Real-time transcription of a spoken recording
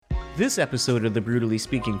This episode of the Brutally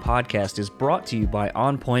Speaking podcast is brought to you by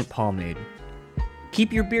On Point Pomade.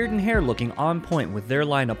 Keep your beard and hair looking on point with their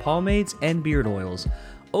line of pomades and beard oils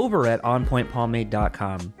over at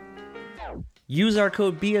onpointpomade.com. Use our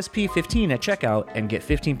code BSP15 at checkout and get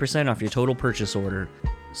 15% off your total purchase order.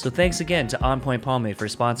 So thanks again to On Point Pomade for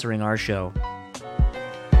sponsoring our show.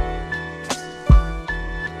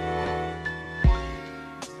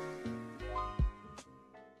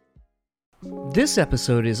 This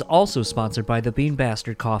episode is also sponsored by The Bean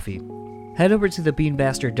Bastard Coffee. Head over to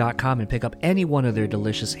thebeanbastard.com and pick up any one of their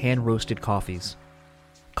delicious hand-roasted coffees.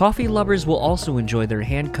 Coffee lovers will also enjoy their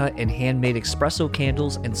hand-cut and handmade espresso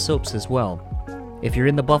candles and soaps as well. If you're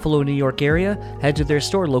in the Buffalo, New York area, head to their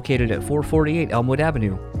store located at 448 Elmwood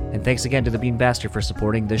Avenue. And thanks again to The Bean Bastard for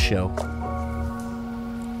supporting this show.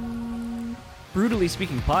 Brutally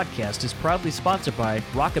Speaking Podcast is proudly sponsored by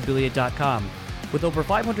Rockabilia.com. With over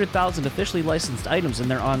 500,000 officially licensed items in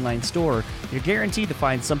their online store, you're guaranteed to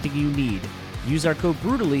find something you need. Use our code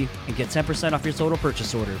BRUTALLY and get 10% off your total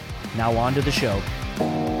purchase order. Now on to the show.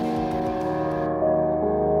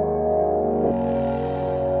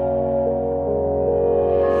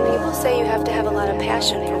 People say you have to have a lot of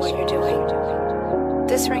passion for what you're doing.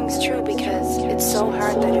 This rings true because it's so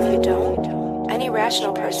hard that if you don't, any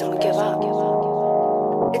rational person would give up.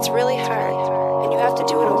 It's really hard, and you have to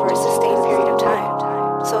do it over a sustained period of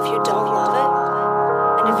time. So if you don't love it,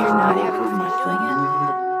 and if you're not having fun doing it,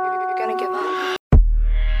 you're gonna give up.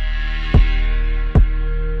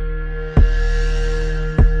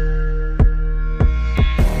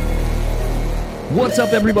 What's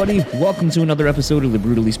up, everybody? Welcome to another episode of the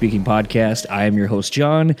Brutally Speaking Podcast. I am your host,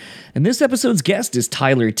 John, and this episode's guest is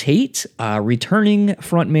Tyler Tate, returning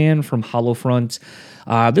frontman from Hollowfront.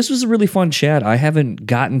 This was a really fun chat. I haven't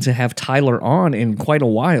gotten to have Tyler on in quite a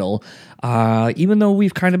while, even though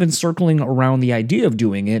we've kind of been circling around the idea of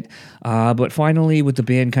doing it. But finally, with the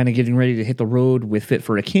band kind of getting ready to hit the road with Fit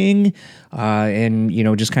for a King, and, you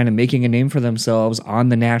know, just kind of making a name for themselves on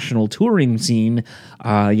the national touring scene,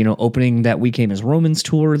 opening that We Came as Romans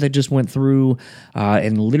tour that just went through.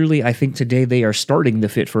 And literally, I think today they are starting the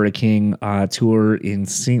Fit for a King tour in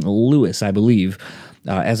St. Louis, I believe,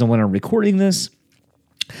 as of when I'm recording this.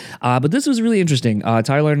 But this was really interesting.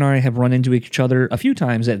 Tyler and I have run into each other a few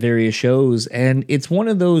times at various shows, and it's one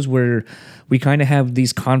of those where we kind of have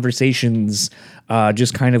these conversations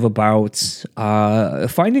just kind of about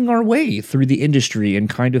finding our way through the industry and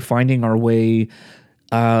kind of finding our way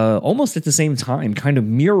almost at the same time, kind of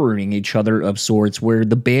mirroring each other of sorts, where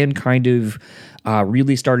the band kind of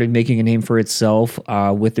really started making a name for itself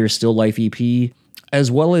with their Still Life EP, as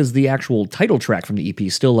well as the actual title track from the EP,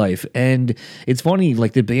 Still Life. And it's funny,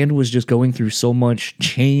 like, the band was just going through so much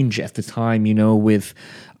change at the time, with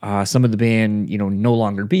some of the band, no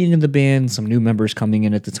longer being in the band, some new members coming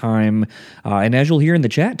in at the time. And as you'll hear in the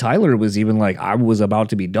chat, Tyler was even like, I was about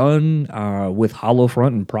to be done with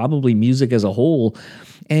Hollowfront and probably music as a whole.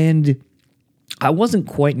 And I wasn't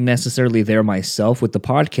quite necessarily there myself with the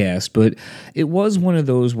podcast, but it was one of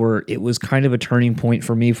those where it was kind of a turning point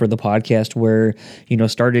for me for the podcast where,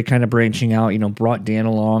 started kind of branching out, brought Dan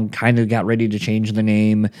along, kind of got ready to change the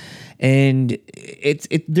name. And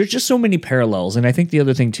there's just so many parallels. And I think the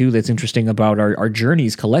other thing too that's interesting about our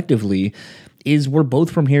journeys collectively is we're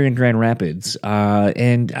both from here in Grand Rapids.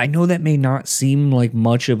 And I know that may not seem like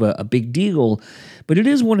much of a big deal, but it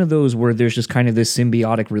is one of those where there's just kind of this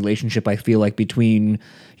symbiotic relationship, I feel like, between,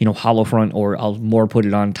 Hollowfront, or I'll more put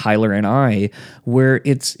it on Tyler and I, where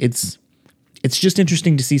it's just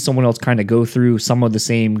interesting to see someone else kind of go through some of the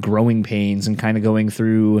same growing pains and kind of going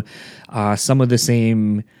through some of the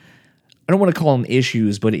same, I don't want to call them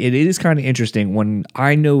issues, but it is kind of interesting when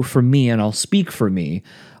I know for me, and I'll speak for me,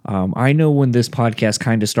 I know when this podcast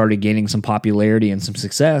kind of started gaining some popularity and some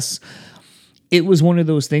success, it was one of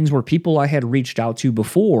those things where people I had reached out to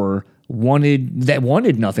before wanted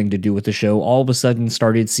nothing to do with the show, all of a sudden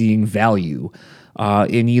started seeing value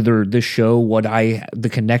in either the show, the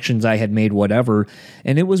connections I had made, whatever.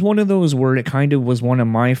 And it was one of those where it kind of was one of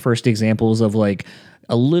my first examples of like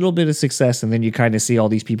a little bit of success, and then you kind of see all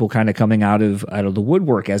these people kind of coming out of the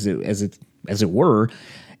woodwork as it were,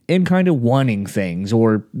 and kind of wanting things,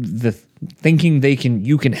 or thinking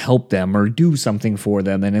you can help them or do something for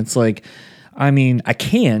them. And it's like, I mean, I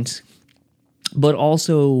can't, but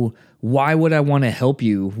also, why would I want to help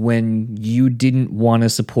you when you didn't want to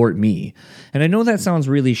support me? And I know that sounds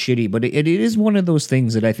really shitty, but it is one of those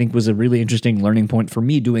things that I think was a really interesting learning point for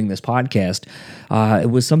me doing this podcast.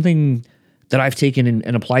 It was something that I've taken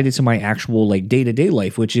and applied it to my actual like day-to-day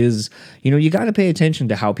life, which is, you got to pay attention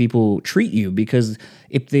to how people treat you, because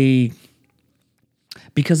if they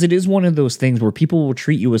because it is one of those things where people will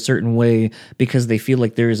treat you a certain way because they feel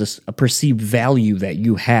like there is a perceived value that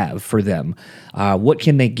you have for them. What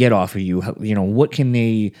can they get off of you? What can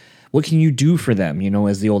you do for them?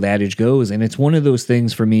 As the old adage goes. And it's one of those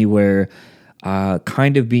things for me where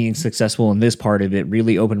kind of being successful in this part of it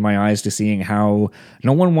really opened my eyes to seeing how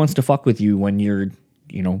no one wants to fuck with you when your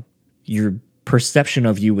perception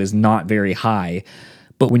of you is not very high.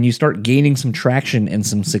 But when you start gaining some traction and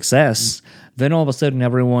some success, then all of a sudden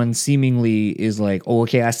everyone seemingly is like, oh,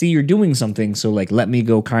 okay, I see you're doing something. So like, let me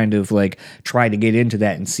go kind of like try to get into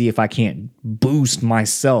that and see if I can't boost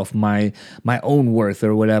myself, my own worth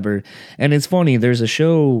or whatever. And it's funny, there's a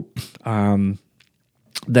show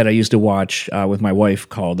that I used to watch with my wife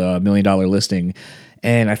called $1 Million Listing.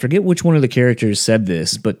 And I forget which one of the characters said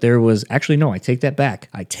this, but there was actually, no, I take that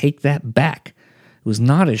back. It was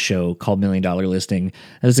not a show called $1 Million Listing.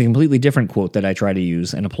 It's a completely different quote that I try to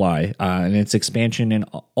use and apply, and it's expansion in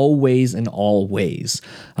always and all ways.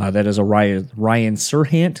 That is a Ryan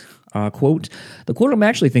Serhant quote. The quote I'm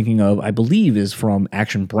actually thinking of, I believe, is from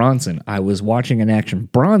Action Bronson. I was watching an Action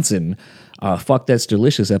Bronson Fuck That's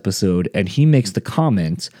Delicious episode, and he makes the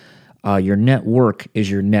comment, your net work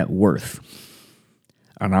is your net worth.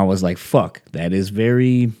 And I was like, fuck, that's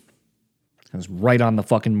right on the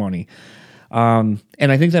fucking money. And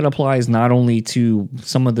I think that applies not only to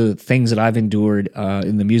some of the things that I've endured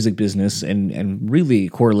in the music business and really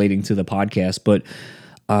correlating to the podcast, but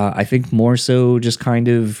I think more so just kind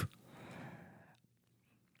of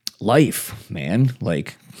life, man.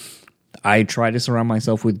 Like, I try to surround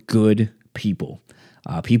myself with good people.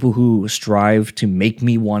 People who strive to make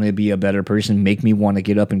me want to be a better person, make me want to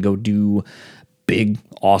get up and go do big,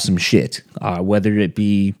 awesome shit, whether it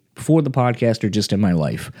be for the podcast or just in my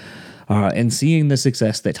life. And seeing the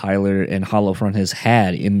success that Tyler and Hollowfront has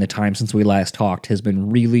had in the time since we last talked has been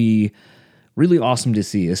really, really awesome to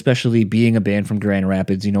see, especially being a band from Grand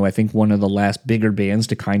Rapids. I think one of the last bigger bands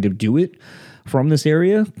to kind of do it from this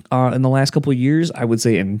area in the last couple of years, I would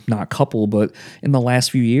say, and not couple, but in the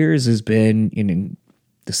last few years has been,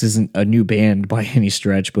 this isn't a new band by any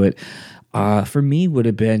stretch, but for me would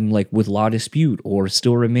have been like with Law Dispute or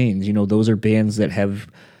Still Remains. Those are bands that have,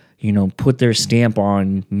 put their stamp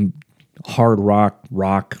on hard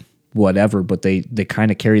rock, whatever, but they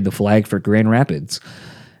kind of carried the flag for Grand Rapids.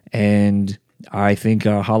 And I think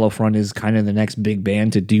Hollowfront is kind of the next big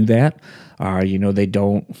band to do that. They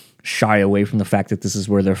don't shy away from the fact that this is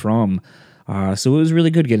where they're from. So it was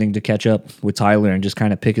really good getting to catch up with Tyler and just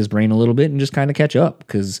kind of pick his brain a little bit and just kind of catch up,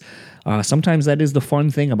 because sometimes that is the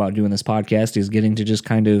fun thing about doing this podcast, is getting to just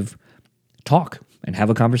kind of talk and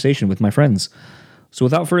have a conversation with my friends. So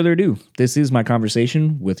without further ado, this is my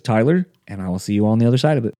conversation with Tyler, and I will see you all on the other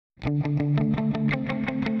side of it.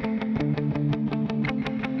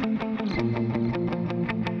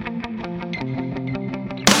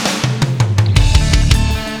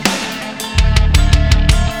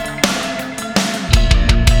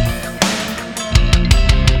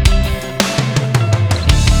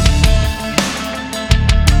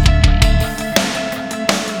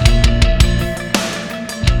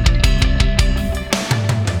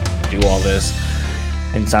 This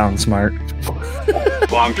and sound smart.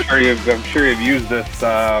 Well, I'm sure you've used this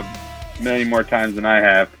many more times than I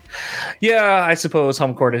have. Yeah, I suppose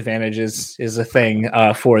home court advantage is a thing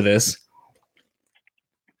for this.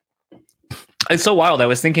 It's so wild. I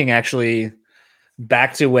was thinking actually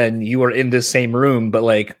back to when you were in this same room, but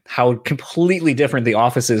like how completely different the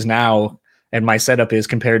office is now and my setup is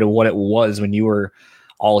compared to what it was when you were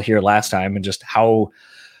all here last time, and just how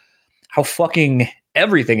fucking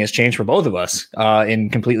everything has changed for both of us in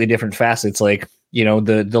completely different facets. Like, the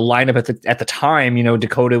lineup at the time,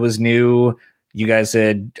 Dakota was new. You guys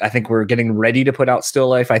said, I think we're getting ready to put out Still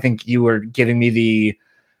Life. I think you were giving me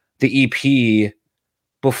the EP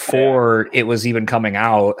before it was even coming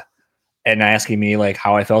out and asking me like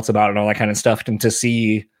how I felt about it and all that kind of stuff. And to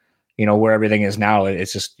see, where everything is now,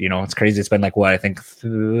 it's just, it's crazy. It's been like, what, I think 3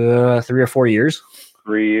 or 4 years.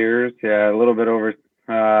 3 years. Yeah. A little bit over,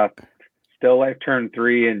 Still Life turned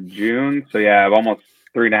 3 in June, so yeah, almost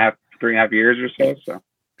 3.5 years or so. So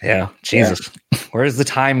yeah, Jesus, yeah. Where does the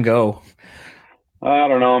time go? I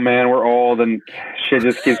don't know, man. We're old, and shit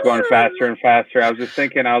just keeps going faster and faster. I was just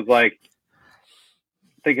thinking,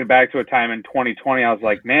 thinking back to a time in 2020. I was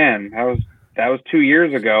like, man, that was 2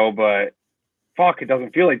 years ago, but fuck, it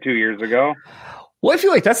doesn't feel like 2 years ago. Well, I feel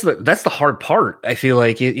like that's the hard part. I feel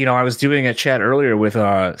like I was doing a chat earlier with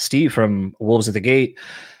Steve from Wolves at the Gate.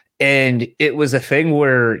 And it was a thing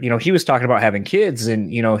where, he was talking about having kids,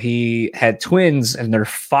 and, he had twins and they're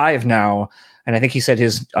 5 now. And I think he said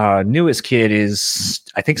his newest kid is,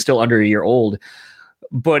 I think, still under a year old.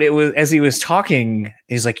 But it was, as he was talking,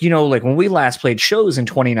 he's like, like when we last played shows in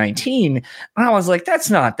 2019, and I was like, that's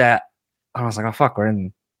not that. I was like, oh fuck,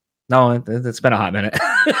 it's been a hot minute.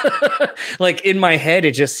 Like in my head,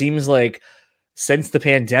 it just seems like since the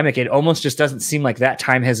pandemic, it almost just doesn't seem like that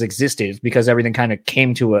time has existed because everything kind of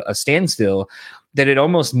came to a standstill, that it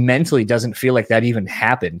almost mentally doesn't feel like that even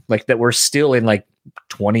happened. Like that we're still in like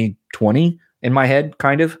 2020 in my head,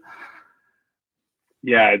 kind of.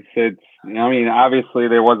 Yeah, it's I mean, obviously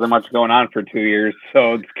there wasn't much going on for 2 years,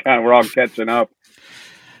 so it's kind of, we're all catching up.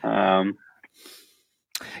 I've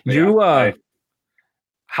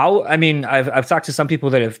talked to some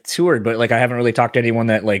people that have toured, but like I haven't really talked to anyone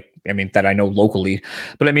that that I know locally.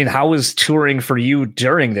 But I mean, how was touring for you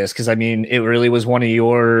during this? Because I mean, it really was one of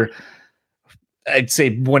your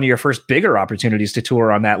first bigger opportunities to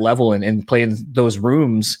tour on that level and play in those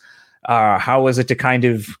rooms. How was it to kind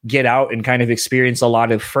of get out and kind of experience a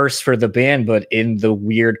lot of firsts for the band, but in the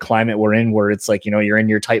weird climate we're in, where it's like, you're in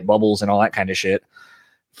your tight bubbles and all that kind of shit?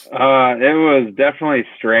 It was definitely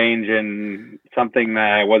strange and something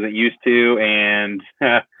that I wasn't used to. And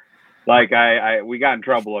like we got in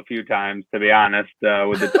trouble a few times, to be honest,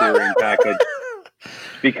 with the touring package,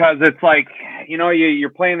 because it's like, you're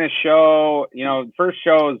playing this show,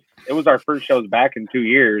 it was our first shows back in 2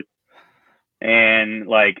 years. And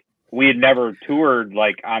like, we had never toured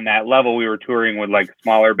like on that level. We were touring with like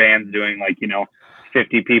smaller bands doing like,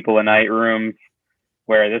 50 people a night rooms,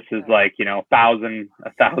 where this is like, 1,000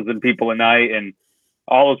 people a night, and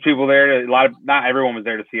all those people there, not everyone was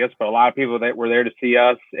there to see us, but a lot of people that were there to see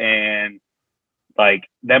us, and like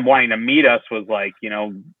them wanting to meet us was like,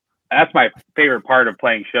 that's my favorite part of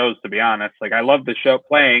playing shows, to be honest. Like I love the show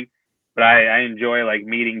playing, but I enjoy like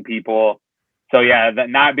meeting people. So yeah, that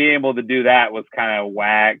not being able to do that was kind of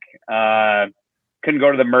whack. Couldn't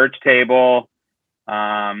go to the merch table.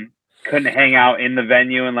 Couldn't hang out in the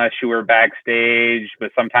venue unless you were backstage,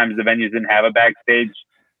 but sometimes the venues didn't have a backstage.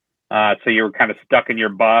 So you were kind of stuck in your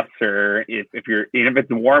bus, or if it's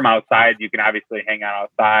warm outside, you can obviously hang out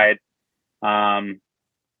outside.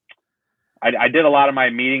 I did a lot of my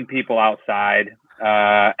meeting people outside.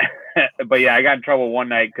 But yeah, I got in trouble one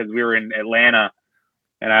night because we were in Atlanta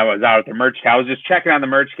and I was out at the merch guy. I was just checking on the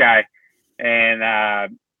merch guy, and a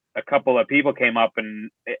couple of people came up,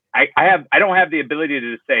 and I don't have the ability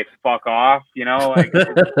to just say fuck off, like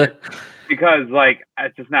because like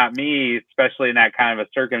it's just not me, especially in that kind of a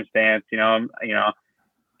circumstance,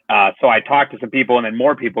 So I talked to some people, and then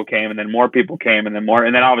more people came, and then more people came, and then more,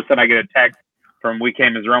 and then all of a sudden I get a text from We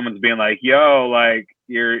Came as Romans being like, "Yo, like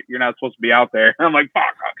you're not supposed to be out there." And I'm like, "Fuck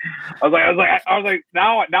off." I was like,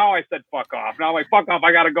 now I said fuck off. Now I'm like, fuck off.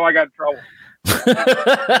 I gotta go. I got in trouble.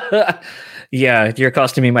 Yeah, you're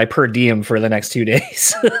costing me my per diem for the next 2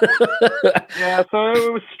 days. Yeah, so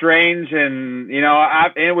it was strange, and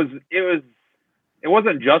it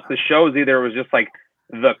wasn't just the shows either. It was just like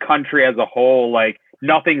the country as a whole. Like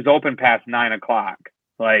nothing's open past 9:00.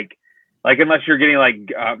 Like unless you're getting like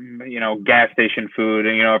gas station food,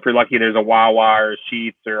 and if you're lucky, there's a Wawa or a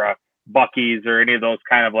Sheetz or a Buc-ee's or any of those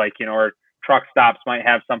kind of like or truck stops might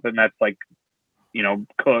have something that's like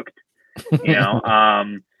cooked.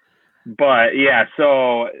 But yeah,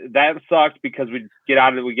 so that sucked because we get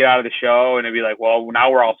out of the show, and it'd be like, well, now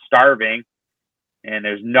we're all starving and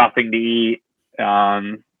there's nothing to eat.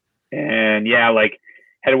 And yeah, like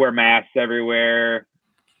had to wear masks everywhere.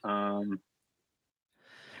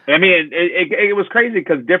 I mean, it was crazy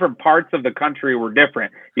because different parts of the country were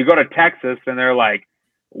different. You go to Texas and they're like,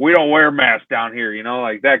 we don't wear masks down here,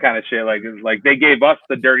 like that kind of shit. Like, it's like they gave us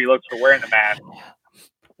the dirty looks for wearing the mask.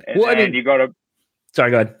 And you go to, sorry,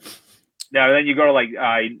 go ahead. Yeah, then you go to like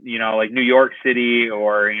like New York City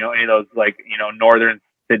or any of those like northern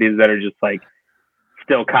cities that are just like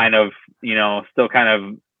still kind of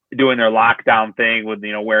doing their lockdown thing with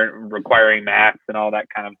requiring masks and all that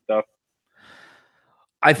kind of stuff.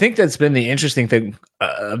 I think that's been the interesting thing,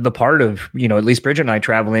 the part of, at least Bridget and I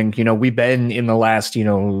traveling, we've been in the last,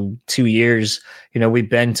 2 years, we've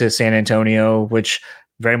been to San Antonio, which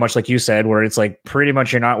very much like you said, where it's like pretty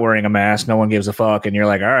much you're not wearing a mask. No one gives a fuck. And you're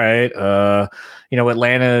like, all right,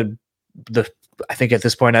 Atlanta, I think at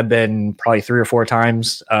this point I've been probably 3 or 4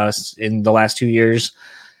 times in the last 2 years.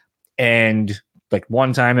 And like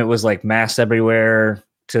one time it was like masks everywhere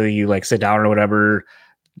till you like sit down or whatever.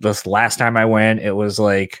 This last time I went, it was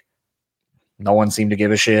like no one seemed to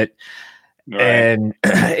give a shit. Right. And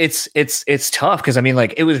it's tough because I mean,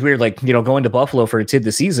 like it was weird, like going to Buffalo for Tid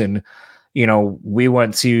the Season. We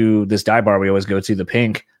went to this dive bar we always go to, the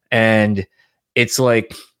Pink, and it's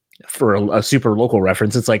like, for a super local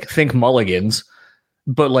reference, it's like think Mulligan's,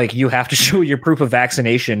 but like you have to show your proof of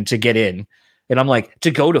vaccination to get in. And I'm like, to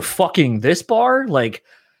go to fucking this bar, like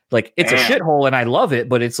it's a shithole and I love it,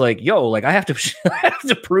 but it's like, yo, like I have to I have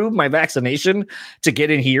to prove my vaccination to get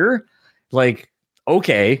in here. Like,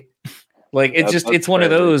 okay. Like it's one of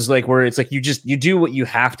those like where it's like you do what you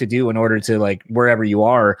have to do in order to like wherever you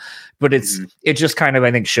are. But it just kind of,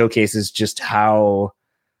 I think, showcases just how,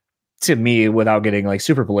 to me, without getting like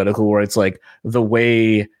super political, where it's like the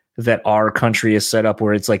way that our country is set up,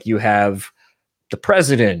 where it's like you have the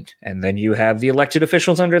president and then you have the elected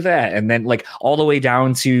officials under that, and then like all the way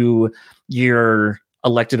down to your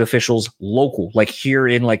elected officials local, like here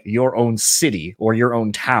in like your own city or your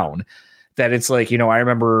own town. That it's like, I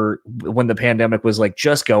remember when the pandemic was like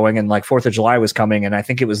just going and like 4th of July was coming, and I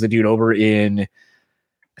think it was the dude over in,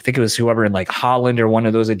 I think it was whoever in like Holland or one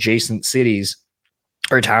of those adjacent cities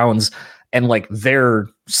or towns, and like their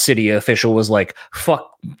city official was like,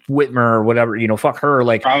 fuck Whitmer or whatever, fuck her,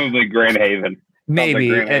 like probably Grand Haven.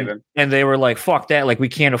 Maybe. And they were like, fuck that. Like, we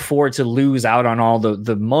can't afford to lose out on all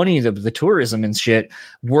the money, the tourism and shit.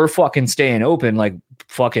 We're fucking staying open. Like,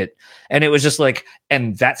 fuck it. And it was just like,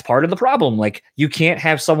 and that's part of the problem. Like, you can't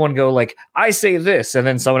have someone go like, I say this, and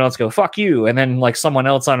then someone else go, fuck you. And then like someone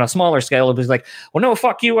else on a smaller scale will be like, well, no,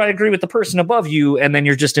 fuck you. I agree with the person above you. And then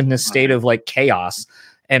you're just in this state of like chaos.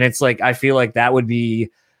 And it's like, I feel like that would be,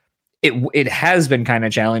 it has been kind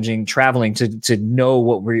of challenging traveling to know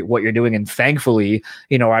what you're doing. And thankfully,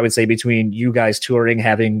 I would say between you guys touring,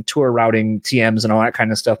 having tour routing TMs and all that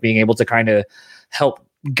kind of stuff, being able to kind of help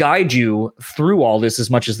guide you through all this as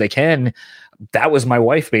much as they can. That was my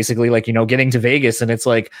wife basically, like, getting to Vegas, and it's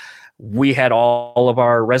like, we had all of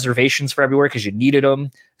our reservations for everywhere because you needed them.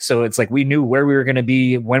 So it's like, we knew where we were going to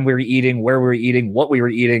be, when we were eating, where we were eating, what we were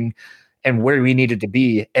eating, and where we needed to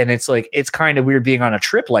be. And it's like, it's kind of weird being on a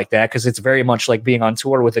trip like that, because it's very much like being on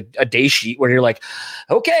tour with a day sheet where you're like,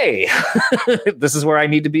 okay, this is where I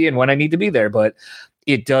need to be and when I need to be there. But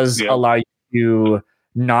it does allow you to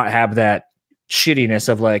not have that shittiness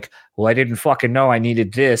of like, well, I didn't fucking know I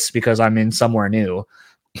needed this because I'm in somewhere new.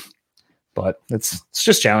 But it's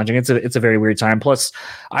just challenging. It's a very weird time. Plus,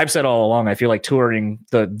 I've said all along, I feel like touring,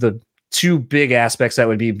 the two big aspects that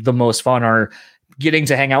would be the most fun are getting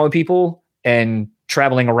to hang out with people and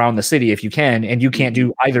traveling around the city if you can, and you can't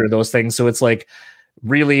do either of those things. So it's like,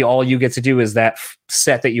 really all you get to do is that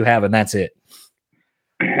set that you have, and that's it.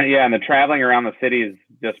 Yeah. And the traveling around the city is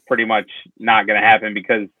just pretty much not going to happen,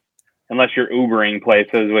 because unless you're Ubering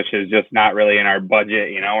places, which is just not really in our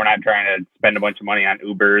budget, we're not trying to spend a bunch of money on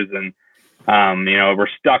Ubers, and we're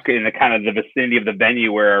stuck in the kind of the vicinity of the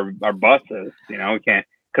venue where our bus is, we can't,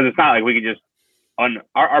 because it's not like we can just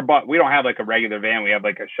our bus. We don't have like a regular van. We have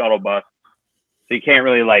like a shuttle bus, so you can't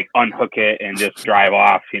really like unhook it and just drive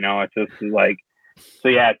off. It's just like, so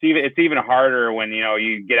yeah, it's even harder when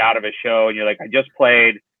you get out of a show and you're like, I just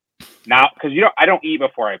played now, because I don't eat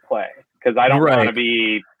before I play, because I don't want to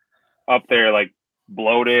be up there like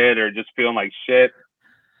bloated or just feeling like shit.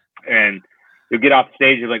 And you get off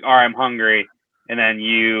stage, you're like, all right, I'm hungry, and then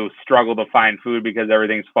you struggle to find food because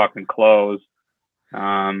everything's fucking closed.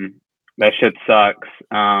 That shit sucks.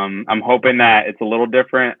 I'm hoping that it's a little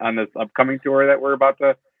different on this upcoming tour that we're about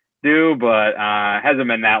to do, but it hasn't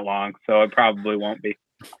been that long, so it probably won't be.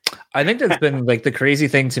 I think that's been like the crazy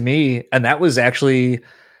thing to me, and that was actually,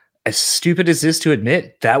 as stupid as this to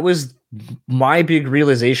admit, that was my big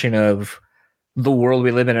realization of the world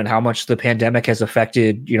we live in and how much the pandemic has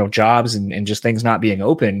affected, jobs and just things not being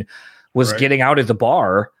open, was getting out at the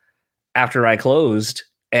bar after I closed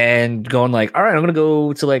and going like, all right, I'm going to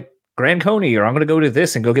go to like Grand Coney, or I'm going to go to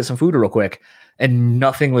this and go get some food real quick. And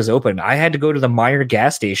nothing was open. I had to go to the Meijer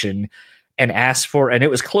gas station and ask for, and it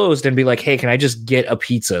was closed, and be like, hey, can I just get a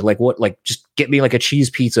pizza? Like what, like just get me like a cheese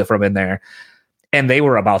pizza from in there. And they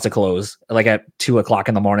were about to close like at 2:00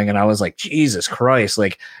 in the morning. And I was like, Jesus Christ,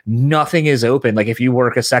 like nothing is open. Like if you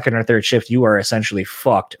work a second or third shift, you are essentially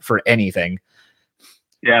fucked for anything.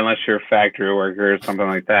 Yeah. Unless you're a factory worker or something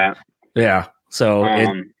like that. Yeah. So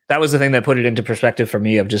that was the thing that put it into perspective for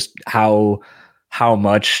me of just how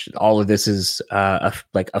much all of this is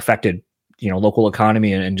like affected, local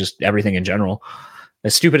economy and just everything in general.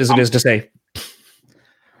 As stupid as it is to say.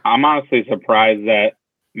 I'm honestly surprised that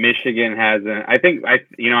Michigan hasn't. I think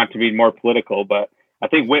not to be more political, but I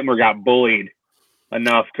think Whitmer got bullied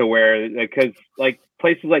enough to where, because like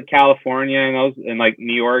places like California and like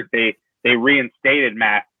New York, they reinstated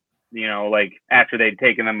masks. Like after they'd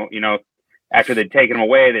taken them, after they'd taken them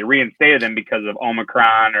away, they reinstated them because of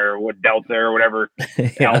Omicron or what Delta or whatever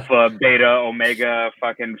Alpha, Beta, Omega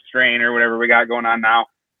fucking strain or whatever we got going on now.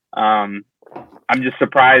 I'm just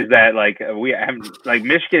surprised that like we haven't, like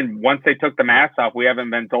Michigan, once they took the masks off, we haven't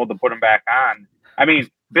been told to put them back on. I mean,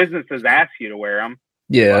 businesses ask you to wear them.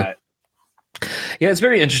 Yeah. Yeah, it's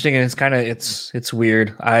very interesting, and it's kind of it's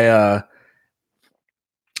weird. I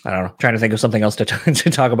don't know, trying to think of something else to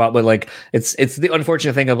talk about, but like it's the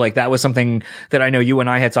unfortunate thing of like that was something that I know you and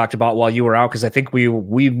I had talked about while you were out, because I think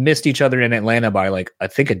we missed each other in Atlanta by like I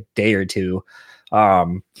think a day or two,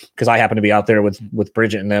 because I happened to be out there with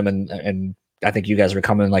Bridget and them, and I think you guys were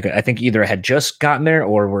coming, like I think either had just gotten there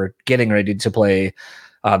or were getting ready to play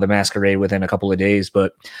the Masquerade within a couple of days.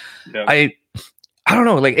 But yeah. I don't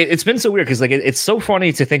know, like it's been so weird because like it's so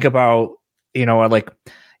funny to think about, you know, like.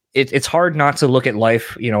 It's hard not to look at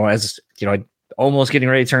life, you know, as, you know, almost getting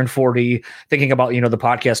ready to turn 40, thinking about, you know, the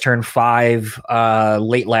podcast turned 5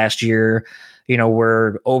 late last year, you know,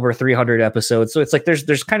 we're over 300 episodes. So it's like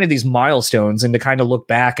there's kind of these milestones, and to kind of look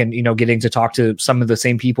back and, you know, getting to talk to some of the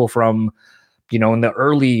same people from, you know, in the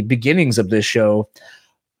early beginnings of this show.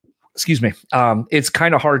 Excuse me. It's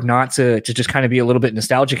kind of hard not to just kind of be a little bit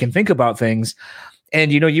nostalgic and think about things.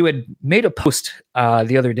 And, you know, you had made a post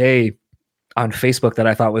the other day on Facebook that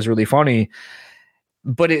I thought was really funny,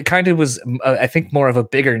 but it kind of was, I think, more of a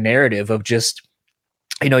bigger narrative of just,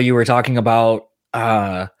 you know, you were talking about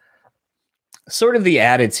sort of the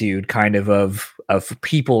attitude kind of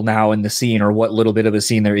people now in the scene, or what little bit of a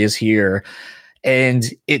scene there is here. And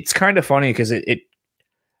it's kind of funny because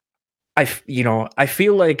I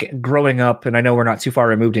feel like growing up, and I know we're not too far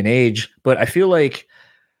removed in age, but I feel like,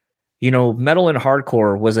 you know, metal and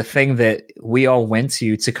hardcore was a thing that we all went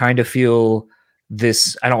to kind of feel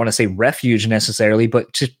this, I don't want to say refuge necessarily,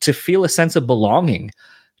 but to feel a sense of belonging,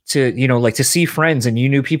 to, you know, like to see friends, and you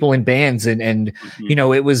knew people in bands, and mm-hmm. you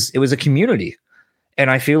know, it was a community. And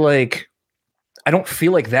I feel like, I don't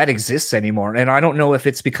feel like that exists anymore. And I don't know if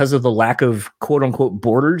it's because of the lack of quote unquote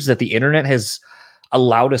borders that the internet has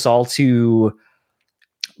allowed us all to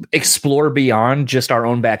explore beyond just our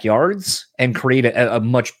own backyards and create a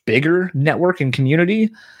much bigger network and community.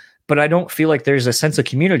 But I don't feel like there's a sense of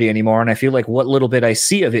community anymore. And I feel like what little bit I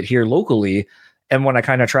see of it here locally, and when I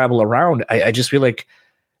kind of travel around, I just feel like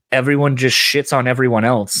everyone just shits on everyone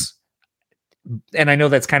else. And I know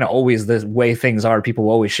that's kind of always the way things are. People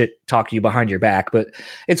always talk you behind your back, but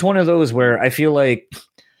it's one of those where I feel like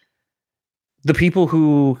the people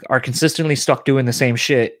who are consistently stuck doing the same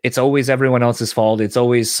shit, it's always everyone else's fault. It's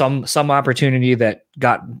always some opportunity that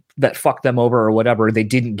fucked them over or whatever they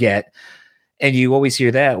didn't get. And you always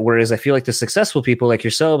hear that. Whereas I feel like the successful people like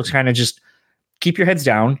yourselves kind of just keep your heads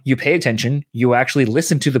down. You pay attention. You actually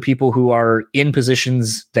listen to the people who are in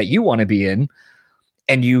positions that you want to be in,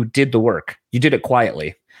 and you did the work. You did it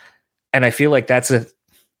quietly. And I feel like that's a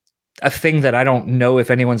thing that I don't know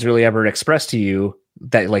if anyone's really ever expressed to you,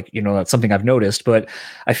 that, like, you know, that's something I've noticed, but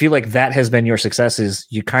I feel like that has been your success, is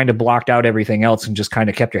you kind of blocked out everything else and just kind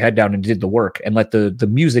of kept your head down and did the work and let the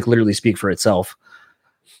music literally speak for itself.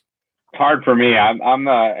 It's hard for me. I'm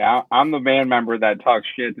the band member that talks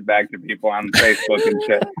shit back to people on Facebook and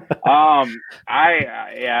shit.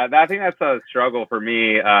 I think that's a struggle for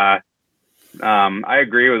me. I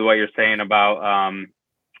agree with what you're saying about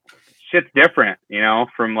shit's different, you know,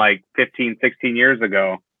 from like 15, 16 years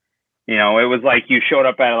ago. You know, it was like you showed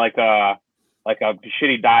up at like a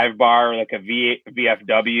shitty dive bar, like a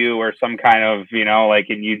VFW or some kind of, you know, like,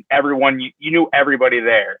 and you knew everybody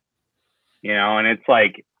there, you know. And it's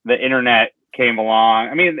like the internet came along.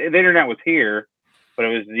 I mean, the internet was here, but it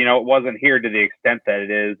was, you know, it wasn't here to the extent that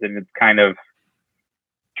it is, and it's kind of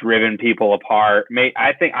driven people apart.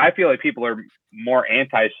 I feel like people are more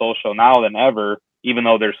antisocial now than ever, even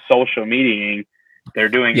though there's social meeting. They're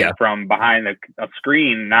doing it from behind a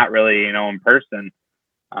screen, not really, you know, in person.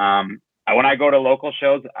 When I go to local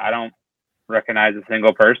shows, I don't recognize a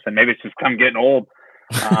single person. Maybe it's just I'm getting old.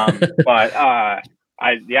 But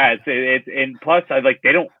it's and plus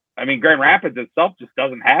Grand Rapids itself just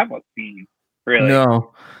doesn't have a scene, really.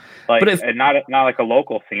 No, like, but not like a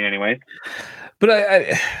local scene, anyway.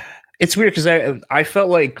 But it's weird because I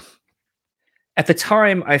felt like at the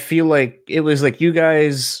time, I feel like it was like you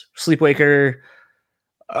guys, Sleepwaker,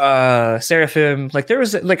 Seraphim, like there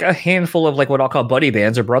was like a handful of like what I'll call buddy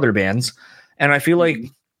bands or brother bands, and I feel like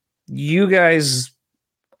you guys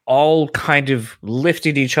all kind of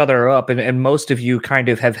lifted each other up, and most of you kind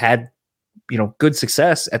of have had, you know, good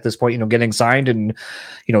success at this point, you know, getting signed and,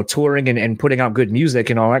 you know, touring and putting out good music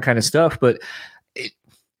and all that kind of stuff. But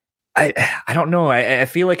I don't know. I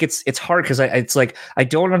feel like it's hard because it's like I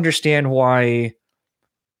don't understand why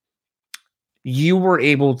you were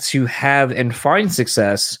able to have and find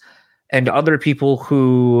success, and other people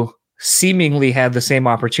who seemingly had the same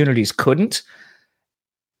opportunities couldn't.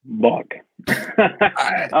 Look,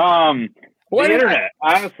 The internet,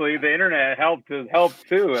 honestly, the internet helped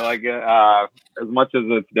too. Like as much as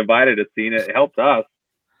it's divided a scene, it helped us.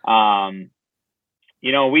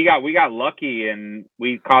 We got lucky and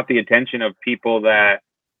we caught the attention of people that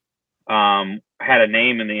had a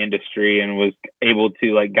name in the industry and was able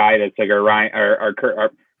to like guide us, like our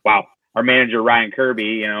manager Ryan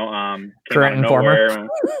Kirby, came Current out of nowhere.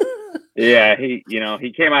 Yeah, he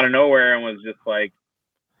came out of nowhere and was just like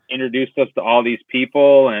introduced us to all these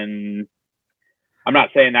people. And I'm not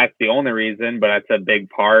saying that's the only reason, but that's a big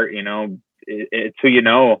part. It's who you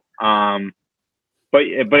know. But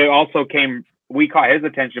it also we caught his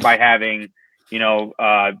attention by having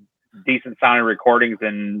decent sounding recordings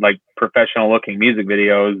and like professional looking music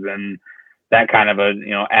videos and that kind of a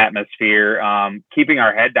atmosphere. Keeping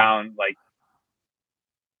our head down, like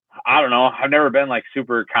I don't know. I've never been like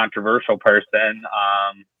super controversial person,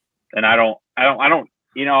 and I don't. I'll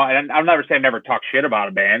never say I've never talked shit about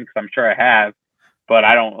a band because I'm sure I have, but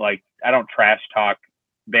I don't trash talk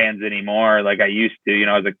bands anymore like I used to.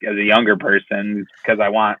 As a younger person, because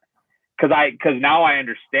now I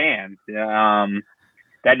understand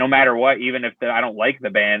that no matter what, even if I don't like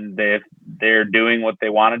the band, if they're doing what they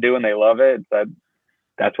want to do and they love it,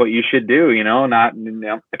 that's what you should do. Not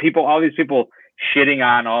all these people shitting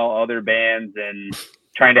on all other bands and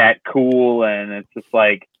trying to act cool, and it's just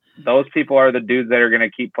like those people are the dudes that are going to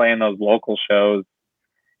keep playing those local shows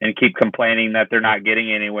and keep complaining that they're not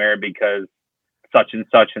getting anywhere because such and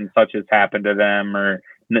such and such has happened to them, or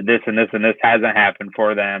this and this and this hasn't happened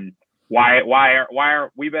for them. Why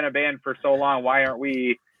aren't we been a band for so long? Why aren't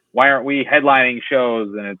we headlining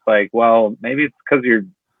shows? And it's like, well, maybe it's because you're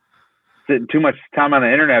sitting too much time on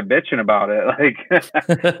the internet bitching about it. Like,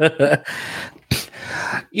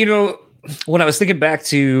 when I was thinking back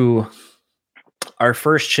to our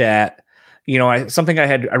first chat, something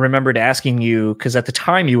I remembered asking you, because at the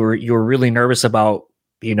time you were really nervous about,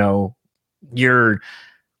 your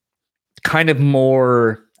kind of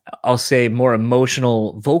more, I'll say, more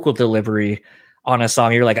emotional vocal delivery on a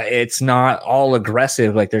song. You're like, it's not all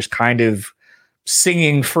aggressive. Like there's kind of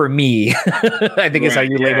singing for me, I think is how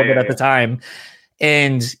you labeled it at the time.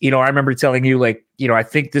 And, I remember telling you like, I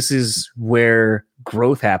think this is where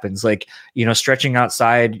growth happens. Like, stretching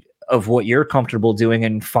outside of what you're comfortable doing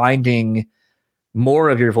and finding more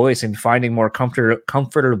of your voice and finding more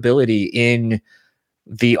comfortability in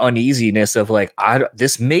the uneasiness of like,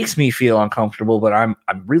 this makes me feel uncomfortable, but I'm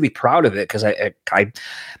really proud of it because I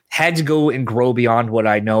had to go and grow beyond what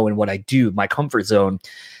I know and what I do, my comfort zone.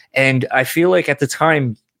 And I feel like at the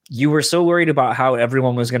time you were so worried about how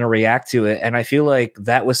everyone was going to react to it. And I feel like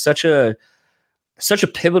that was such a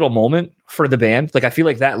pivotal moment for the band. Like, I feel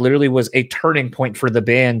like that literally was a turning point for the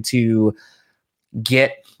band to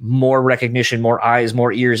get more recognition, more eyes,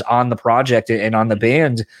 more ears on the project and on the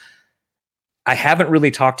band. I haven't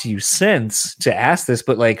really talked to you since to ask this,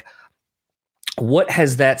 but like, what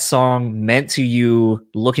has that song meant to you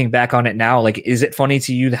looking back on it now? Like, is it funny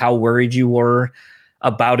to you how worried you were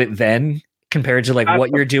about it then compared to like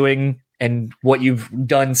what you're doing and what you've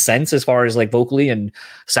done since as far as like vocally and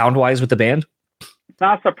sound wise with the band? It's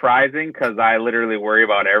not surprising because I literally worry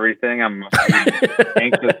about everything. I'm an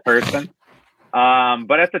anxious person.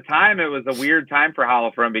 But at the time it was a weird time for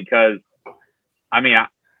Hollowfront because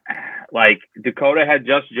like Dakota had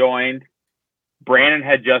just joined, Brandon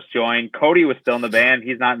had just joined, Cody was still in the band.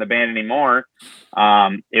 He's not in the band anymore.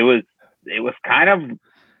 It was kind of,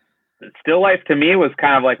 Still Life to me was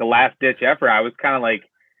kind of like a last ditch effort. I was starting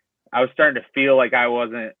to feel like I was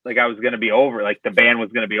going to be over, like the band was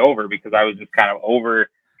going to be over because I was just kind of over,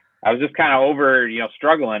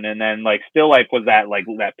 struggling. And then like Still Life was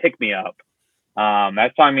that pick me up.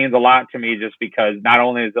 That song means a lot to me just because not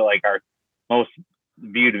only is it like our most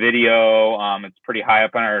viewed video, it's pretty high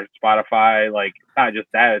up on our Spotify. Like, it's not just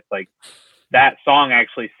that, it's like that song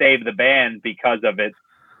actually saved the band because of its,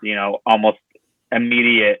 almost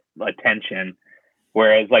immediate attention.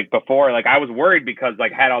 Whereas like before, like I was worried because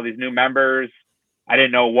like had all these new members. I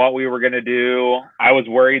didn't know what we were going to do. I was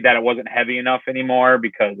worried that it wasn't heavy enough anymore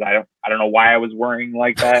because I don't know why I was worrying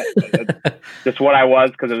like that. That's just what I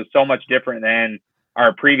was, because it was so much different than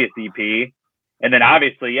our previous EP. And then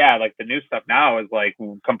obviously, yeah, like the new stuff now is like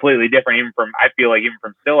completely different. I feel like even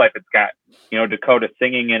from Still Life, it's got, Dakota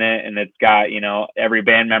singing in it, and it's got, every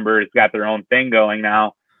band member has got their own thing going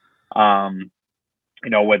now.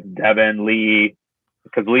 With Devin, Lee,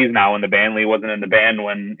 because Lee's now in the band. Lee wasn't in the band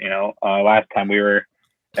when, last time we were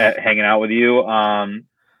hanging out with you.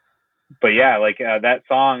 But yeah, like that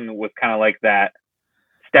song was kind of like that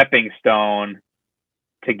stepping stone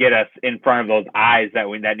to get us in front of those eyes that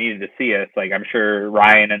needed to see us. Like, I'm sure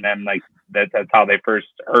Ryan and them, like that's how they first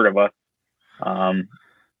heard of us.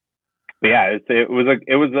 But yeah, it was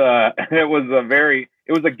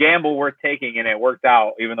a gamble worth taking, and it worked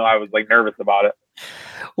out, even though I was like nervous about it.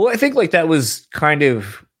 Well, I think like that was kind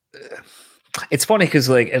of, it's funny because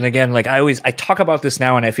like, and again, like I talk about this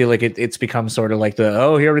now and I feel like it's become sort of like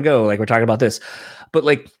here we go. Like we're talking about this, but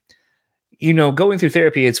like, you know, going through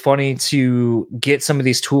therapy, it's funny to get some of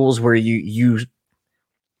these tools where you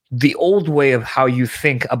the old way of how you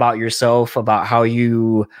think about yourself, about how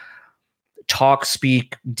you talk,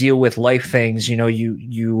 speak, deal with life things, you know,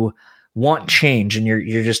 you want change and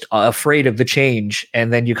you're just afraid of the change.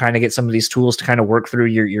 And then you kind of get some of these tools to kind of work through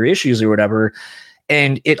your issues or whatever.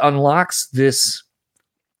 And it unlocks this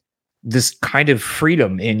kind of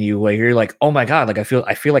freedom in you where you're like, oh my God, like I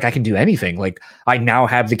feel like I can do anything. Like I now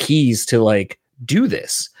have the keys to like do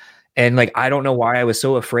this. And like, I don't know why I was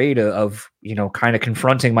so afraid of, you know, kind of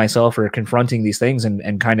confronting myself or confronting these things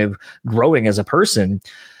and kind of growing as a person.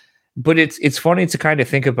 But it's funny to kind of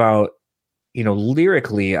think about, you know,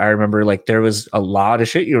 lyrically, I remember like there was a lot of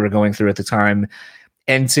shit you were going through at the time.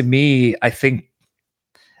 And to me, I think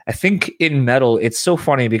in metal, it's so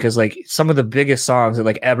funny because like some of the biggest songs that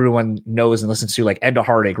like everyone knows and listens to, like End of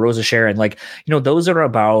Heartache, Rose of Sharon, like, you know, those are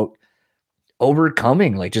about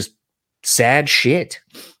overcoming like just sad shit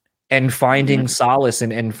and finding solace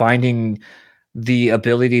and finding the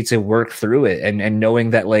ability to work through it and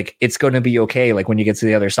knowing that like it's going to be okay like when you get to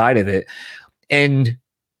the other side of it. And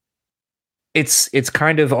it's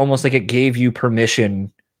kind of almost like it gave you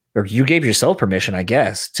permission, or you gave yourself permission, I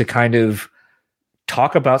guess, to kind of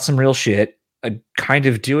talk about some real shit, kind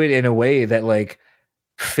of do it in a way that like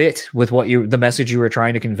fit with the message you were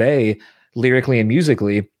trying to convey lyrically and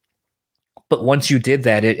musically. But once you did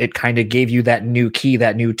that, it kind of gave you that new key,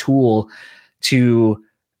 that new tool to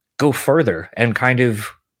go further and kind of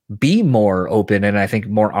be more open and I think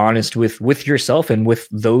more honest with yourself and with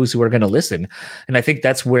those who are going to listen. And I think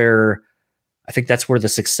that's where the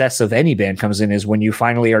success of any band comes in, is when you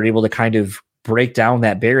finally are able to kind of break down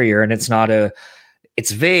that barrier. And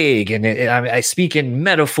it's vague and I speak in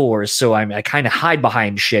metaphors, so I kind of hide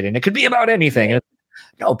behind shit and it could be about anything. And,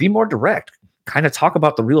 no, be more direct. Kind of talk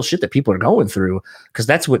about the real shit that people are going through, because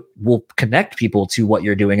that's what will connect people to what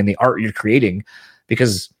you're doing and the art you're creating,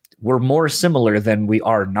 because we're more similar than we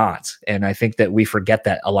are not. And I think that we forget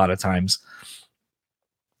that a lot of times.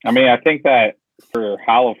 I mean, I think that for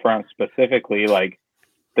Hollow Front specifically, like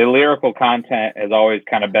the lyrical content has always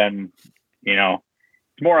kind of been, you know,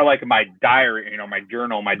 it's more like my diary, you know, my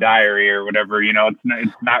journal, my diary or whatever, you know,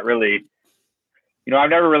 it's not really, you know,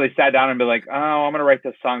 I've never really sat down and been like, oh, I'm going to write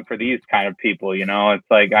this song for these kind of people. You know, it's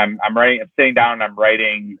like, I'm sitting down and I'm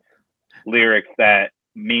writing lyrics that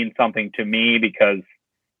mean something to me, because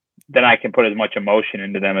then I can put as much emotion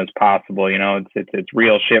into them as possible. You know, it's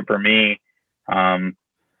real shit for me.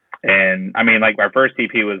 And I mean, like my first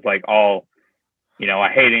EP was like all, you know,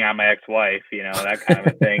 hating on my ex-wife, you know, that kind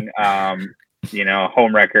of a thing. You know,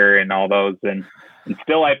 Homewrecker and all those, and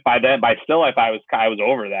Still Life. By Still Life, I was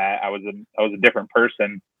over that. I was a different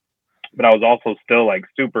person, but I was also still like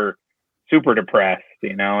super, super depressed,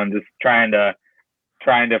 you know, and just trying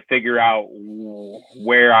to figure out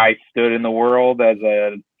where I stood in the world as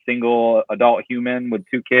a single adult human with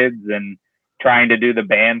 2 kids, and trying to do the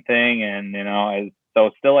band thing. And, you know,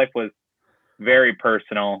 so Still Life was very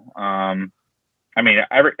personal. I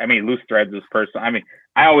mean, Loose Threads was personal. I mean,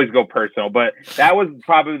 I always go personal, but that was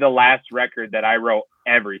probably the last record that I wrote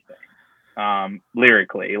everything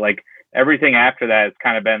lyrically. Like everything after that has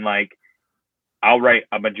kind of been like, I'll write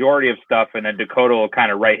a majority of stuff, and then Dakota will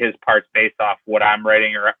kind of write his parts based off what I'm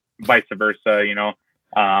writing, or vice versa. You know,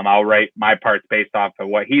 I'll write my parts based off of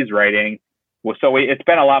what he's writing. Well, so it's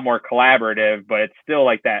been a lot more collaborative, but it's still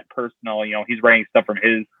like that personal. You know, he's writing stuff from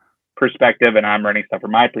his perspective, and I'm writing stuff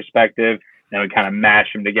from my perspective. And we kind of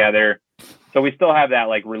mash them together. So we still have that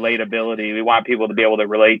like relatability. We want people to be able to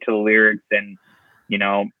relate to the lyrics, and, you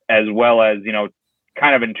know, as well as, you know,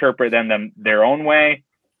 kind of interpret them their own way,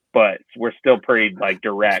 but we're still pretty like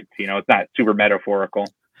direct, you know, it's not super metaphorical.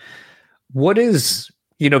 What is,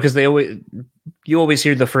 you know, because you always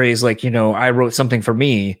hear the phrase like, you know, I wrote something for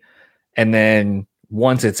me, and then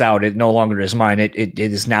once it's out, it no longer is mine. It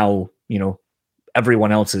is now, you know,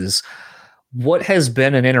 everyone else's. What has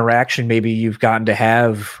been an interaction maybe you've gotten to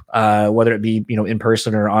have, whether it be, you know, in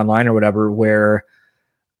person or online or whatever, where,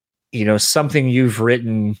 you know, something you've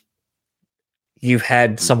written, you've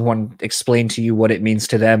had someone explain to you what it means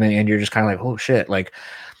to them, and you're just kind of like, oh shit. Like,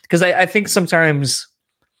 because I think sometimes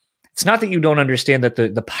it's not that you don't understand that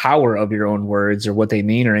the power of your own words or what they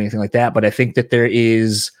mean or anything like that, but I think that there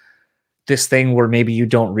is this thing where maybe you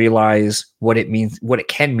don't realize what it means, what it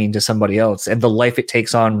can mean to somebody else, and the life it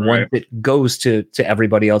takes on once it goes to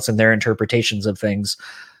everybody else and their interpretations of things.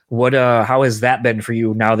 What how has that been for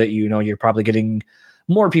you now that you're probably getting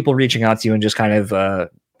more people reaching out to you and just kind of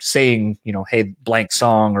saying, hey, blank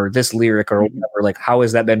song or this lyric or whatever? Like, how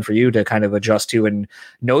has that been for you to kind of adjust to and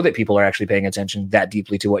know that people are actually paying attention that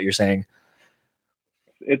deeply to what you're saying?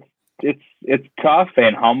 It's tough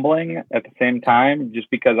and humbling at the same time, just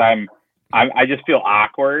because I just feel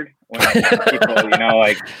awkward when I tell people,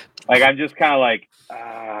 like I'm just kind of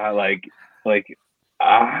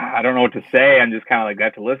I don't know what to say. I'm just kind of like,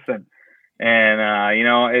 got to listen. And,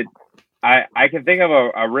 I can think of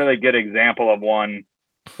a really good example of one,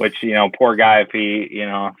 which, poor guy, if he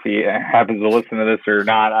happens to listen to this or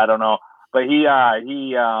not, I don't know. But he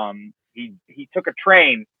took a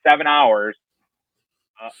train 7 hours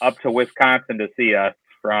up to Wisconsin to see us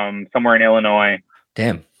from somewhere in Illinois.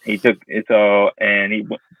 Damn. He took it, and he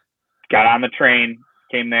got on the train,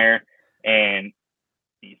 came there, and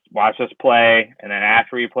he watched us play. And then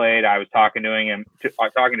after we played, I was talking to him,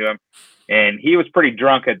 and he was pretty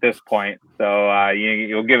drunk at this point. So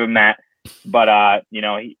you'll give him that. But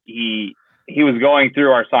he was going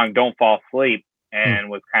through our song "Don't Fall Asleep" and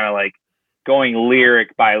was kind of like going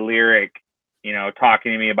lyric by lyric,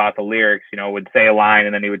 talking to me about the lyrics. Would say a line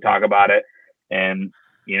and then he would talk about it, and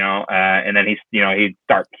and then he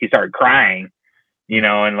started crying,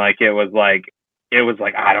 and like it was like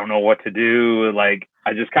I don't know what to do. Like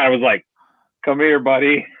I just kind of was like, "Come here,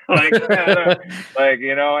 buddy," like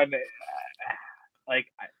and like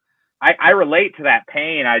I relate to that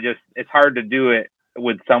pain. It's hard to do it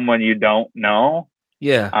with someone you don't know.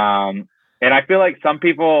 Yeah. And I feel like some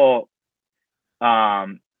people,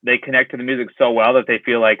 they connect to the music so well that they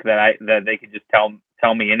feel like that they can just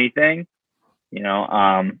tell me anything,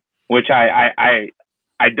 which I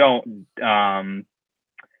don't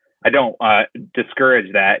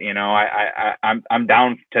discourage that. I'm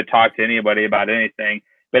down to talk to anybody about anything,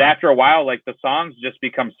 but after a while, like the songs just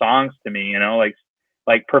become songs to me,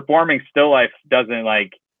 like performing still life doesn't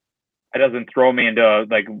throw me into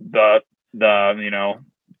like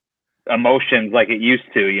the emotions like it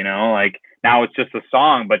used to, like now it's just a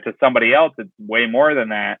song, but to somebody else it's way more than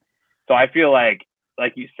that. So I feel like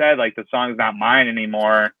you said, like the song's not mine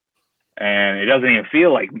anymore, and it doesn't even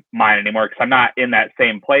feel like mine anymore because I'm not in that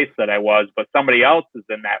same place that I was, but somebody else is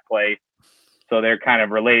in that place, so they're kind of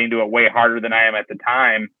relating to it way harder than I am at the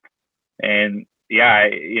time. And yeah,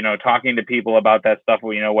 talking to people about that stuff,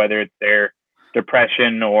 whether it's their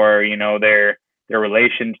depression or, their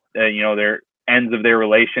relation, their ends of their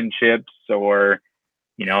relationships or,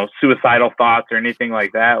 suicidal thoughts or anything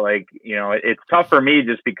like that. Like, it's tough for me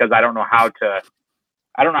just because I don't know how to,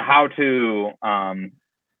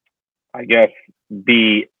 I guess,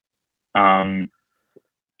 be,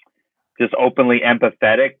 just openly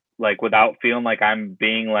empathetic, like without feeling like I'm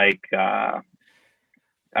being like,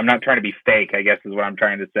 I'm not trying to be fake, I guess is what I'm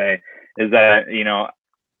trying to say, is that,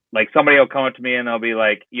 like somebody will come up to me and they'll be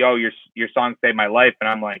like, yo, your song saved my life. And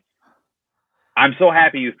I'm like, I'm so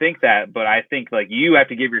happy you think that, but I think like you have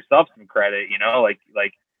to give yourself some credit,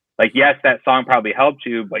 like, yes, that song probably helped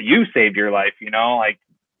you, but you saved your life, like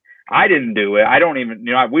I didn't do it. I don't even,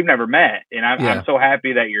 we've never met, and I'm so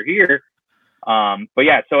happy that you're here. But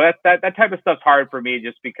yeah, so that type of stuff's hard for me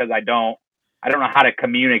just because I don't know how to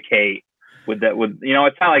communicate with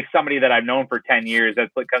it's not like somebody that I've known for 10 years that's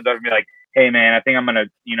what comes up to me like, hey man, I think I'm gonna,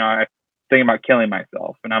 I'm thinking about killing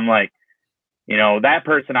myself. And I'm like, that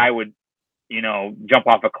person I would, jump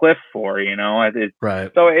off a cliff for,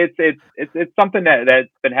 right. So it's something that's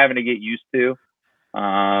been having to get used to.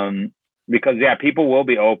 Because yeah, people will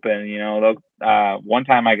be open, one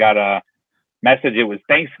time I got a message, it was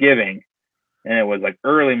Thanksgiving and it was like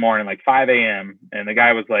early morning, like 5 a.m. And the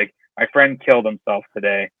guy was like, my friend killed himself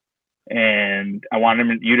today, and I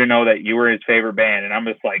want you to know that you were his favorite band. And I'm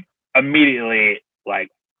just like, immediately like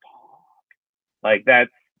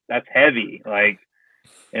that's heavy. Like,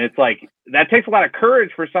 and it's like, that takes a lot of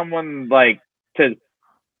courage for someone like to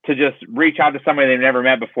just reach out to somebody they've never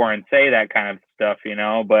met before and say that kind of stuff,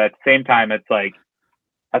 but at the same time, it's like,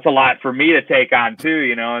 that's a lot for me to take on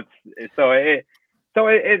too, it's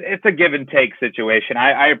a give and take situation.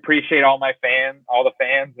 I appreciate all the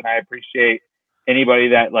fans, and I appreciate anybody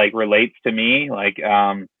that like relates to me. Like,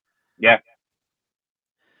 yeah.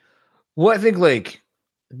 Well, I think like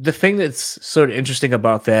the thing that's sort of interesting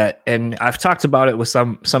about that, and I've talked about it with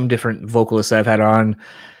some different vocalists I've had on,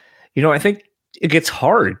 I think it gets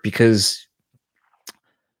hard because,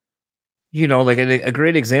 like a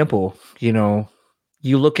great example, you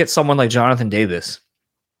look at someone like Jonathan Davis,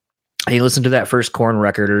 and you listen to that first Korn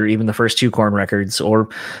record, or even the first two Korn records, or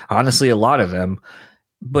honestly a lot of them,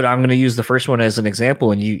 but I'm going to use the first one as an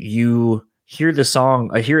example, and you hear the song,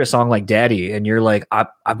 I hear a song like Daddy, and you're like,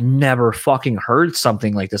 I've never fucking heard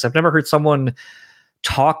something like this. I've never heard someone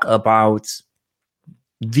talk about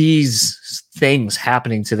these things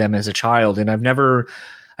happening to them as a child, and I've never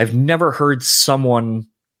heard someone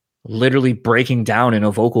literally breaking down in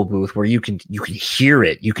a vocal booth where you can hear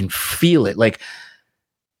it, you can feel it. Like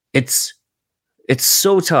it's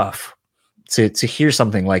so tough to hear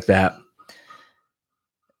something like that.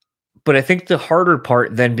 But I think the harder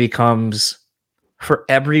part then becomes for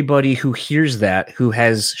everybody who hears that, who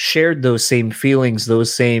has shared those same feelings,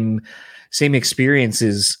 those same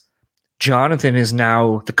experiences. Jonathan is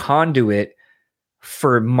now the conduit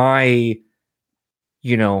for my,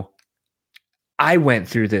 I went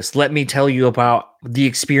through this. Let me tell you about the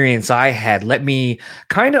experience I had. Let me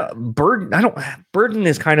kind of burden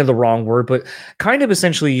is kind of the wrong word, but kind of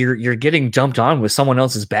essentially you're getting dumped on with someone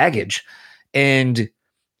else's baggage. And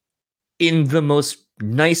in the most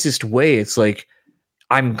nicest way, it's like,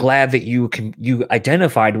 I'm glad that you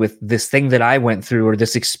identified with this thing that I went through, or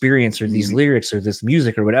this experience, or these lyrics, or this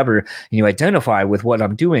music, or whatever, and you identify with what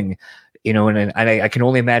I'm doing, and I can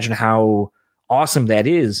only imagine how awesome that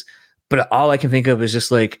is. But all I can think of is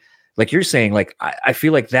just like you're saying, like, I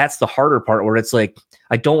feel like that's the harder part, where it's like,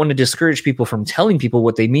 I don't want to discourage people from telling people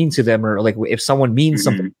what they mean to them, or like if someone means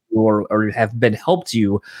something to you, or have been helped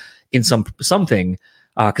you in something.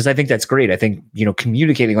 Because I think that's great. I think,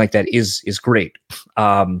 communicating like that is great.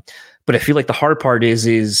 But I feel like the hard part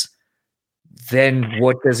is then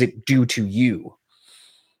what does it do to you?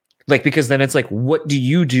 Like, because then it's like, what do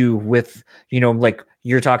you do with, like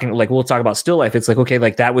you're talking, like, we'll talk about Still Life. It's like, okay,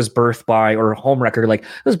 like that was birthed by, or Home Record, like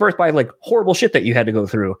it was birthed by like horrible shit that you had to go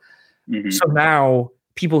through. So now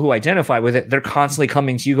people who identify with it, they're constantly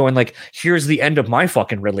coming to you going like, here's the end of my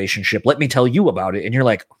fucking relationship. Let me tell you about it. And you're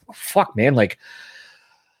like, oh, fuck, man. Like,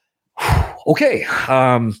 okay,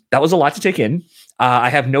 that was a lot to take in. I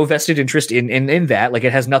have no vested interest in that. Like,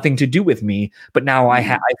 it has nothing to do with me. But now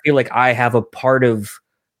I feel like I have a part of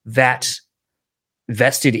that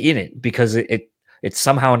vested in it, because it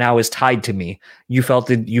somehow now is tied to me. You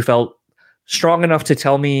felt strong enough to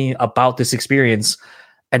tell me about this experience,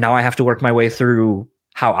 and now I have to work my way through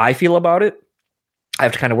how I feel about it. I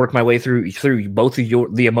have to kind of work my way through both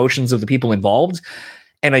of the emotions of the people involved.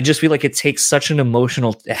 And I just feel like it has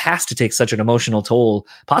to take such an emotional toll,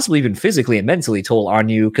 possibly even physically and mentally toll on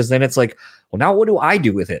you. Cause then it's like, well, now what do I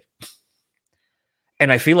do with it?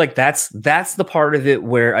 And I feel like that's the part of it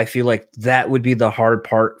where I feel like that would be the hard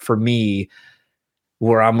part for me,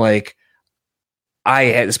 where I'm like,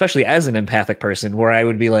 especially as an empathic person, where I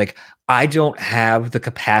would be like, I don't have the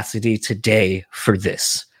capacity today for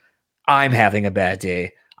this. I'm having a bad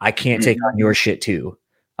day. I can't take on your shit too.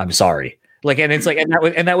 I'm sorry. Like, and it's like,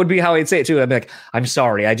 and that would be how I'd say it too. I'd be like, I'm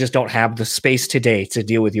sorry, I just don't have the space today to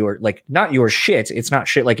deal with your, like, not your shit. It's not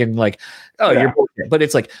shit like in like, oh, you're bullshit. But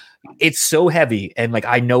it's like, it's so heavy, and like,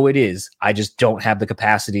 I know it is. I just don't have the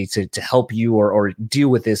capacity to help you or deal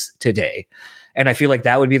with this today. And I feel like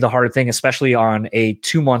that would be the hard thing, especially on a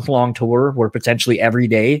 2-month-long tour where potentially every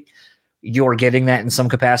day you're getting that in some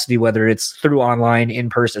capacity, whether it's through online, in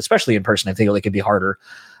person, especially in person. I think it could be harder.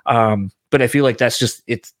 But I feel like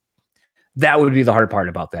that would be the hard part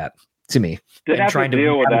about that to me. Didn't have to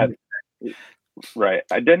deal with that. Right.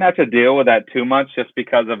 I didn't have to deal with that too much just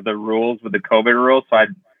because of the rules, with the COVID rules. So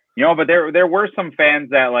but there were some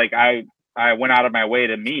fans that like I went out of my way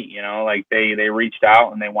to meet, like they reached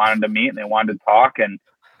out and they wanted to meet and they wanted to talk, and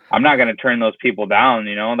I'm not going to turn those people down,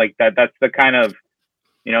 like that's the kind of,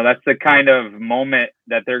 that's the kind of moment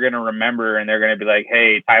that they're going to remember, and they're going to be like,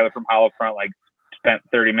 hey, Tyler from Hollow Front, like, spent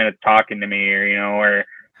 30 minutes talking to me, or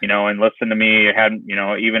and listen to me, or had,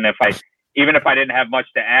 even if I didn't have much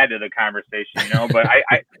to add to the conversation, but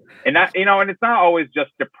and it's not always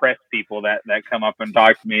just depressed people that come up and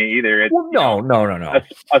talk to me either. It's, no.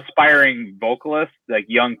 Aspiring vocalists, like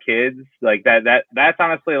young kids, like that's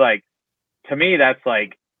honestly, like, to me, that's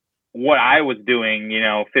like what I was doing,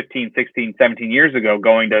 15, 16, 17 years ago,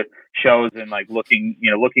 going to shows and like looking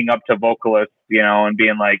up to vocalists, and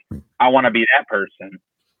being like, I want to be that person.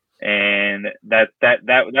 And that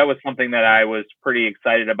was something that I was pretty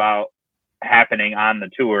excited about happening on the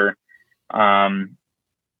tour. And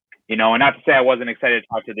not to say I wasn't excited to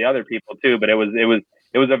talk to the other people too, but it was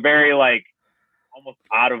a very, like, almost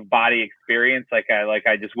out of body experience. Like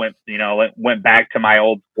I just went back to my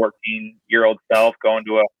old 14-year-old self, going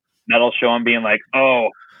to a metal show and being like, oh,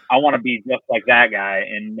 I want to be just like that guy,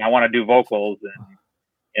 and I want to do vocals.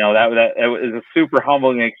 And that it was a super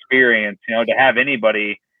humbling experience, to have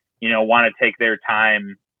anybody want to take their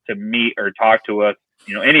time to meet or talk to us,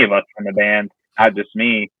 any of us from the band, not just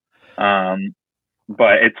me.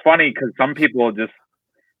 But it's funny because some people are just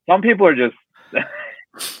some people are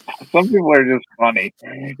just funny,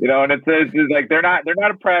 and it's just like they're not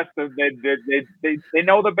impressed. They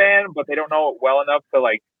know the band, but they don't know it well enough to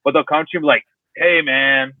like. But they'll come to you and be like, "Hey,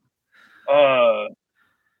 man,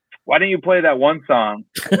 why didn't you play that one song?"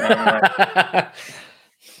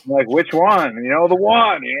 I'm like, which one? The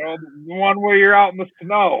one, the one where you're out in the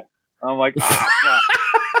snow. I'm like, fuck.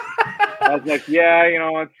 I was like, yeah,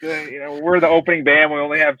 it's we're the opening band. We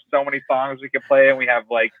only have so many songs we can play, and we have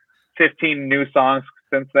like 15 new songs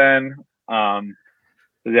since then.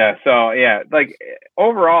 Yeah, so yeah, like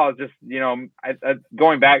overall, just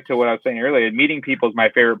going back to what I was saying earlier, meeting people is my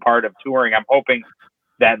favorite part of touring. I'm hoping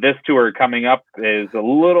that this tour coming up is a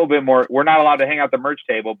little bit more. We're not allowed to hang out the merch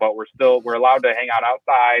table, but we're allowed to hang out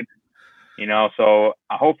outside. So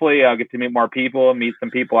hopefully I'll get to meet more people, meet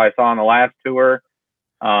some people I saw on the last tour.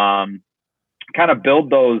 Kind of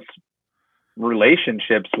build those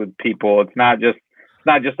relationships with people. It's not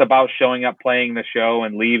just about showing up, playing the show,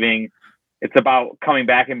 and leaving. It's about coming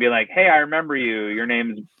back and be like, hey, I remember you. Your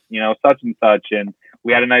name's, such and such. And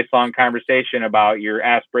we had a nice long conversation about your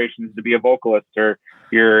aspirations to be a vocalist, or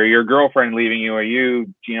your girlfriend leaving you, or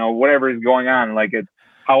you, whatever is going on. Like, it's,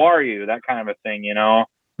 how are you? That kind of a thing,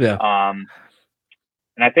 Yeah.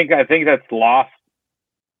 And I think that's lost.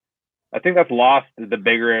 I think that's lost the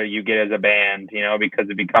bigger you get as a band, because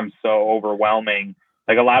it becomes so overwhelming.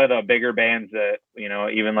 Like a lot of the bigger bands that,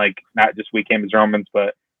 even like not just We Came as Romans,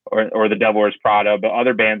 but or the Devil Wears Prada, but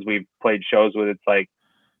other bands we've played shows with, it's like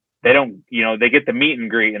they don't, they get the meet and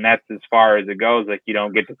greet, and that's as far as it goes. Like you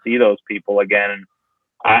don't get to see those people again. And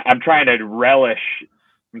I'm trying to relish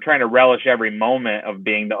every moment of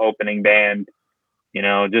being the opening band,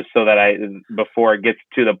 just so that before it gets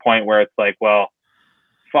to the point where it's like, well,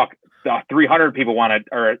 fuck, 300 people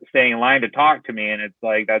are staying in line to talk to me, and it's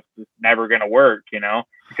like that's just never gonna work,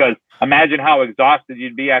 because imagine how exhausted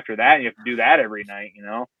you'd be after that, and you have to do that every night,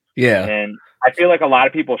 Yeah. And I feel like a lot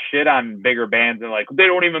of people shit on bigger bands and like they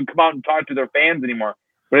don't even come out and talk to their fans anymore.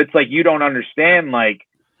 But it's like you don't understand, like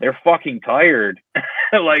they're fucking tired.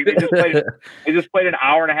 Like they just played an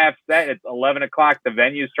hour and a half set. It's 11 o'clock. The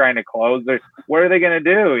venue's trying to close. What are they gonna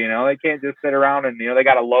do? They can't just sit around and they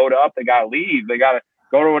got to load up. They got to leave. They got to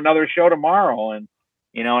go to another show tomorrow. And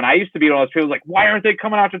and I used to be one of those people like, why aren't they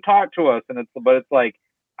coming out to talk to us? But it's like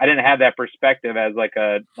I didn't have that perspective as like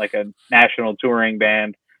a national touring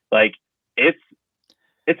band. Like it's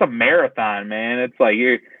a marathon, man. It's like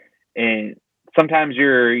sometimes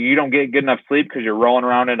you don't get good enough sleep because you're rolling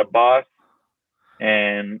around in a bus.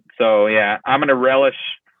 And so yeah, I'm gonna relish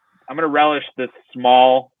this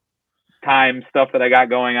small time stuff that I got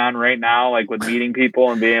going on right now, like with meeting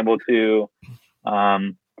people and being able to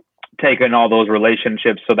take in all those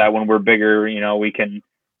relationships, so that when we're bigger, we can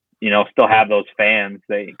still have those fans.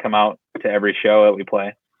 They come out to every show that we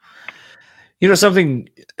play. Something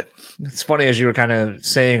it's funny as you were kind of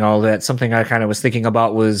saying all that, something I kind of was thinking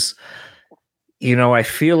about was, I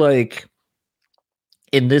feel like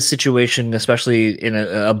in this situation, especially in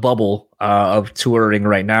a bubble of touring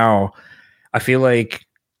right now, I feel like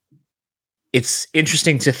it's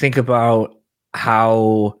interesting to think about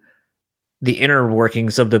how the inner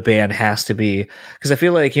workings of the band has to be, because I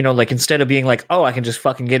feel like, like instead of being like, oh, I can just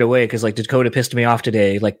fucking get away because like Dakota pissed me off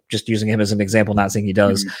today, like just using him as an example, not saying he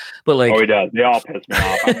does, but like, oh, he does. They all piss me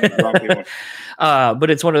off. But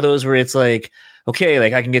it's one of those where it's like, okay,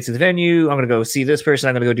 like I can get to the venue, I'm gonna go see this person,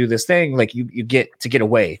 I'm gonna go do this thing. Like you get to get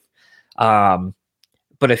away.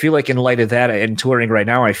 But I feel like in light of that and touring right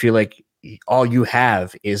now, I feel like all you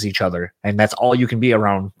have is each other, and that's all you can be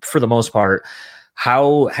around for the most part.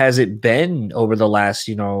 How has it been over the last,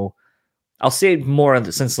 I'll say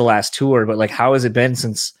more since the last tour, but like, how has it been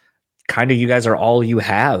since kind of you guys are all you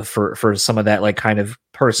have for some of that, like kind of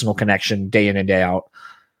personal connection day in and day out?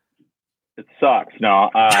 It sucks.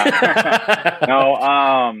 No,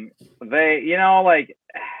 no. They, like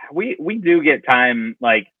we do get time,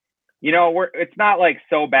 like, it's not like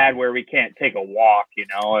so bad where we can't take a walk,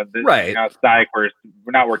 right. It's not like we're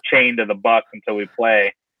chained to the bus until we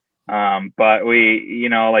play. But we,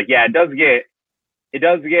 like, yeah, it does get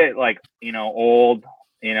like, old,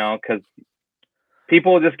 cause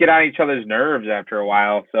people just get on each other's nerves after a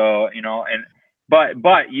while. So,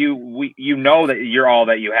 but you that you're all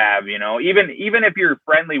that you have, even if you're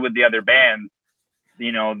friendly with the other bands,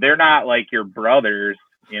 they're not like your brothers,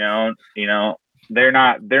 they're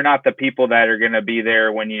not the people that are going to be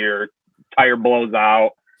there when your tire blows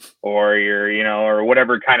out or or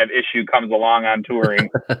whatever kind of issue comes along on touring.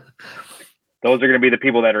 those are going to be the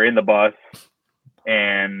people that are in the bus.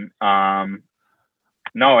 And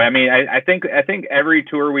no, I mean, I think every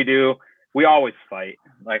tour we do, we always fight.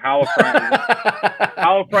 Like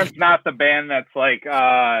Holofront's not the band that's like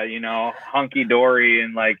hunky dory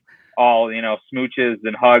and like all smooches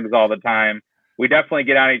and hugs all the time. We definitely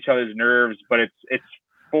get on each other's nerves, but it's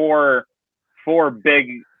four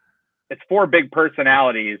big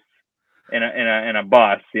personalities in a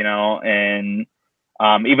bus, and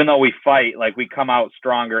even though we fight, like we come out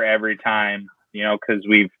stronger every time, because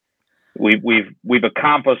we've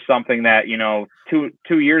accomplished something that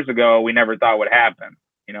 2 years ago we never thought would happen.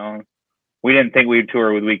 We didn't think we'd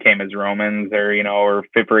tour with We Came as Romans or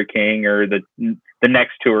Fit for a King or the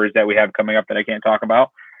next tours that we have coming up that I can't talk about.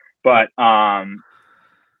 But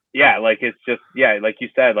yeah, like it's just like you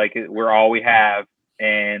said, like we're all we have,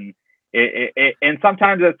 and and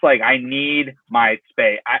sometimes it's like I need my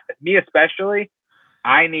space. Me especially,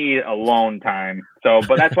 I need alone time. So,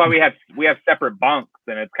 but that's why we have separate bunks,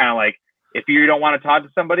 and it's kind of like if you don't want to talk to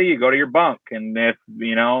somebody, you go to your bunk, and if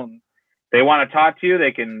they want to talk to you,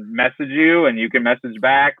 they can message you, and you can message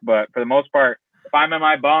back. But for the most part, if I'm in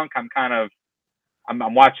my bunk, I'm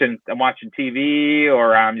watching TV,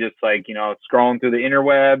 or I'm just like scrolling through the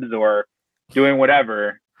interwebs or doing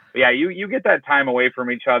whatever. But yeah, you get that time away from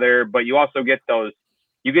each other, but you also get to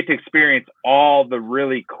experience all the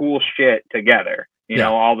really cool shit together.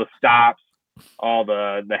 All the stops, all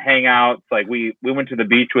the hangouts. Like we went to the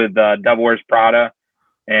beach with Devil Wears Prada,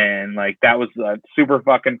 and like that was a super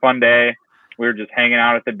fucking fun day. We were just hanging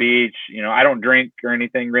out at the beach. I don't drink or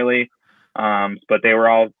anything really, but they were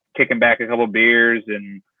all kicking back a couple beers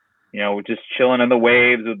and just chilling in the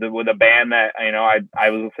waves with a band that I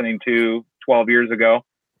was listening to 12 years ago.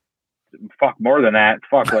 Fuck, more than that.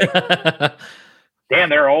 Fuck, like damn,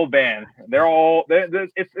 they're an old band. They're all.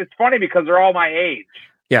 It's funny because they're all my age.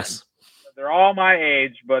 Yes, they're all my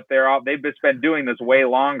age, but they've just been doing this way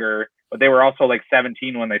longer. But they were also like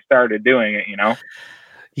 17 when they started doing it.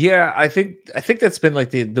 Yeah, I think that's been like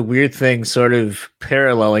the weird thing, sort of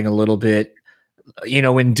paralleling a little bit.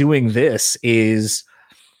 In doing this is,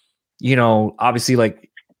 obviously like,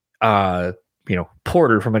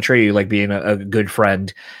 Porter from Atreyu, like being a good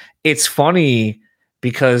friend. It's funny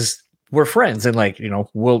because we're friends and like,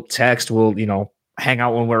 we'll text, we'll, hang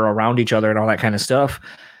out when we're around each other and all that kind of stuff.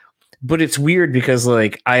 But it's weird because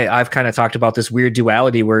like, I've kind of talked about this weird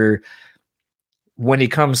duality where when he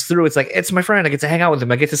comes through, it's like, it's my friend. I get to hang out with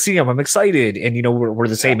him. I get to see him. I'm excited. And, we're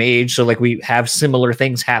the same age. So like we have similar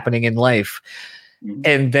things happening in life.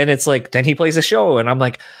 And then it's like, then he plays a show and I'm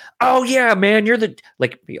like, oh yeah, man, you're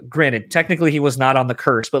granted, technically he was not on the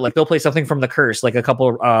Curse, but like they'll play something from the Curse. Like a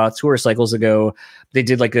couple tour cycles ago, they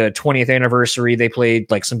did like a 20th anniversary. They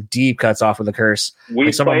played like some deep cuts off of the Curse.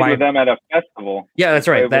 We played with them at a festival. Yeah, that's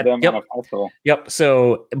right. Yep.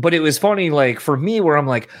 So, but it was funny, like for me where I'm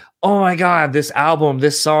like, oh my God, this album,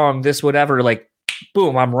 this song, this whatever, like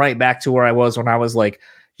boom, I'm right back to where I was when I was like,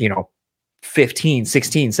 15,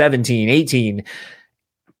 16, 17, 18.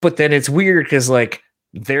 But then it's weird because like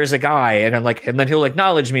there's a guy and I'm like, and then he'll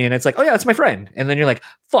acknowledge me and it's like, oh yeah, it's my friend. And then you're like,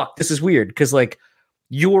 fuck, this is weird. Cause like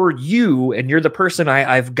you're you and you're the person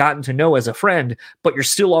I've gotten to know as a friend, but you're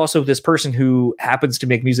still also this person who happens to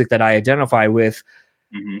make music that I identify with.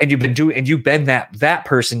 Mm-hmm. And you've been that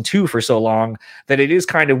person too for so long that it is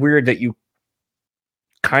kind of weird that you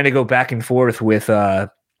kind of go back and forth with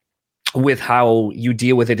how you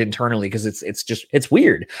deal with it internally. Cause it's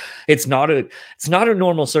weird. It's not a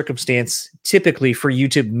normal circumstance typically for you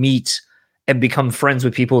to meet and become friends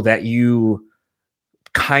with people that you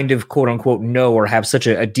kind of quote unquote know or have such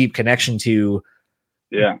a deep connection to.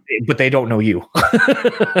 Yeah. But they don't know you.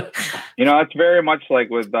 It's very much like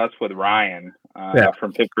with us with Ryan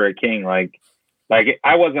from Fit for a King. Like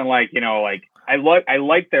I wasn't like, I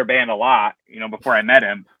liked their band a lot, before I met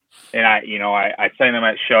him. And I sang them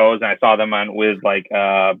at shows and I saw them with like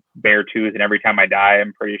Beartooth and Every Time I Die,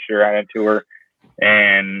 I'm pretty sure I had a tour.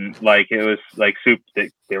 And like it was like soup,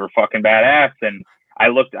 they were fucking badass. And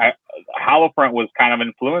Holofront was kind of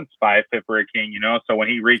influenced by Fit for a King, so when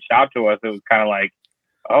he reached out to us, it was kind of like,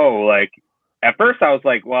 oh, like at first I was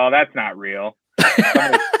like, well, that's not real.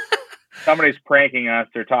 Somebody's pranking us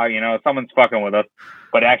or talking, someone's fucking with us.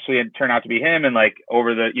 But actually it turned out to be him. And like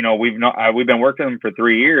over the, we've been working with him for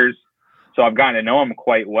 3 years. So I've gotten to know him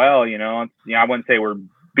quite well, I wouldn't say we're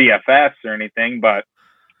BFFs or anything, but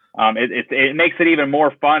it makes it even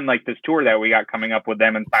more fun. Like this tour that we got coming up with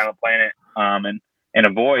them and Silent Planet, and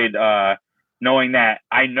Avoid, knowing that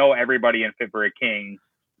I know everybody in Fit for a King.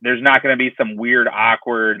 There's not going to be some weird,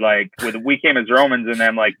 awkward, like with We Came as Romans and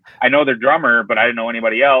them, like I know their drummer, but I didn't know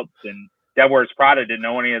anybody else. And Devil Wears Prada didn't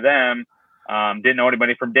know any of them. Didn't know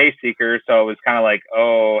anybody from Dayseeker, so it was kind of like,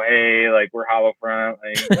 oh, hey, like we're Hollow Front.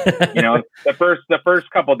 Like, you know, the first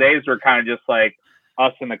couple of days were kind of just like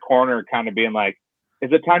us in the corner, kind of being like,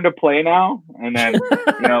 is it time to play now? And then,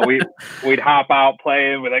 you know, we'd hop out,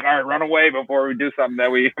 play, and we're like, all right, run away before we do something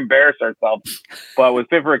that we embarrass ourselves. But with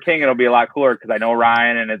Fit for a King, it'll be a lot cooler because I know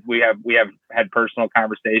Ryan, and we have had personal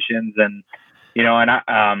conversations, and you know, and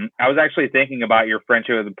I was actually thinking about your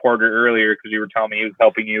friendship with Porter earlier because you were telling me he was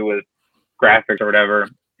helping you with graphics or whatever,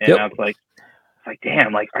 and I was like,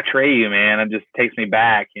 damn, like Atreyu, man, it just takes me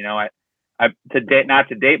back. You know, not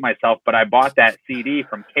to date myself, but I bought that CD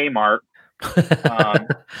from Kmart.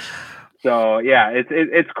 So yeah,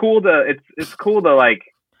 it's cool to like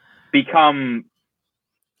become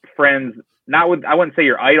friends, not with, I wouldn't say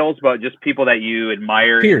your idols, but just people that you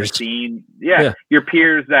admire in the scene. Yeah, your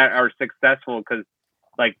peers that are successful, because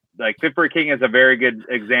like Fit for a King is a very good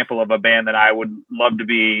example of a band that I would love to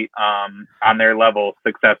be on their level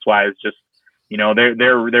success wise. Just, you know,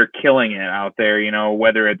 they're killing it out there, you know,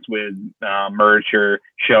 whether it's with merch or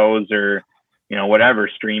shows or, you know, whatever,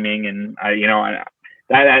 streaming. And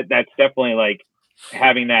that's definitely like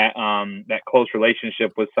having that close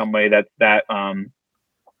relationship with somebody that's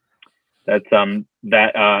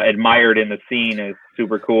admired in the scene is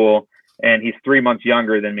super cool. And he's 3 months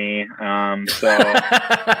younger than me. So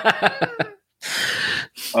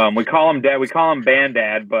we call him dad. We call him band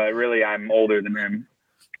dad, but really I'm older than him.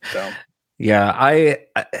 So yeah,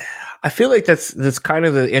 I feel like that's kind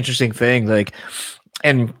of the interesting thing. Like,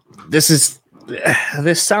 and this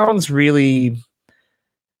sounds really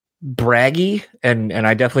braggy, and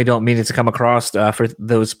I definitely don't mean it to come across for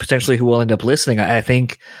those potentially who will end up listening. I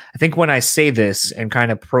think when I say this and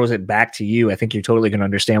kind of pros it back to you, I think you're totally going to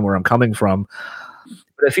understand where I'm coming from.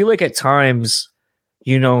 But I feel like at times,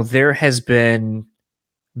 you know, there has been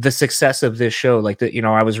the success of this show. Like you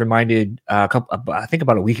know, I was reminded I think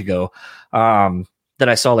about a week ago, that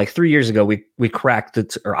I saw like 3 years ago, we cracked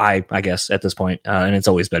I guess at this point, and it's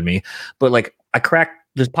always been me, but like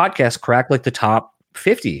this podcast cracked like the top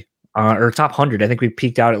 50 or top 100. I think we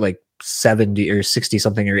peaked out at like 70 or 60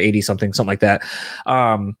 something or 80 something like that.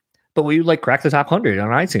 But we like cracked the top 100 on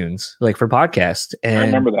iTunes, like for podcast. And I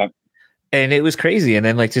remember that. And it was crazy. And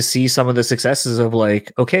then like to see some of the successes of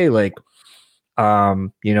like, okay, like,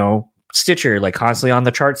 you know, Stitcher, like constantly on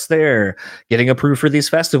the charts there, getting approved for these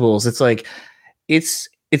festivals. It's like, it's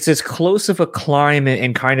as close of a climb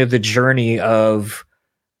and kind of the journey of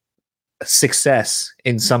success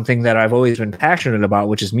in something that I've always been passionate about,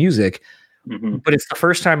 which is music. Mm-hmm. But it's the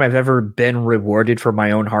first time I've ever been rewarded for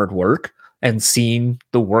my own hard work and seen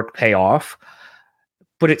the work pay off.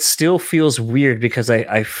 But it still feels weird because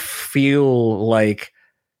I feel like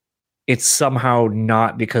it's somehow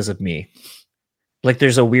not because of me. Like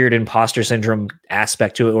there's a weird imposter syndrome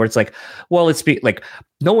aspect to it where it's like, well, like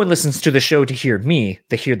no one listens to the show to hear me.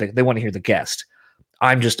 They want to hear the guest.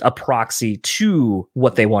 I'm just a proxy to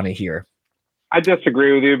what they want to hear. I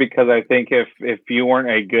disagree with you because I think if you weren't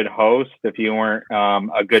a good host, if you weren't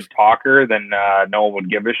a good talker, then no one would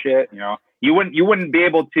give a shit. You know, you wouldn't be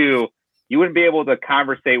able to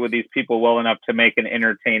conversate with these people well enough to make an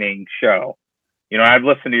entertaining show. You know, I've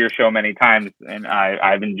listened to your show many times, and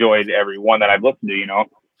I've enjoyed every one that I've listened to. You know,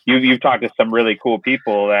 you've talked to some really cool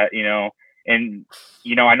people that, you know, and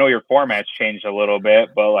you know, I know your format's changed a little bit,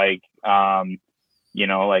 but like, you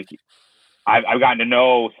know, like I've gotten to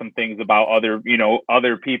know some things about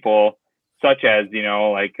other people, such as, you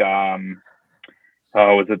know, like,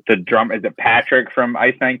 was it the drum? Is it Patrick from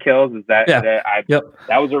Ice Nine Kills? Is that, Yep.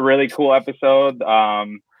 That was a really cool episode.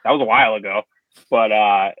 That was a while ago, but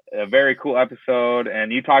a very cool episode.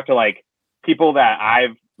 And you talked to like people that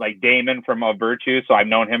I've like Damon from Virtue. So I've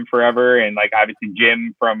known him forever. And like, obviously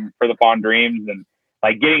Jim from For the Fallen Dreams, and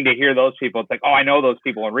like getting to hear those people, it's like, oh, I know those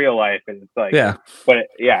people in real life. And it's like, yeah, but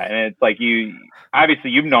yeah. And it's like,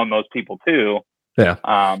 you've known those people too. Yeah.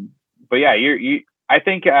 But yeah, I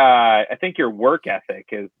think your work ethic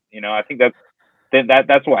is, you know, I think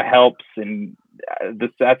that's what helps. And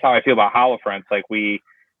that's how I feel about Hollow Fronts. Like we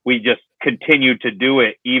just continue to do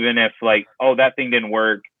it, even if like, oh, that thing didn't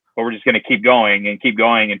work, but we're just going to keep going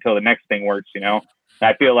until the next thing works. You know, and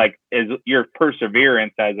I feel like your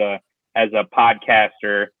perseverance as a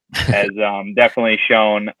podcaster has definitely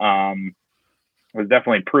shown, was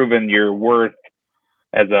definitely proven your worth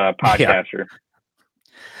as a podcaster. Yeah.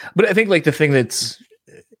 But I think like the thing that's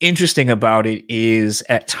interesting about it is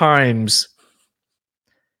at times,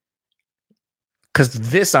 because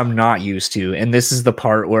this I'm not used to, and this is the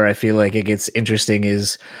part where I feel like it gets interesting,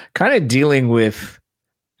 is kind of dealing with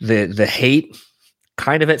the hate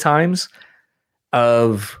kind of at times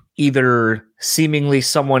of either seemingly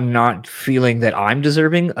someone not feeling that I'm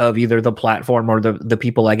deserving of either the platform or the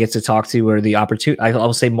people I get to talk to, or the opportunity.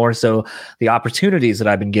 I'll say more so the opportunities that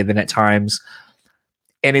I've been given at times.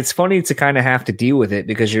 And it's funny to kind of have to deal with it,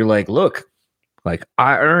 because you're like, look, like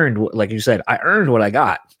I earned, like you said, I earned what I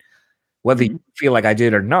got, whether you feel like I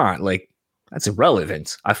did or not. Like, that's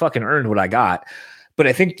irrelevant. I fucking earned what I got. But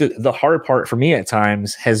I think the hard part for me at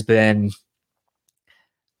times has been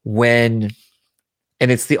when,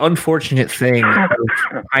 and it's the unfortunate thing of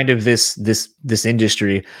kind of this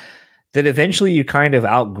industry, that eventually you kind of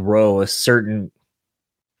outgrow a certain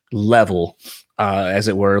level, as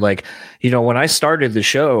it were. Like, when I started the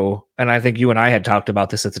show, and I think you and I had talked about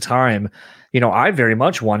this at the time, I very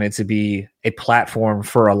much wanted to be a platform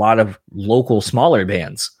for a lot of local smaller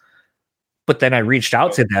bands. But then I reached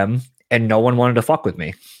out to them and no one wanted to fuck with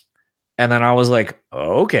me. And then I was like,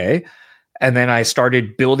 oh, okay. And then I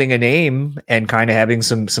started building a name and kind of having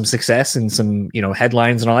some success and some,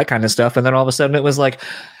 headlines and all that kind of stuff. And then all of a sudden it was like,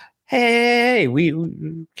 hey,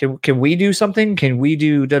 can we do something? Can we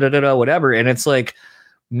do whatever? And it's like,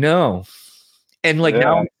 no. And like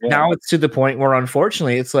now it's to the point where,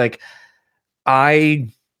 unfortunately, it's like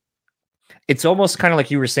it's almost kind of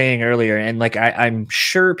like you were saying earlier. And like, I'm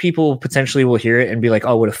sure people potentially will hear it and be like,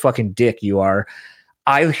 oh, what a fucking dick you are.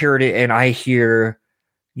 I heard it, and I hear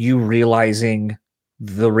you realizing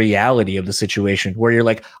the reality of the situation, where you're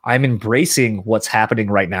like, I'm embracing what's happening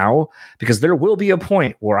right now, because there will be a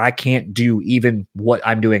point where I can't do even what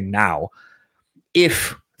I'm doing now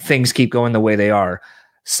if things keep going the way they are.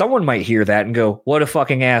 Someone might hear that and go, what a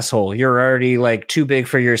fucking asshole. You're already like too big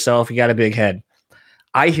for yourself. You got a big head.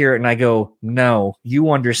 I hear it and I go, no,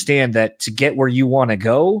 you understand that to get where you want to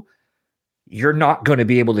go, you're not going to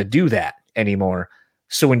be able to do that anymore.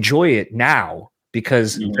 So enjoy it now,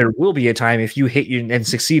 because there will be a time, if you hit and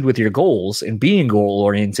succeed with your goals and being goal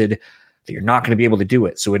oriented, that you're not going to be able to do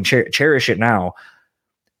it. So cherish it now.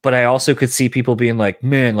 But I also could see people being like,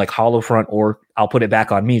 man, like Hollowfront, or I'll put it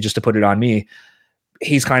back on me just to put it on me,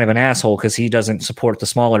 he's kind of an asshole because he doesn't support the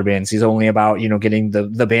smaller bands. He's only about, getting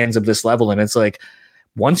the bands of this level. And it's like,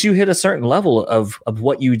 once you hit a certain level of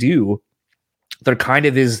what you do, there kind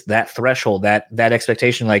of is that threshold, that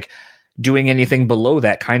expectation. Like, doing anything below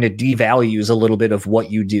that kind of devalues a little bit of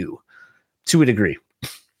what you do, to a degree.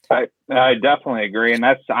 I definitely agree. And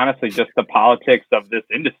that's honestly just the politics of this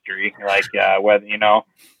industry. Like, whether,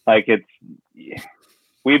 like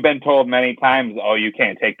we've been told many times, oh, you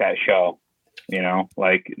can't take that show,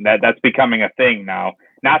 like that's becoming a thing now.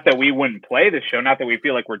 Not that we wouldn't play the show, not that we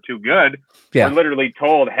feel like we're too good. Yeah. We're literally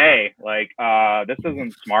told, hey, like, this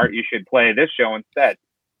isn't smart. You should play this show instead.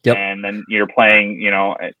 Yep. And then you're playing,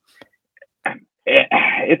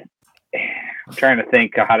 it's I'm trying to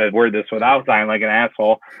think how to word this without sounding like an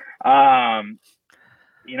asshole.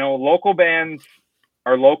 Local bands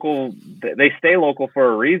are local. They stay local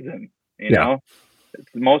for a reason, know, it's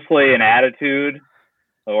mostly an attitude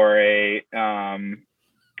or a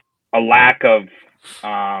lack of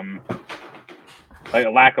like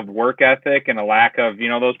a lack of work ethic, and a lack of,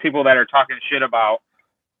 those people that are talking shit about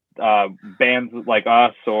bands like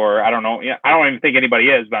us, or I don't know. I don't even think anybody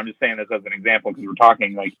is, but I'm just saying this as an example, because we're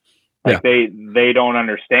talking like they don't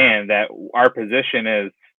understand that our position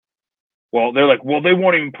is, well, they're like, well, they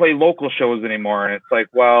won't even play local shows anymore. And it's like,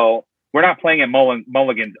 well, we're not playing at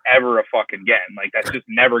Mulligan's ever a fucking again. Like, that's just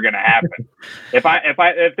never going to happen. If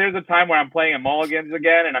there's a time where I'm playing at Mulligan's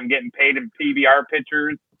again and I'm getting paid in PBR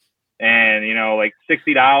pictures and, like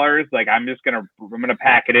 $60, like I'm going to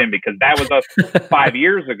pack it in, because that was us 5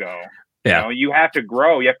 years ago. Yeah. You have to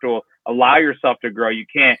grow. You have to allow yourself to grow. You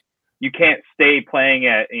can't stay playing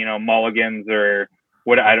at, Mulligan's or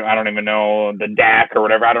what, I don't even know, the DAC or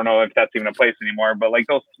whatever. I don't know if that's even a place anymore, but like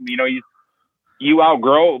those, you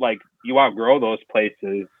outgrow those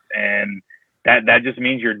places, and that just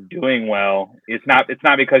means you're doing well. It's not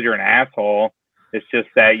because you're an asshole. It's just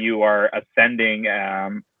that you are ascending,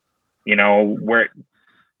 where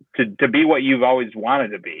to be what you've always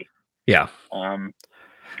wanted to be. Yeah. And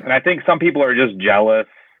I think some people are just jealous,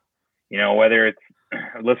 whether it's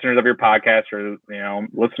listeners of your podcast or,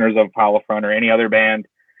 listeners of Hollowfront or any other band.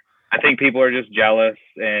 I think people are just jealous,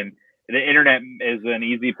 and the internet is an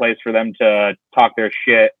easy place for them to talk their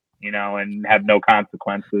shit, and have no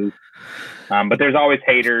consequences. But there's always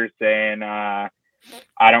haters, and I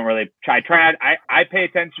don't really I pay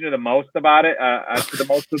attention to the most about it, to the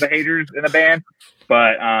most of the haters in the band.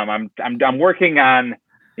 But I'm working on,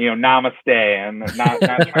 namaste, and not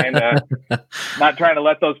trying to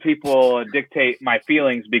let those people dictate my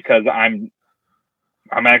feelings, because I'm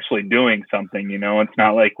actually doing something. It's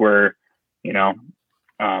not like we're,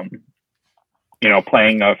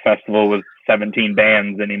 playing a festival with 17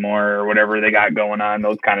 bands anymore or whatever they got going on,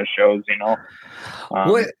 those kind of shows,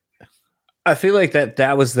 What I feel like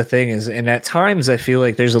that was the thing is, and at times I feel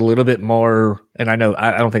like there's a little bit more, and I know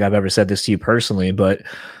I don't think I've ever said this to you personally, but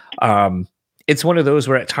it's one of those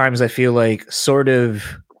where at times I feel like sort of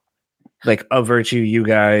like a Virtue, you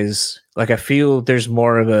guys, like I feel there's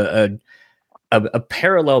more of a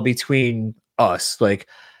parallel between us. Like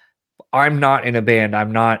I'm not in a band,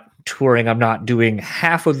 I'm not touring, I'm not doing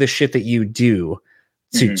half of the shit that you do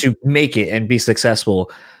to make it and be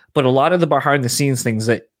successful. But a lot of the behind the scenes things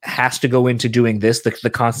that has to go into doing this, the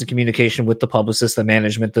constant communication with the publicist, the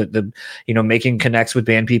management, the making connects with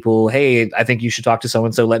band people. Hey, I think you should talk to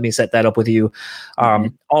so-and-so. Let me set that up with you.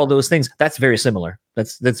 All those things. That's very similar.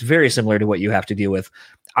 That's very similar to what you have to deal with.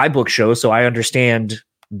 I book shows, so I understand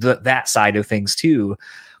that side of things too.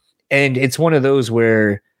 And it's one of those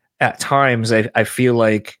where at times I feel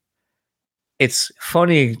like it's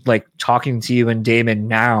funny, like talking to you and Damon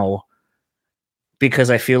now,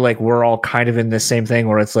 because I feel like we're all kind of in this same thing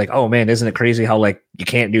where it's like, oh man, isn't it crazy how like you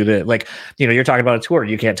can't do the like, you're talking about a tour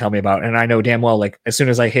you can't tell me about. And I know damn well, like as soon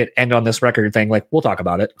as I hit end on this record thing, like we'll talk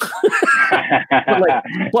about it.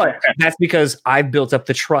 but that's because I've built up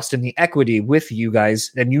the trust and the equity with you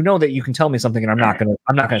guys. And that you can tell me something and I'm not going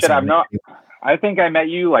to say I think I met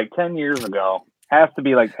you like 10 years ago. Has to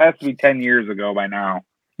be 10 years ago by now.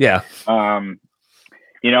 Yeah. And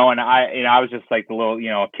I was just like the little,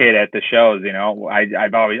 kid at the shows,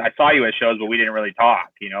 I saw you at shows, but we didn't really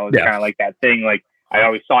talk, it's kind of like that thing. Like I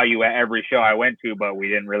always saw you at every show I went to, but we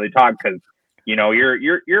didn't really talk because,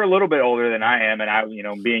 you're a little bit older than I am. And I,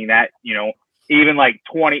 being that, even like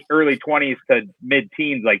early 20s to mid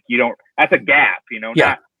teens, like that's a gap,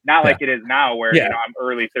 not like it is now where, I'm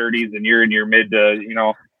early 30s and you're in your mid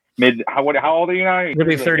to, how old are you now? You'll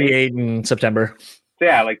be 38 in September. So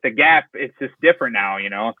yeah, like the gap, it's just different now,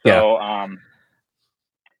 So I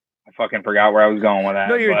fucking forgot where I was going with that.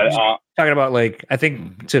 No, you're talking about like I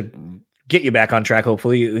think to get you back on track,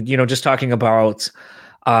 hopefully, just talking about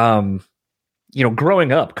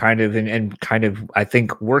growing up kind of and kind of I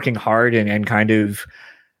think working hard and kind of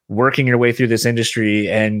working your way through this industry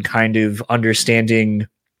and kind of understanding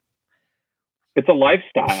it's a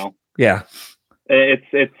lifestyle. Yeah.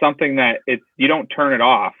 It's something that you don't turn it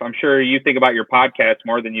off. I'm sure you think about your podcast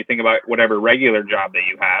more than you think about whatever regular job that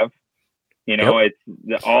you have. Yep.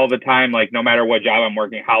 It's all the time. Like no matter what job I'm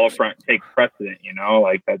working, Hollowfront takes precedent.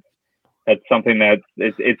 Like that's something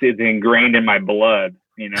it's ingrained in my blood.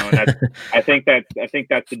 And that's I think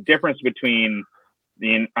that's the difference between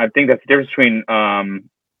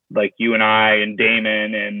like you and I and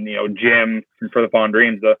Damon and Jim from For the Fallen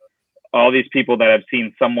Dreams. All these people that have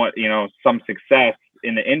seen somewhat, some success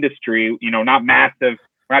in the industry, not massive.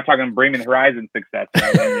 We're not talking Bring Me the Horizon success,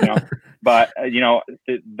 but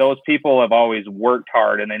those people have always worked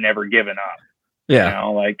hard and they never given up.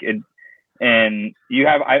 Yeah. And you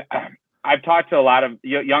have, I've talked to a lot of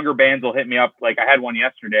younger bands will hit me up. Like I had one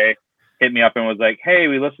yesterday hit me up and was like, hey,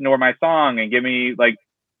 we listened to my song and give me like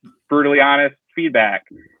brutally honest feedback.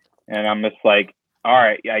 And I'm just like, all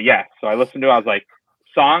right, yeah. So I listened to it. I was like,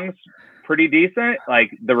 songs pretty decent.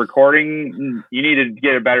 Like the recording, you need to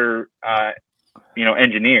get a better,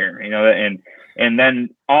 engineer, and then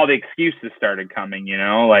all the excuses started coming,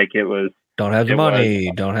 like it was don't have the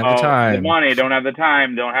money, don't have the time, don't have the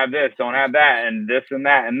time, don't have this, don't have that, and this and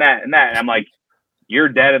that and that and that. And I'm like, you're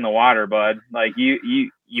dead in the water, bud. Like you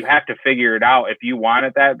have to figure it out if you want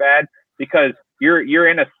it that bad, because you're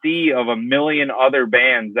in a sea of a million other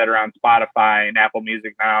bands that are on Spotify and Apple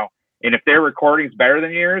Music now. And if their recording's better than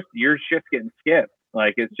yours, your shit's getting skipped.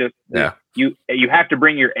 Like it's just you have to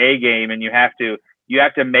bring your A game, and you have to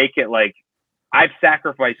make it like I've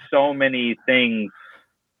sacrificed so many things,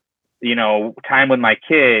 time with my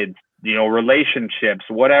kids, relationships,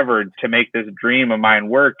 whatever, to make this dream of mine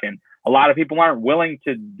work. And a lot of people aren't willing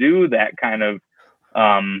to do that kind of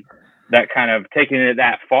taking it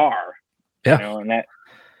that far. Yeah. And that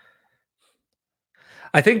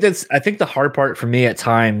I think the hard part for me at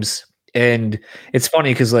times. And it's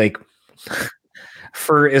funny because like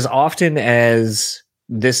for as often as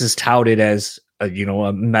this is touted as a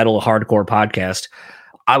metal hardcore podcast,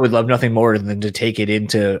 I would love nothing more than to take it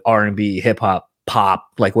into R&B, hip hop, pop,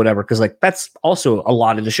 like whatever. Cause like, that's also a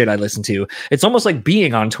lot of the shit I listen to. It's almost like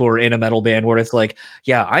being on tour in a metal band where it's like,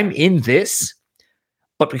 yeah, I'm in this,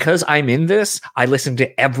 but because I'm in this, I listen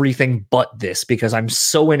to everything but this because I'm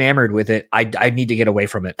so enamored with it. I need to get away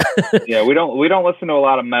from it. Yeah, we don't listen to a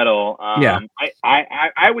lot of metal.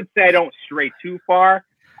 I would say I don't stray too far.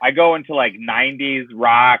 I go into like 90s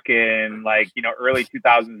rock and like early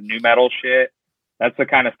 2000s new metal shit. That's the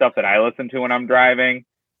kind of stuff that I listen to when I'm driving.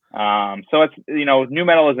 So it's, nu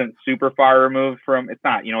metal isn't super far removed from, it's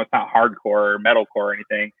not hardcore or metalcore or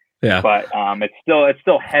anything. Yeah. But it's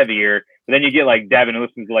still heavier. But then you get like Devin who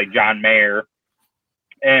listens to like John Mayer.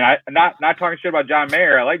 And I not talking shit about John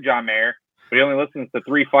Mayer. I like John Mayer, but he only listens to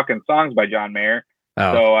 3 fucking songs by John Mayer.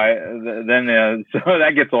 Oh. So so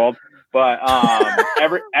that gets old. But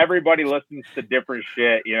everybody listens to different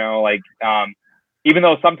shit, even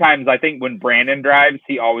though sometimes I think when Brandon drives,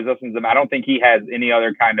 he always listens to them. I don't think he has any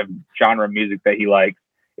other kind of genre of music that he likes.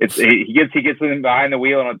 He gets in behind the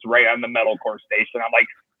wheel and it's right on the metalcore station. I'm like,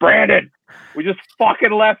 Brandon, we just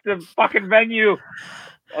fucking left the fucking venue.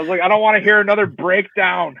 I was like, I don't want to hear another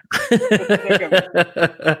breakdown.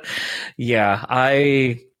 Yeah,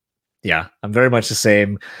 I'm very much the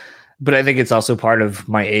same. But I think it's also part of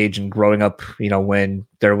my age and growing up, when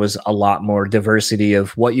there was a lot more diversity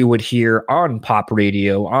of what you would hear on pop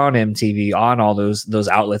radio, on MTV, on all those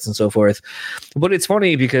outlets and so forth. But it's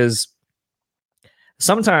funny because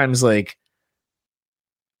sometimes like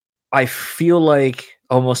I feel like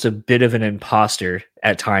almost a bit of an imposter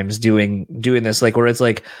at times doing this, like where it's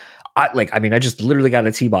like I just literally got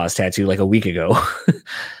a T-Boss tattoo like a week ago.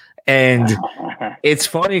 And it's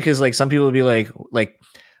funny because like some people would be like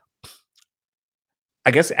I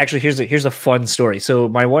guess actually here's a fun story. So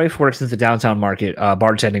my wife works at the downtown market,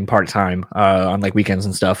 bartending part-time on like weekends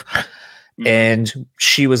and stuff. And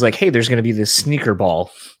she was like, hey, there's going to be this sneaker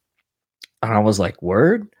ball. And I was like,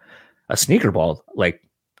 word? A sneaker ball? Like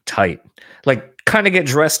tight. Like kind of get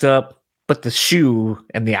dressed up, but the shoe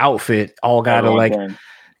and the outfit all got to like,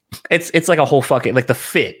 it's like a whole fucking, like the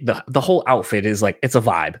fit, the whole outfit is like, it's a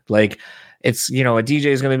vibe. Like it's, a DJ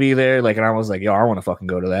is going to be there. Like, and I was like, yo, I want to fucking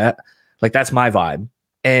go to that. Like that's my vibe.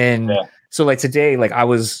 And so like today, like I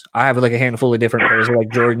have like a handful of different pairs of like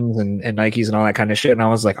Jordans and Nikes and all that kind of shit. And I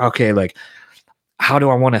was like, okay, like how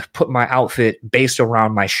do I want to put my outfit based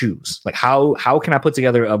around my shoes? Like how can I put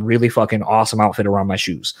together a really fucking awesome outfit around my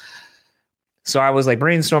shoes? So I was like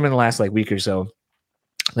brainstorming the last like week or so.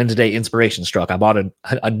 Then today inspiration struck. I bought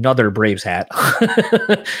another Braves hat,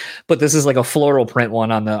 but this is like a floral print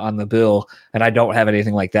one on the bill. And I don't have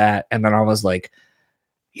anything like that. And then I was like,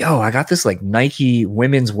 yo, I got this like Nike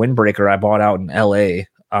women's windbreaker I bought out in LA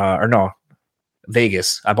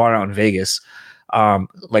Vegas. I bought it out in Vegas.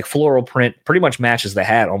 Like floral print pretty much matches the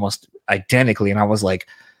hat almost identically. And I was like,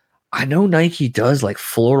 I know Nike does like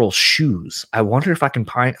floral shoes. I wonder if I can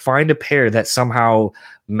find a pair that somehow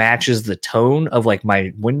matches the tone of like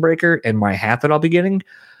my windbreaker and my hat that I'll be getting.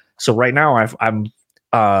 So right now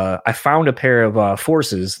I found a pair of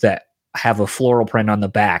Forces that have a floral print on the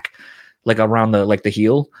back, like around the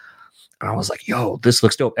heel. And I was like, yo, this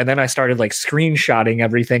looks dope. And then I started like screenshotting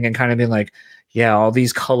everything and kind of being like, yeah, all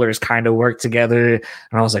these colors kind of work together. And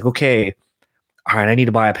I was like, okay, all right, I need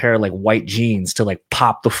to buy a pair of like white jeans to like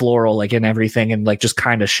pop the floral like in everything and like just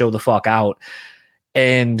kind of show the fuck out.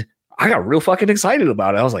 And I got real fucking excited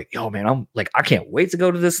about it. I was like, yo, man, I'm like, I can't wait to go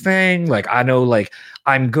to this thing. Like, I know like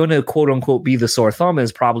I'm gonna quote unquote be the sore thumb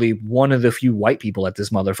as probably one of the few white people at this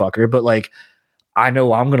motherfucker, but like I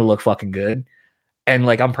know I'm gonna look fucking good. And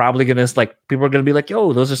like I'm probably gonna like people are gonna be like,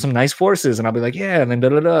 yo, those are some nice Forces. And I'll be like, yeah, and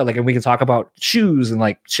then like, and we can talk about shoes and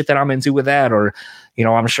like shit that I'm into with that, or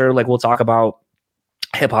I'm sure like we'll talk about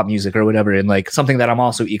hip-hop music or whatever, and like something that I'm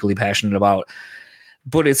also equally passionate about.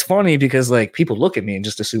 But it's funny because like people look at me and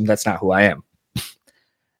just assume that's not who I am.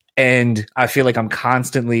 And I feel like I'm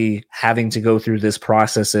constantly having to go through this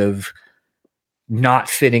process of not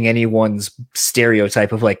fitting anyone's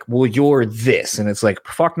stereotype of like, well, you're this. And it's like,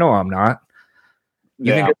 fuck no, I'm not.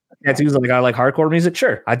 You think tattoos like I like hardcore music?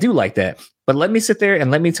 Sure, I do like that. But let me sit there and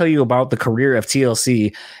let me tell you about the career of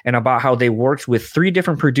TLC and about how they worked with 3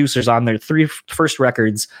 different producers on their 3 first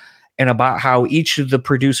records, and about how each of the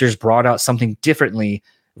producers brought out something differently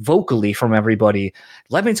vocally from everybody.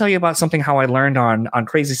 Let me tell you about something how I learned on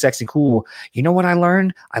Crazy Sexy Cool. You know what I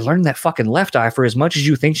learned? I learned that fucking Left Eye, for as much as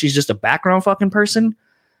you think she's just a background fucking person,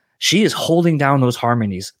 she is holding down those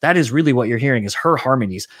harmonies. That is really what you're hearing is her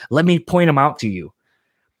harmonies. Let me point them out to you.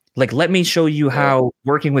 Like, let me show you how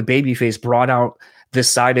working with Babyface brought out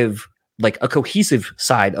this side of like a cohesive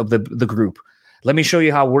side of the group. Let me show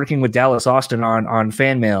you how working with Dallas Austin on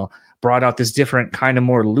Fan Mail brought out this different kind of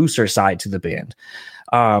more looser side to the band.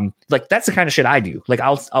 Like that's the kind of shit I do. Like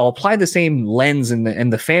I'll apply the same lens and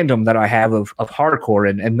the fandom that I have of hardcore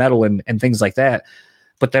and metal and things like that.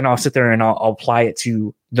 But then I'll sit there and I'll apply it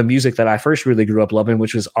to the music that I first really grew up loving,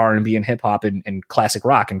 which was R&B and hip hop and classic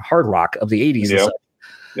rock and hard rock of the 80s. Yep.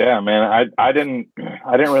 Yeah, man. I didn't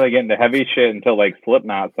really get into heavy shit until like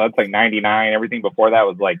Slipknot. So that's like 99. Everything before that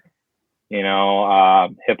was like,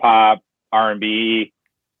 hip hop, R&B,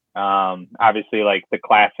 obviously like the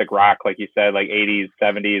classic rock, like you said, like 80s,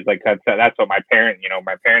 70s, like that's what my parents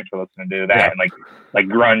were listening to that, and like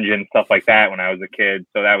grunge and stuff like that when I was a kid.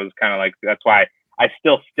 So that was kind of like, that's why I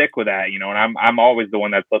still stick with that, and I'm always the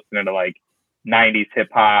one that's listening to like 90s hip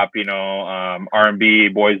hop, R&B,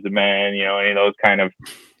 Boyz II Men, any of those kind of,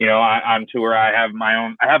 on tour. I have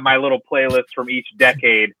my little playlist from each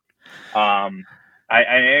decade.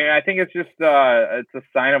 I think it's just it's a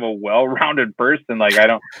sign of a well-rounded person. Like I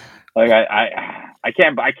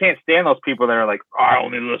can't stand those people that are like, oh, I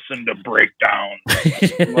only listen to breakdowns.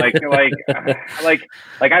 like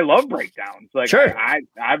I love breakdowns. Like sure. I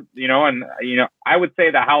would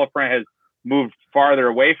say that Holofront has moved farther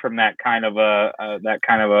away from that kind of a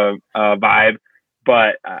vibe.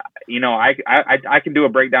 But I can do a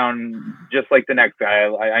breakdown just like the next guy.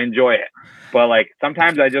 I enjoy it. But like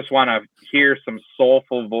sometimes I just want to hear some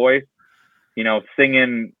soulful voice,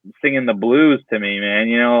 singing the blues to me,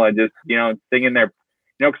 man. I just singing their,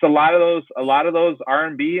 because a lot of those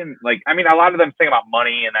R&B and like, I mean, a lot of them sing about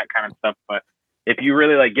money and that kind of stuff. But if you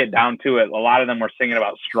really like get down to it, a lot of them were singing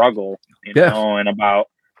about struggle, and about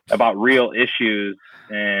real issues.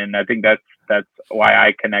 And I think that's why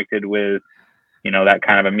I connected with, that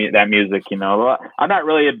kind of that music. I'm not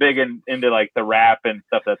really into like the rap and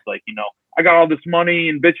stuff that's like, I got all this money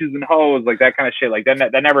and bitches and hoes, like that kind of shit. Like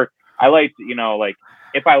that never, I liked, like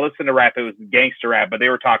if I listened to rap, it was gangster rap, but they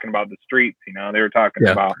were talking about the streets, they were talking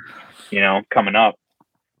about, coming up.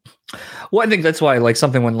 Well, I think that's why like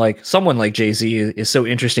someone like Jay-Z is so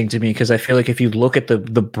interesting to me, because I feel like if you look at the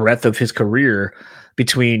breadth of his career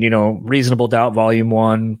between, Reasonable Doubt Volume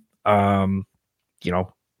 1,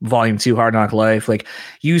 Volume 2, Hard Knock Life, like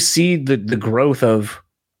you see the growth of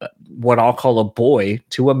what I'll call a boy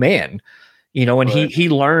to a man, and right. he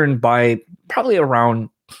learned by probably around,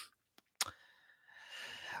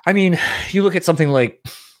 I mean, you look at something like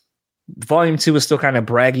Volume 2 is still kind of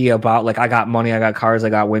braggy about like, I got money, I got cars, I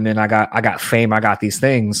got women, I got fame, I got these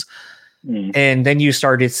things. And then you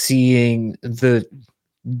started seeing the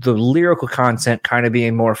lyrical content kind of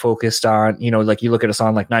being more focused on, like you look at a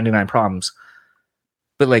song like 99 Problems,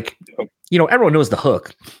 but like, everyone knows the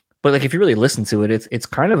hook, but like if you really listen to it, it's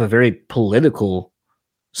kind of a very political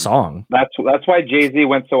song. That's why Jay-Z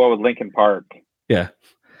went so well with Linkin Park. Yeah.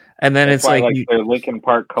 And then that's it's like their Linkin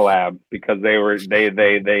Park collab, because Jay-Z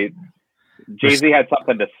had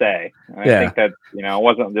something to say. And I think that, it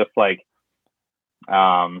wasn't just like,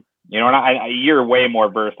 and you're way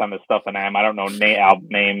more versed on this stuff than I am. I don't know album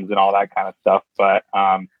names and all that kind of stuff, but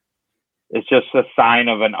it's just a sign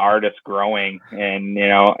of an artist growing and,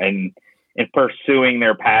 and pursuing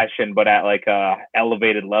their passion, but at like a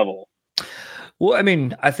elevated level. Well, I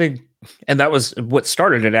mean, I think, and that was what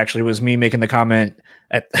started it actually, was me making the comment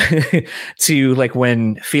to like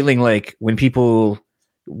when people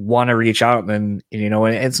want to reach out, and and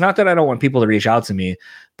it's not that I don't want people to reach out to me,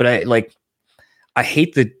 but I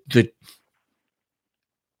hate the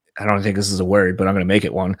I don't think this is a word, but I'm going to make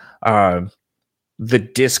it one. The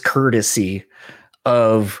discourtesy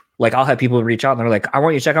of like, I'll have people reach out and they're like, I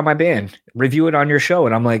want you to check out my band, review it on your show.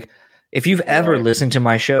 And I'm like, if you've ever listened to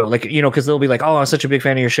my show, like, because they'll be like, oh, I'm such a big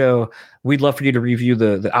fan of your show, we'd love for you to review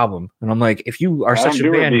the album. And I'm like, if you are such a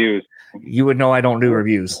fan, reviews. You would know I don't do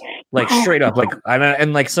reviews, like straight up. Like,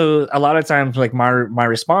 and like, so a lot of times, like my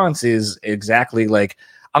response is exactly like,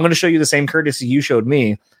 I'm going to show you the same courtesy you showed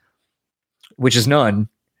me, which is none.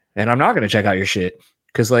 And I'm not going to check out your shit,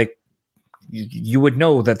 because like you would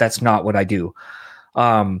know that that's not what I do.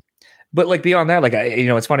 But like beyond that, like,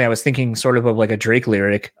 it's funny. I was thinking sort of like a Drake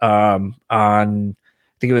lyric on, I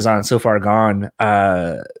think it was on So Far Gone.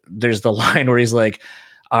 There's the line where he's like,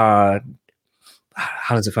 how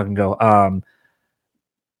does it fucking go?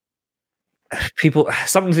 People,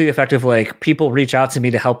 something to the effect of like, people reach out to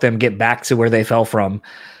me to help them get back to where they fell from.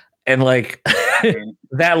 And like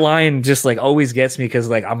that line just like always gets me, because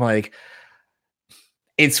like, I'm like,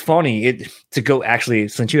 it's funny to go, actually,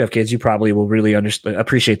 since you have kids, you probably will really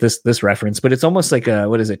appreciate this reference, but it's almost like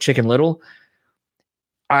what is it? Chicken Little.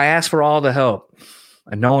 I asked for all the help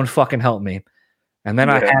and no one fucking helped me. And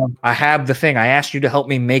then I have the thing. I asked you to help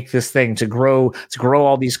me make this thing, to grow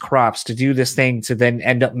all these crops, to do this thing, to then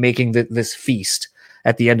end up making this feast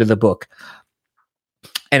at the end of the book.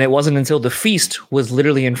 And it wasn't until the feast was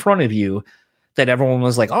literally in front of you that everyone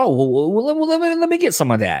was like, oh, well let me get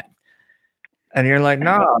some of that. And you're like,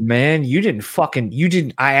 nah, man, you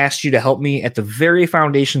didn't. I asked you to help me at the very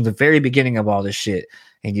foundation, the very beginning of all this shit.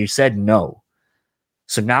 And you said no.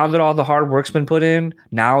 So now that all the hard work's been put in,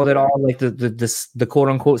 now that all like the quote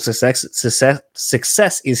unquote success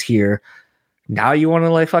is here, now you want to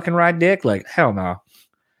like fucking ride dick? Like, hell no.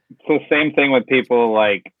 It's the same thing with people.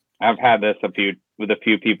 Like I've had this with a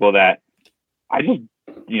few people that I just,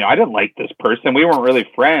 I didn't like this person. We weren't really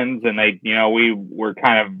friends, and they, we were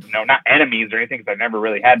kind of, not enemies or anything, because I never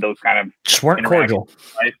really had those kind of just weren't cordial.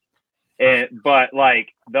 Right? But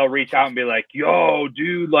like they'll reach out and be like, "Yo,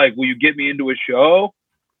 dude, like, will you get me into a show?"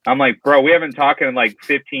 I'm like, "Bro, we haven't talked in like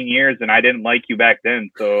 15 years, and I didn't like you back then,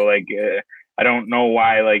 so like, I don't know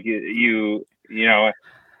why, like, and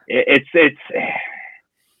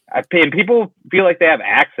people feel like they have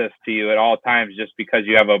access to you at all times just because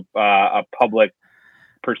you have a public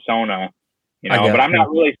persona, but I'm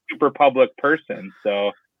not really a super public person.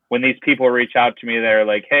 So when these people reach out to me, they're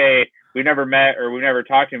like, "Hey, we never met or we never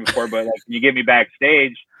talked to him before, but like, can you get me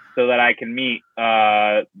backstage so that I can meet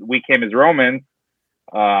We Came as Romans?"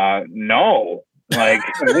 No, like,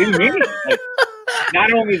 what do you mean? Like,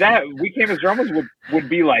 not only that, We Came as Romans would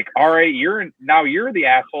be like, "All right, you're the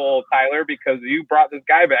asshole, Tyler, because you brought this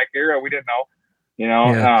guy back here. We didn't know,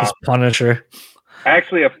 just Punisher."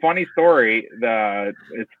 Actually, a funny story.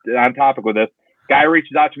 It's on topic with this. Guy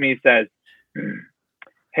reaches out to me. He says,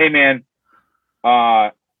 "Hey, man,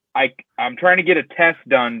 I'm trying to get a test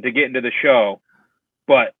done to get into the show,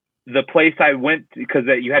 but the place I went to, because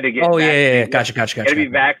you had to get gotcha. You had to be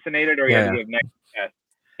vaccinated or you had to get a negative test."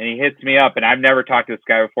 And he hits me up, and I've never talked to this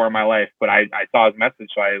guy before in my life, but I saw his message,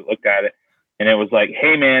 so I looked at it, and it was like,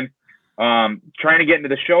 "Hey, man, trying to get into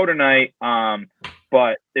the show tonight,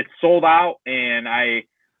 but it's sold out, and I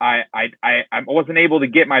wasn't able to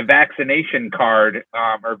get my vaccination card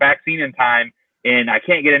or vaccine in time, and I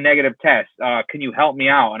can't get a negative test. Can you help me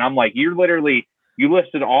out?" And I'm like, you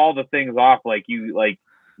listed all the things off, like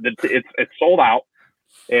it's sold out.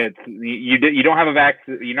 It's you don't have a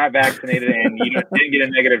you're not vaccinated, and you didn't get a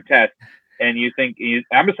negative test, and you think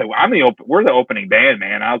I'm just like, we're the opening band,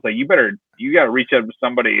 man. I was like, you got to reach out to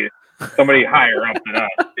somebody higher up than us,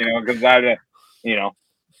 because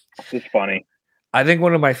it's just funny. I think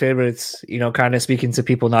one of my favorites, kind of speaking to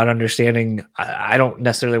people not understanding, I don't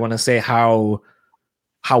necessarily want to say how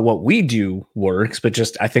what we do works, but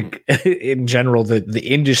just I think in general, the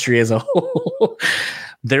industry as a whole.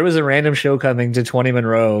 There was a random show coming to 20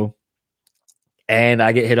 Monroe, and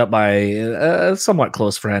I get hit up by a somewhat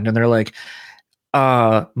close friend, and they're like,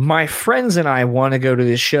 "My friends and I want to go to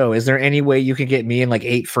this show. Is there any way you can get me and like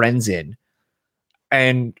 8 friends in?"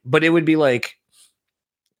 But it would be like,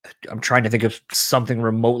 I'm trying to think of something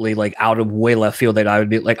remotely like out of way left field that I would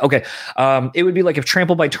be like, okay, it would be like if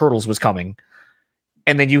Trampled by Turtles was coming.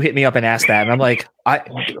 And then you hit me up and ask that, and I'm like, I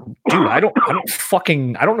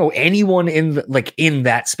don't know anyone in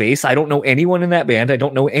that space. I don't know anyone in that band. I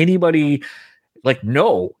don't know anybody. Like,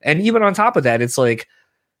 no. And even on top of that, it's like,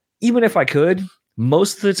 even if I could,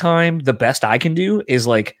 most of the time, the best I can do is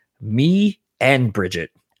like me and Bridget,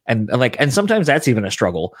 and sometimes that's even a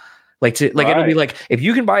struggle. Like it'll be like, if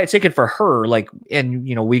you can buy a ticket for her, like, and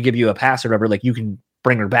we give you a pass or whatever, like you can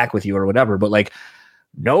bring her back with you or whatever, but like.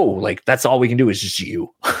 No, like that's all we can do is just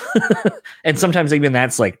you. And sometimes even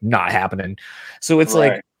that's like not happening. So it's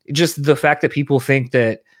like just the fact that people think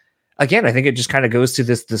that, again, I think it just kind of goes to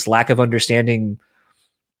this lack of understanding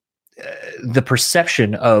the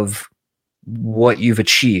perception of what you've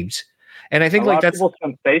achieved. And I think like that's people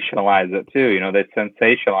sensationalize it too. They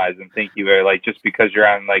sensationalize and think you are like, just because you're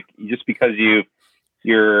on just because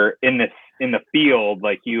you're in the field,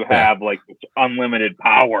 like you have like unlimited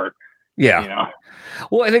power. Yeah.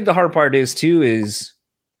 Well, I think the hard part is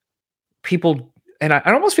people, and I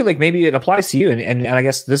almost feel like maybe it applies to you. And I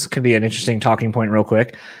guess this could be an interesting talking point real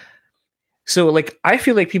quick. So like, I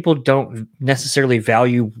feel like people don't necessarily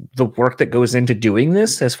value the work that goes into doing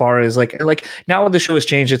this, as far as like now the show has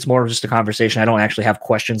changed. It's more of just a conversation. I don't actually have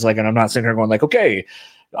questions and I'm not sitting here going like, okay,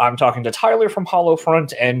 I'm talking to Tyler from Hollow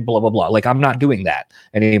Front and blah, blah, blah. Like, I'm not doing that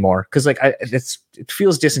anymore. Cause like it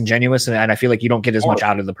feels disingenuous, and I feel like you don't get as much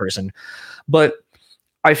out of the person. But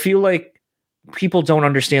I feel like people don't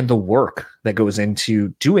understand the work that goes into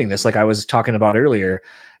doing this. Like I was talking about earlier.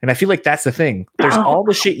 And I feel like that's the thing. There's all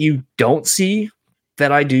the shit you don't see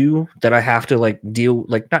that I do, that I have to like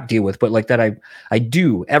not deal with, but like that I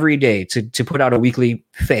do every day to put out a weekly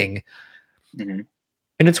thing. Mm-hmm.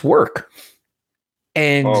 And it's work.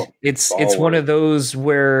 And it's one of those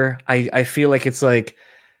where I feel like it's like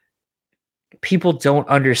people don't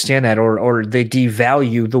understand that, or they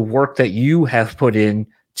devalue the work that you have put in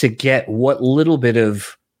to get what little bit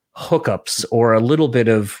of hookups or a little bit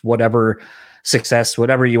of whatever success,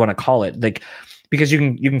 whatever you want to call it. Like, because you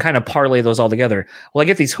can kind of parlay those all together. Well, I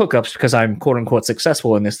get these hookups because I'm quote unquote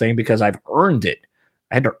successful in this thing because I've earned it.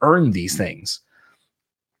 I had to earn these things.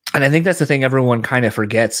 And I think that's the thing everyone kind of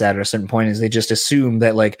forgets at a certain point is they just assume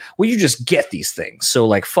that like, well, you just get these things. So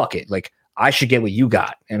like, fuck it. Like I should get what you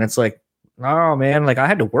got. And it's like, oh man, like I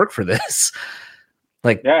had to work for this.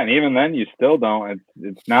 Like, yeah. And even then you still don't,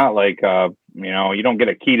 it's not like, you don't get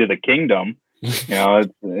a key to the kingdom,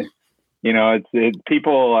 it's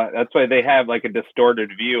people, that's why they have like a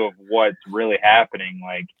distorted view of what's really happening.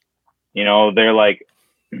 Like, they're like,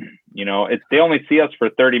 they only see us for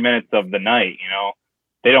 30 minutes of the night,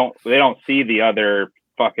 they don't see the other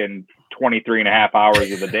fucking 23 and a half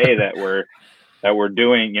hours of the day that we're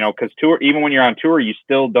doing, because even when you're on tour, you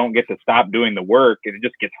still don't get to stop doing the work, and it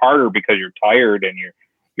just gets harder because you're tired and you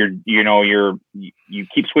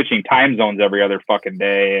keep switching time zones every other fucking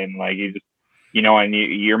day, and like you just and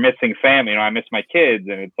you're missing family. I miss my kids,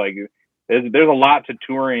 and it's like there's a lot to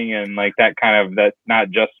touring, and like that's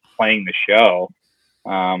not just playing the show,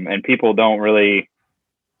 and people don't really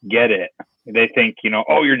get it. They think,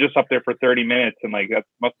 oh, you're just up there for 30 minutes and like that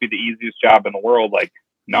must be the easiest job in the world. Like,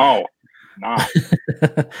 no, it's not.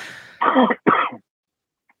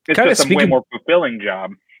 It's just a way more fulfilling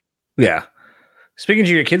job. Yeah. Speaking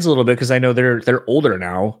to your kids a little bit, because I know they're older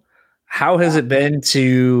now. How has it been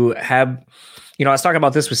to have, I was talking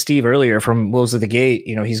about this with Steve earlier from Wolves of the Gate.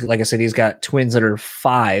 He's, like I said, he's got twins that are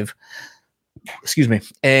 5. Excuse me.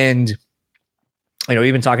 And,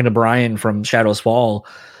 even talking to Brian from Shadows Fall,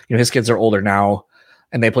 his kids are older now,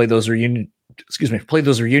 and they played those reunion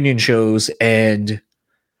shows, and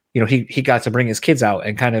he got to bring his kids out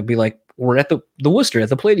and kind of be like, we're at the Worcester at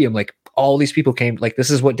the Palladium, like all these people came, like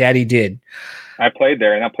this is what Daddy did. I played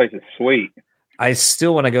there, and that place is sweet. I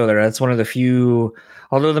still want to go there. That's one of the few,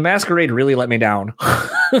 although the Masquerade really let me down.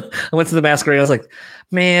 I went to the Masquerade, I was like,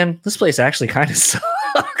 man, this place actually kind of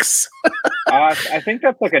sucks. I think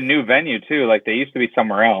that's like a new venue too, like they used to be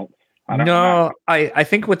somewhere else. I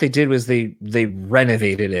think what they did was they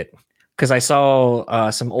renovated it, because I saw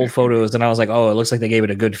some old photos and I was like, oh, it looks like they gave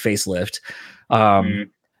it a good facelift. But I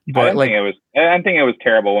didn't think it was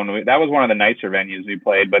terrible that was one of the nicer venues we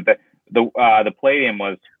played, but the Palladium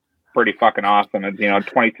was pretty fucking awesome. It's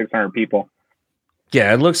 2,600 people.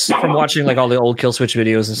 Yeah, it looks, from watching like all the old Killswitch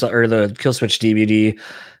videos and stuff, or the Killswitch DVD,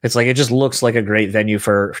 it's like it just looks like a great venue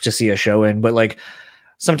to see a show in. But like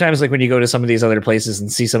sometimes, like when you go to some of these other places and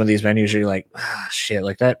see some of these venues, you're like, shit,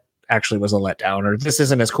 like that actually was a letdown, or this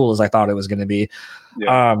isn't as cool as I thought it was going to be.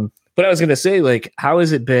 Yeah. But I was going to say, like, how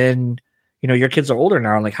has it been? Your kids are older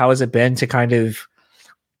now. Like, how has it been to kind of,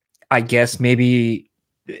 I guess, maybe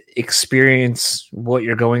experience what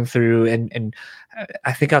you're going through? And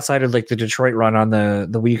I think outside of like the Detroit run on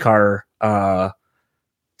the We Car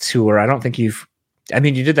tour, I don't think you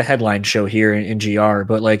did the headline show here in GR,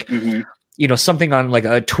 but like, something on like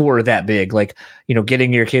a tour that big, like,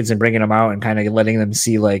 getting your kids and bringing them out and kind of letting them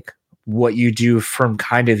see like what you do from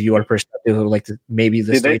kind of your perspective of like maybe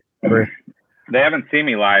the stage. They haven't seen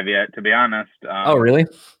me live yet, to be honest. Oh, really?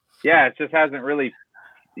 Yeah, it just hasn't really,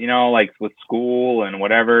 like with school and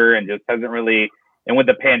whatever, and just hasn't really. And with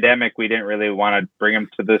the pandemic, we didn't really want to bring them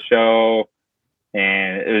to the show,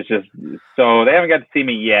 and it was just so they haven't got to see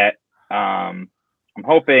me yet. I'm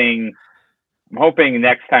hoping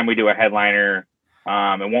next time we do a headliner,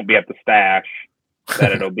 it won't be at the Stash,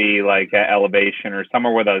 that it'll be like at Elevation or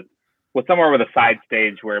somewhere with a side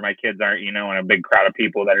stage where my kids aren't, in a big crowd of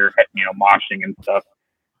people that are, moshing and stuff.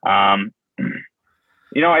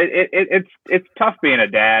 It's tough being a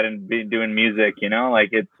dad and doing music, like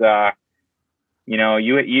it's,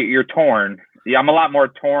 you're torn. Yeah, I'm a lot more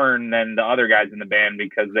torn than the other guys in the band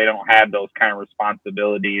because they don't have those kind of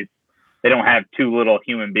responsibilities. They don't have 2 little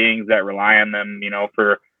human beings that rely on them,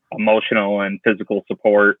 for emotional and physical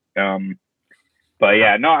support. But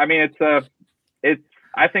yeah, no, I mean,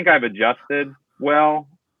 I think I've adjusted well.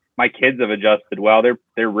 My kids have adjusted well.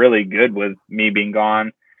 They're really good with me being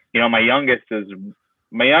gone. My youngest is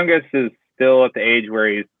still at the age where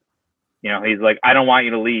he's like, I don't want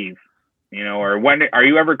you to leave, or when are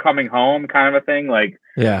you ever coming home, kind of a thing. Like,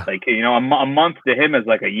 yeah, like, a month to him is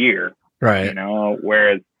like a year, right?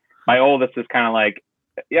 Whereas my oldest is kind of like,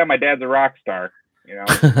 yeah, my dad's a rock star,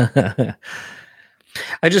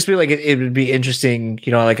 I just feel like it would be interesting,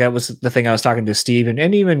 like that was the thing I was talking to Steve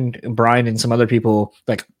and even Brian and some other people,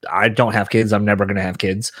 like, I don't have kids. I'm never going to have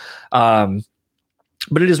kids.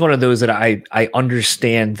 But it is one of those that I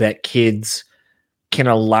understand that kids can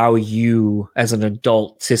allow you as an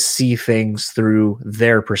adult to see things through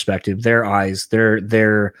their perspective, their eyes,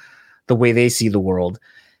 the way they see the world.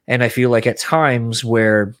 And I feel like at times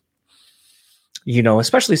where,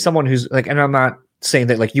 especially someone who's like, and I'm not saying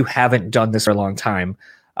that like you haven't done this for a long time,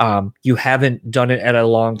 You haven't done it at a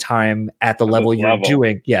long time at the level you're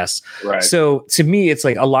doing. Yes. Right. So to me, it's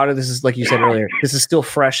like a lot of this is, like you said earlier, this is still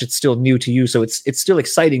fresh. It's still new to you. So it's still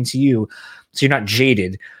exciting to you. So you're not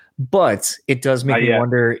jaded, but it does make me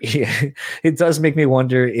wonder. It does make me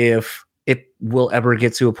wonder if it will ever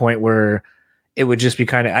get to a point where it would just be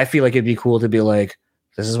kind of, I feel like it'd be cool to be like,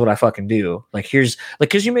 this is what I fucking do. Like, here's like,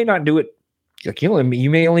 cause you may not do it. Like, you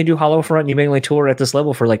may only do Hollow Front. You may only tour at this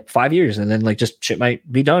level for like 5 years, and then like just shit might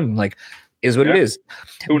be done. Like, is what it is.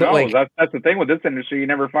 Who knows? Like, that's the thing with this industry. You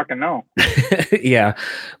never fucking know. Yeah.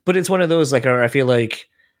 But it's one of those, like, I feel like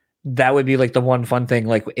that would be like the one fun thing.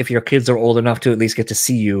 Like, if your kids are old enough to at least get to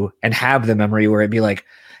see you and have the memory where it'd be like,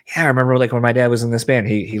 yeah, I remember like when my dad was in this band,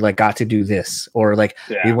 he like got to do this, or like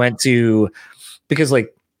we went to, because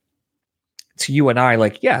like to you and I,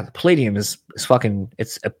 like, yeah, the Palladium is fucking,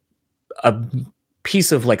 it's a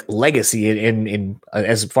piece of like legacy in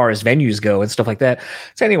as far as venues go and stuff like that.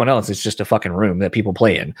 To anyone else, it's just a fucking room that people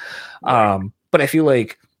play in. But I feel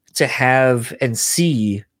like to have and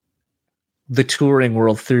see the touring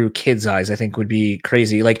world through kids' eyes, I think would be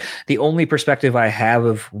crazy. Like, the only perspective I have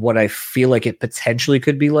of what I feel like it potentially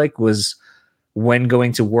could be like was when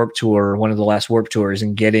going to Warped Tour, one of the last Warped Tours,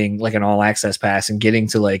 and getting like an all access pass and getting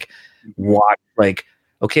to like watch, like,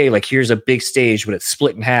 okay, like here's a big stage, but it's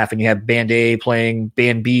split in half, and you have band A playing,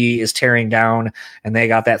 band B is tearing down, and they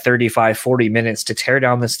got that 35-40 minutes to tear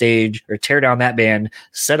down the stage or tear down that band,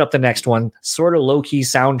 set up the next one, sort of low-key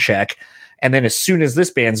sound check. And then as soon as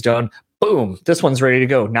this band's done, boom, this one's ready to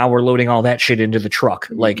go. Now we're loading all that shit into the truck.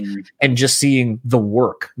 Like, and just seeing the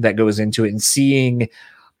work that goes into it, and seeing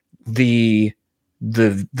the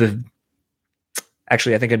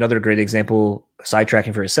actually, I think another great example,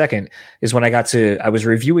 sidetracking for a second, is when I was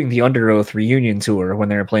reviewing the Under Oath reunion tour when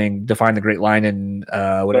they were playing Define the Great Line and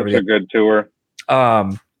whatever. That's a good tour.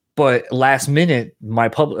 But last minute,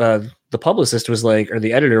 the publicist was like, or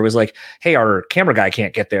the editor was like, hey, our camera guy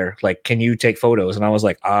can't get there. Like, can you take photos? And I was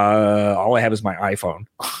like, all I have is my iPhone.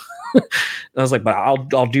 I was like, but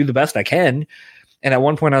I'll do the best I can. And at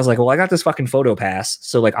one point I was like, well, I got this fucking photo pass.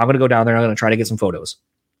 So like, I'm going to go down there. I'm going to try to get some photos.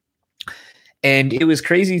 And it was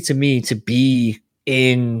crazy to me to be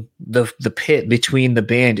in the pit between the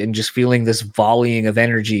band and just feeling this volleying of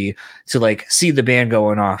energy, to like see the band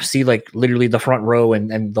going off, see like literally the front row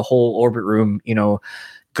and the whole Orbit Room, you know,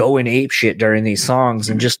 going ape shit during these songs.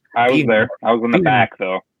 And just I was there. I was in the back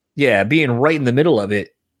though. Yeah, being right in the middle of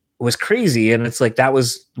it was crazy. And it's like, that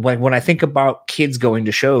was when I think about kids going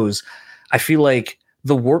to shows, I feel like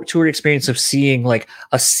the Warped Tour experience of seeing like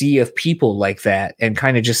a sea of people like that and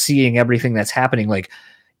kind of just seeing everything that's happening, like,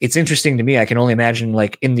 it's interesting to me. I can only imagine,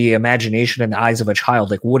 like, in the imagination and the eyes of a child,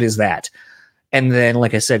 like, what is that? And then,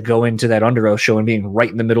 like I said, go into that Under Oath show and being right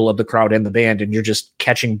in the middle of the crowd and the band, and you're just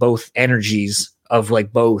catching both energies of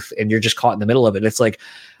like both, and you're just caught in the middle of it. It's like,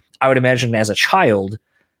 I would imagine as a child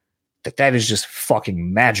that is just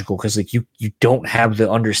fucking magical, because like you don't have the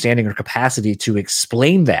understanding or capacity to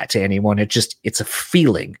explain that to anyone. It's a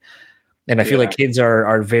feeling. And I feel like kids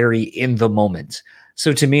are very in the moment.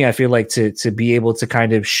 So to me, I feel like to be able to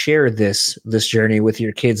kind of share this journey with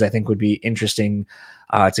your kids, I think would be interesting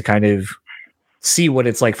to kind of see what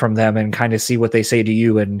it's like from them, and kind of see what they say to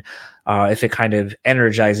you. And if it kind of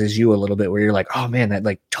energizes you a little bit, where you're like, oh man, that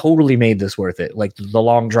like totally made this worth it. Like the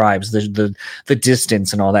long drives, the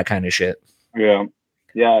distance and all that kind of shit. Yeah.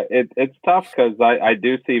 Yeah. It's tough, because I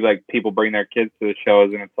do see like people bring their kids to the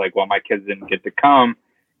shows, and it's like, well, my kids didn't get to come.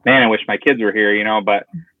 Man, I wish my kids were here, you know, but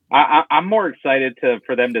I'm more excited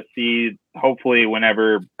for them to see, hopefully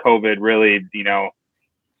whenever COVID really, you know,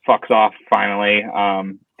 fucks off finally,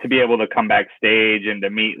 to be able to come backstage and to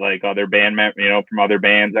meet like other band members, you know, from other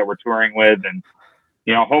bands that we're touring with. And,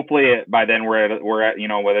 you know, hopefully by then we're at, you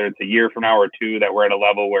know, whether it's a year from now or two, that we're at a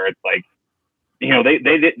level where it's like, you know,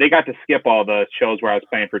 they got to skip all the shows where I was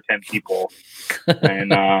playing for 10 people,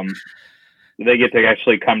 and they get to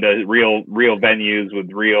actually come to real venues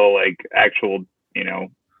with real, like, actual, you know,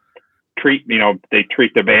 they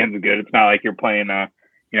treat the bands good. It's not like you're playing a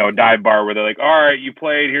dive bar where they're like, all right, you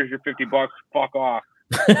played, here's your $50, fuck off.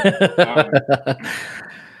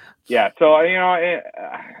 Yeah. So,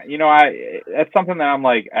 that's something that I'm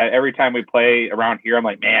like, every time we play around here, I'm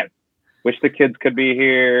like, man, wish the kids could be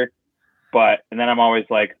here. And then I'm always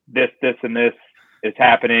like, this and this is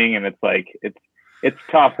happening. And it's like, it's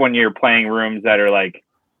tough when you're playing rooms that are like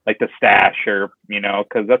the Stash, or, you know,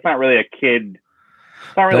 cause that's not really a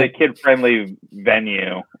kid-friendly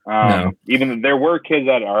venue. No. Even there were kids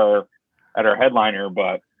at our headliner,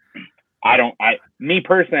 but me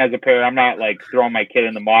personally as a parent, I'm not like throwing my kid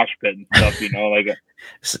in the mosh pit and stuff, like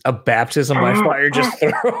a baptism by fire, just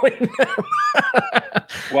throwing them.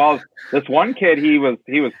 Well, this one kid, he was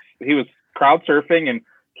crowd surfing, and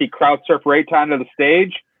he crowd surfed right onto the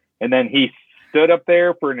stage, and then he stood up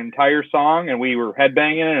there for an entire song, and we were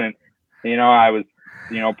headbanging, and I was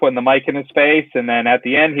putting the mic in his face, and then at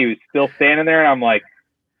the end he was still standing there, and I'm like,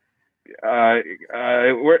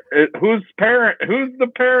 who's the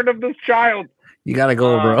parent of this child? You gotta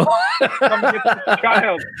go, bro. Come get this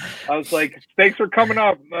child. I was like, thanks for coming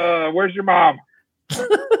up. Where's your mom?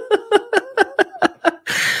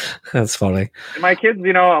 That's funny. And my kids,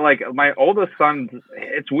 like my oldest son,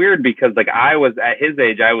 it's weird because like I was at his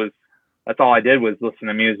age, that's all I did was listen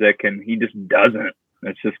to music, and he just doesn't.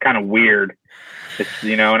 It's just kind of weird. It's,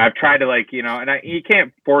 and I've tried to like, you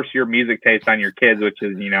can't force your music taste on your kids, which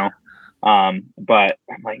is, but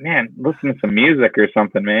I'm like, man, listen to some music or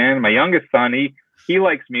something, man. My youngest son, he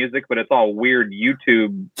likes music, but it's all weird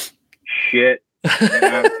YouTube shit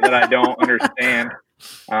that I don't understand.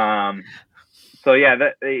 So yeah,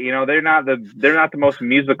 that they're not the most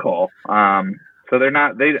musical. So they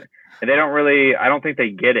don't really. I don't think they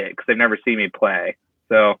get it because they've never seen me play.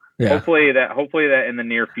 So yeah. Hopefully that in the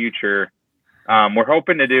near future, we're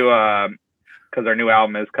hoping to do because our new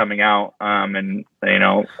album is coming out, and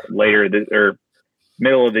later or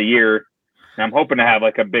middle of the year, and I'm hoping to have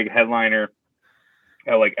like a big headliner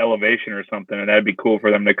at like Elevation or something, and that'd be cool for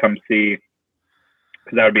them to come see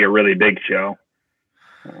because that would be a really big show.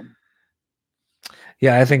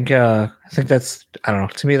 Yeah, I think that's, I don't know.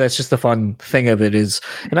 To me, that's just the fun thing of it is,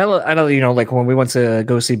 and I know, like when we went to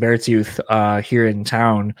go see Beartooth here in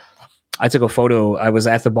town, I took a photo. I was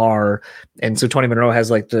at the bar, and so Tony Monroe has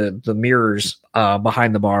like the mirrors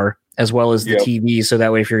behind the bar as well as the TV, so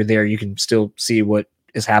that way if you're there, you can still see what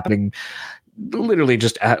is happening, literally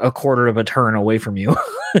just a quarter of a turn away from you.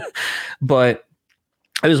 But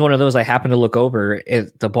it was one of those. I happened to look over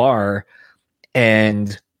at the bar,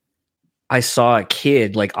 and I saw a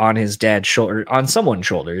kid like on his dad's shoulder, on someone's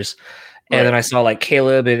shoulders. And then I saw like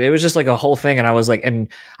Caleb, and it was just like a whole thing. And I was like, and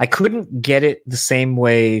I couldn't get it the same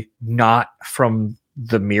way, not from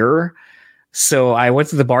the mirror. So I went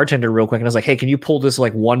to the bartender real quick, and I was like, hey, can you pull this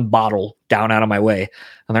like one bottle down out of my way?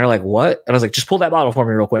 And they're like, what? And I was like, just pull that bottle for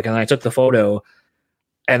me real quick. And then I took the photo,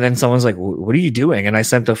 and then someone's like, what are you doing? And I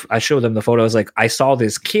showed them the photo. I was like, I saw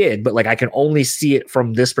this kid, but like, I can only see it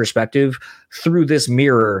from this perspective through this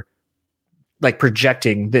mirror, like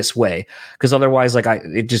projecting this way, because otherwise like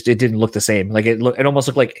it didn't look the same. Like it almost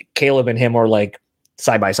looked like Caleb and him were like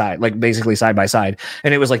side by side, like basically side by side,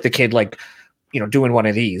 and it was like the kid like doing one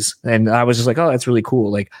of these, and I was just like, oh, that's really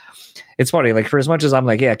cool. Like it's funny, like for as much as I'm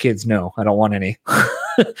like, yeah, kids, no, I don't want any.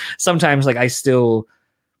 Sometimes like I still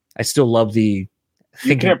love the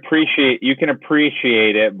thinking. You can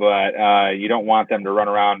appreciate it, but you don't want them to run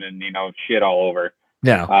around and shit all over.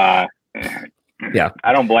 No. Yeah,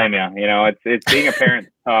 I don't blame you. It's being a parent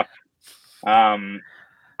tough.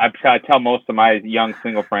 I tell most of my young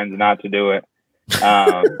single friends not to do it.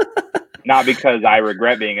 Not because I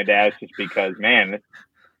regret being a dad, it's just because, man, it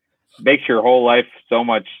makes your whole life so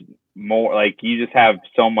much more. Like you just have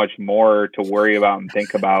so much more to worry about and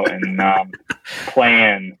think about and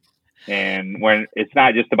plan. And when it's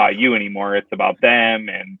not just about you anymore, it's about them.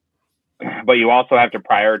 But you also have to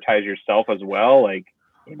prioritize yourself as well. Like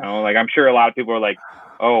I'm sure a lot of people are like,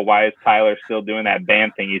 oh, why is Tyler still doing that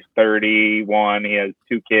band thing? He's 31, he has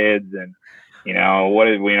 2 kids, and what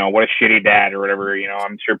a shitty dad or whatever.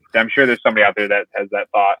 I'm sure there's somebody out there that has that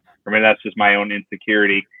thought. Or maybe that's just my own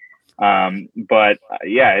insecurity. But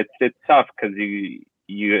yeah, it's tough because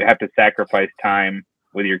you have to sacrifice time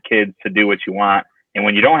with your kids to do what you want. And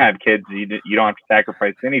when you don't have kids, you don't have to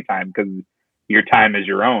sacrifice any time because your time is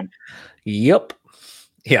your own. Yep.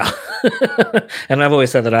 Yeah. And I've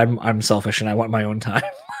always said that I'm selfish and I want my own time.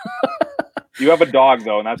 You have a dog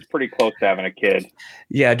though, and that's pretty close to having a kid.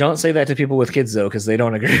 Yeah, don't say that to people with kids though, because they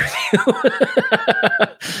don't agree with you.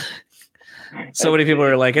 So many people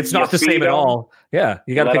are like, it's not the same at all. Yeah,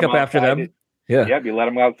 you got to pick up after them. Yeah. Yep, you let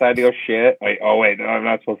them go outside to go shit. Wait, no, I'm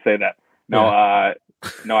not supposed to say that. No, yeah.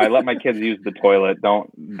 No, I let my kids use the toilet.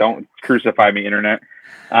 Don't crucify me, internet.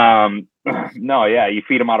 No, yeah, you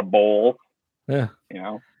feed them out of bowls. Yeah.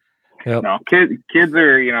 Yep. No, kids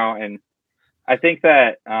are, and I think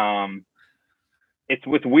that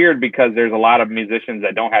it's weird because there's a lot of musicians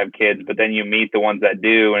that don't have kids, but then you meet the ones that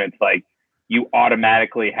do, and it's like you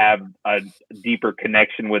automatically have a deeper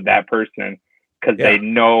connection with that person because they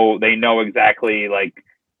know exactly like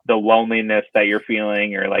the loneliness that you're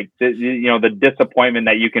feeling, or like the disappointment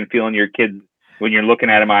that you can feel in your kids when you're looking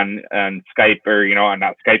at them on Skype, or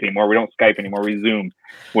not Skype anymore. We don't Skype anymore. We Zoom.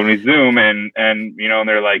 When we Zoom and and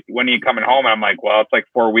they're like, "When are you coming home?" And I'm like, "Well, it's like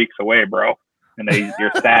 4 weeks away, bro." And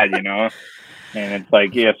you're sad, And it's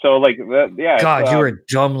like, yeah. So like, yeah. God, you're a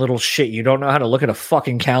dumb little shit. You don't know how to look at a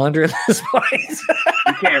fucking calendar at this point.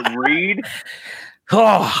 You can't read.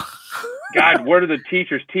 Oh, God, what are the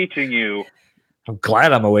teachers teaching you? I'm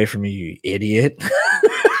glad I'm away from you idiot.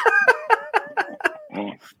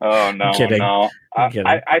 Oh no, I'm kidding. no. I'm kidding.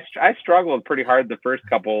 I struggled pretty hard the first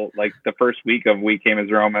week of We Came as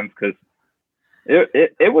Romans, because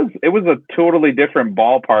it was a totally different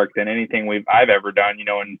ballpark than anything I've ever done.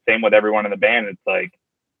 And same with everyone in the band. It's like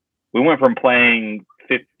we went from playing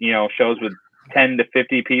shows with 10 to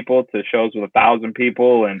 50 people to shows with 1,000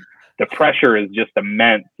 people, and the pressure is just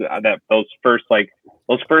immense. That those first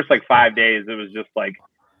 5 days, it was just like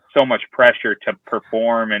so much pressure to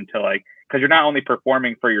perform, and to like, because you're not only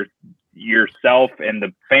performing for yourself and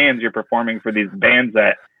the fans, you're performing for these bands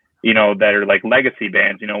that that are like legacy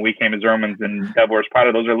bands. We Came as Romans and Devil Wears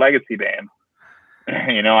Prada, those are legacy bands.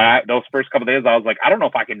 Those first couple of days, I was like, I don't know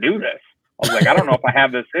if I can do this. I was like, I don't know if I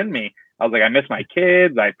have this in me. I was like, I miss my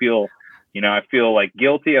kids. I feel like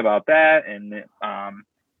guilty about that. And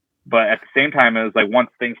but at the same time, it was like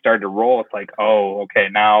once things started to roll, it's like, oh, okay,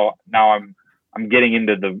 now I'm getting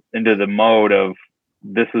into the mode of,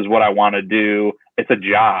 this is what I want to do. It's a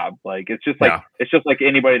job. Like it's just like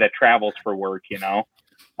anybody that travels for work. You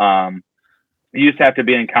just have to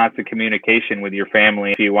be in constant communication with your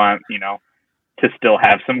family if you want, to still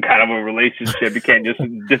have some kind of a relationship. You can't just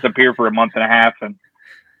disappear for a month and a half, and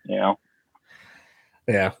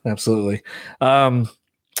Yeah, absolutely.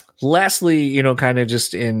 Lastly, kind of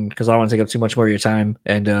just because I don't want to take up too much more of your time,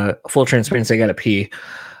 and full transparency, I got to pee.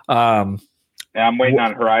 Yeah, I'm waiting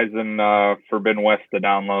on Horizon Forbidden West to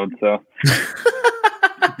download, so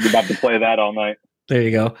I'm about to play that all night. There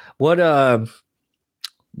you go. What are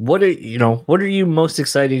you most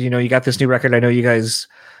excited? You got this new record. I know you guys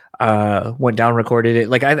went down, recorded it.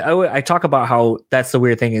 Like I talk about how that's the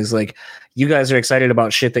weird thing is, like, you guys are excited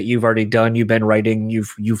about shit that you've already done. You've been writing.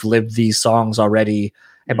 You've lived these songs already,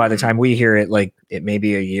 and by the time we hear it, like, it may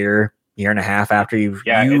be a year and a half after you've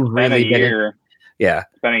really been a year. Yeah.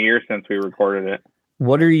 It's been a year since we recorded it.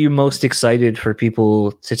 What are you most excited for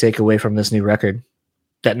people to take away from this new record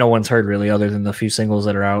that no one's heard really, other than the few singles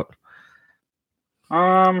that are out?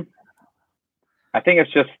 I think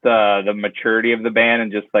it's just the maturity of the band,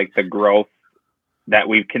 and just like the growth that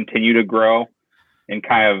we've continued to grow, and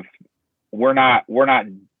kind of, we're not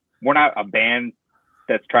a band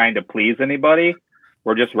that's trying to please anybody.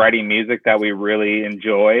 We're just writing music that we really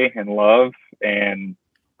enjoy and love, and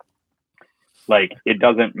like, it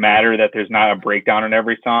doesn't matter that there's not a breakdown in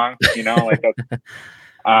every song, like that's,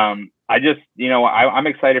 I just, I'm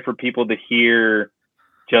excited for people to hear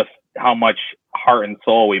just how much heart and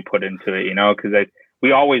soul we put into it, because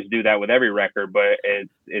we always do that with every record, but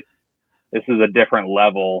this is a different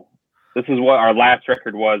level. This is what our last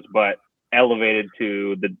record was, but elevated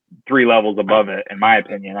to the 3 levels above it, in my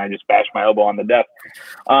opinion. I just bashed my elbow on the desk.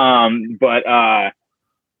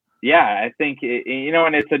 Yeah, I think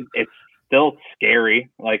and it's still scary.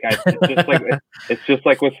 Like it's just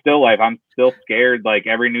like with Still Life. I'm still scared. Like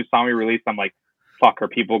every new song we release, I'm like, fuck, are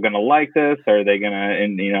people gonna like this? Are they gonna,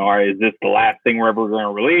 is this the last thing we're ever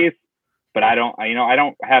gonna release? But I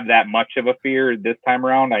don't have that much of a fear this time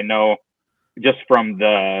around. I know just from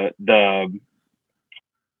the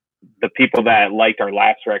people that liked our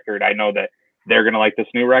last record, I know that they're gonna like this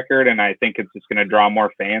new record, and I think it's just gonna draw more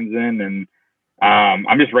fans in, and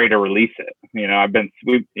I'm just ready to release it. I've been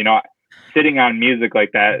sitting on music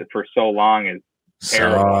like that for so long is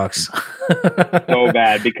terrible. Sucks. So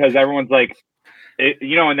bad, because everyone's like,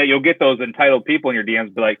 and that you'll get those entitled people in your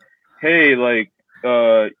DMs be like, hey, like,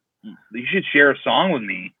 you should share a song with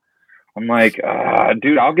me. I'm like,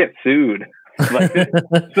 dude, I'll get sued. Like, this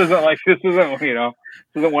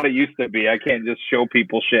isn't what it used to be. I can't just show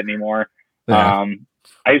people shit anymore. Yeah.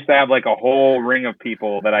 I used to have like a whole ring of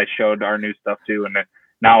people that I showed our new stuff to, and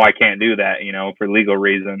now I can't do that, for legal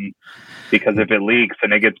reasons, because if it leaks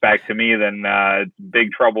and it gets back to me, then it's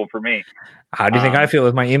big trouble for me. How do you think I feel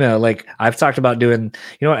with my email? Like, I've talked about doing,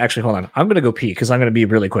 actually, hold on. I'm going to go pee because I'm going to be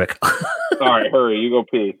really quick. All right, hurry. You go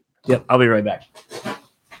pee. Yep, I'll be right back.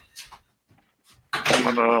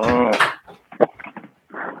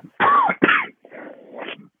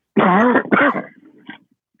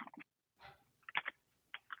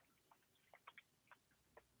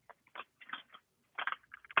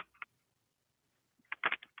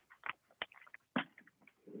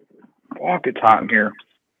 Fuck, it's hot in here.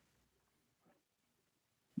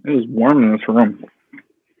 It was warm in this room.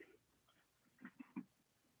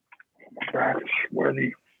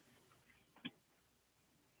 worthy.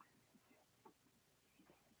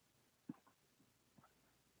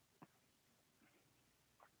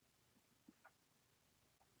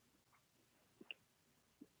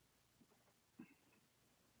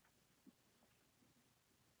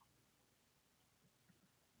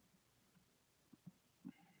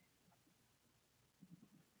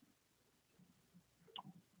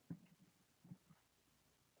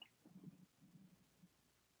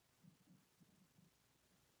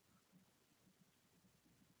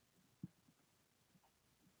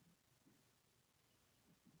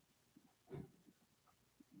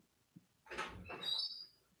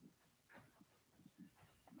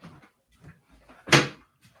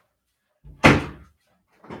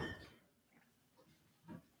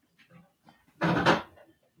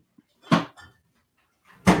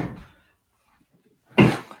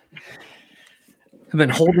 I've been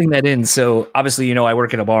holding that in. So obviously, you know, I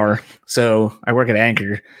work at a bar. So I work at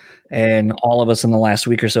Anchor, and all of us in the last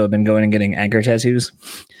week or so have been going and getting Anchor tattoos.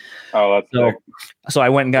 Oh, that's sick. So I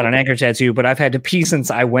went and got an Anchor tattoo, but I've had to pee since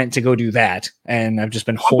I went to go do that, and I've just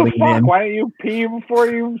been holding it in. Why didn't you pee before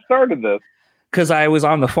you started this? Because I was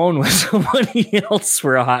on the phone with somebody else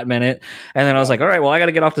for a hot minute, and then I was like, "All right, well, I got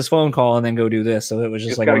to get off this phone call and then go do this." So it was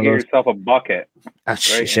just like gotta one get of those, yourself a bucket.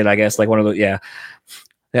 shit. I guess like one of those. Yeah.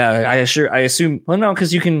 I assume. Well, no,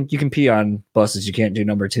 because you can pee on buses. You can't do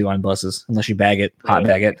number 2 on buses unless you bag it, hot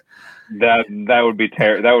bag it. That would be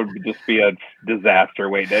terrible. That would just be a disaster.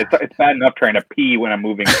 Wait, it's bad enough trying to pee when I'm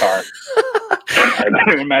moving car. I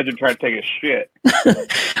can't imagine trying to take a shit.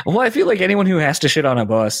 Well, I feel like anyone who has to shit on a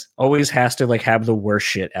bus always has to like have the worst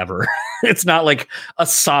shit ever. It's not like a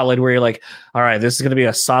solid where you're like, all right, this is going to be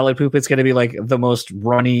a solid poop. It's going to be like the most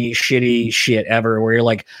runny, shitty shit ever where you're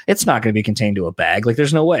like, it's not going to be contained to a bag. Like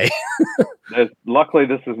there's no way. Luckily,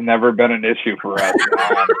 this has never been an issue for us.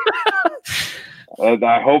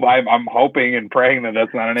 I'm hoping and praying that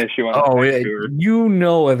that's not an issue. You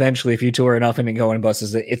know, eventually, if you tour enough and go in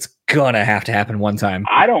buses, it's gonna have to happen one time.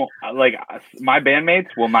 I don't like my bandmates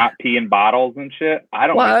will not pee in bottles and shit. I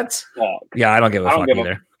don't. What? Yeah, I don't give a fuck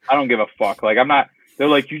either. I don't give a fuck. Like I'm not. They're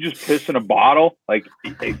like, you just piss in a bottle. Like,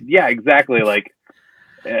 yeah, exactly. Like,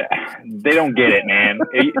 they don't get it, man.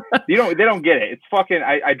 They don't get it. It's fucking.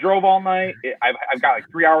 I drove all night. I've got like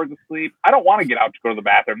 3 hours of sleep. I don't want to get out to go to the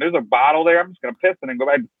bathroom. There's a bottle there. I'm just gonna piss and then go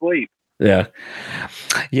back to sleep. Yeah.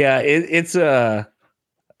 It's I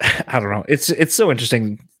don't know. It's so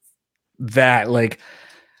interesting that like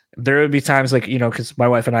there would be times like, you know, because my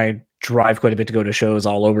wife and I drive quite a bit to go to shows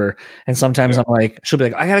all over, and sometimes I'm like, she'll be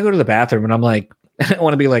like, I gotta go to the bathroom, and I'm like, I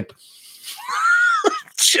want to be like,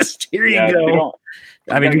 just here you go.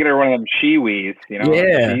 I mean, get her one of them Shewees, you know.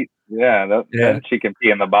 Yeah, then she can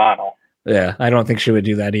pee in the bottle. Yeah, I don't think she would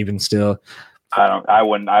do that even still. I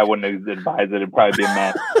wouldn't advise it. It'd probably be a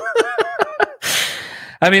mess.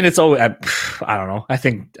 I mean, it's always. I don't know. I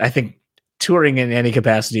think touring in any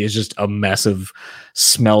capacity is just a mess of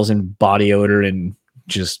smells and body odor and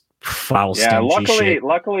just foul. Yeah,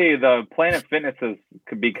 luckily, the Planet Fitness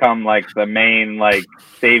could become like the main like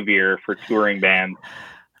savior for touring bands.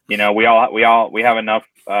 You know, we have enough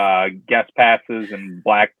guest passes and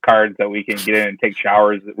black cards that we can get in and take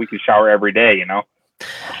showers. We can shower every day. You know.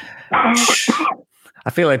 I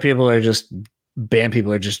feel like band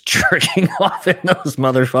people are just jerking off in those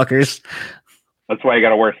motherfuckers. That's why you got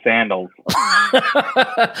to wear sandals.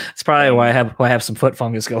 It's probably why I have some foot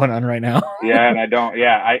fungus going on right now. Yeah, and I don't.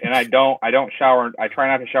 Yeah, I don't shower. I try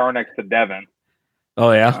not to shower next to Devin.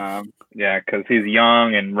 Oh yeah. Yeah, because he's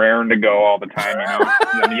young and raring to go all the time. You know,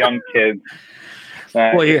 the young kids.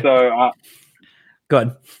 So go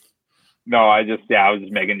ahead. No, I was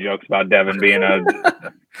just making jokes about Devin being a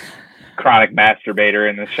chronic masturbator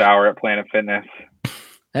in the shower at Planet Fitness.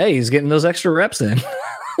 Hey, he's getting those extra reps in.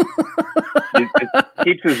 It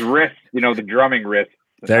keeps his wrist, you know, the drumming wrist.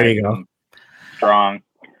 There you go. Strong.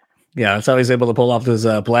 Yeah, that's how he's able to pull off those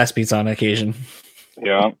blast beats on occasion.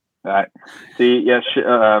 Yeah. Planet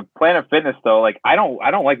Fitness though, like I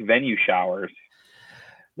don't like venue showers.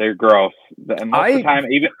 They're gross. And most of the time,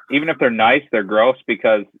 even if they're nice, they're gross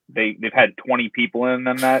because they've had 20 people in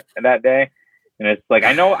them that day. And it's like,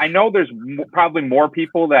 I know there's probably more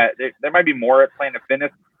people that there might be more at Planet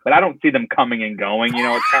Fitness, but I don't see them coming and going. You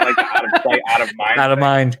know, it's kind of like the out of sight, out of mind. Out of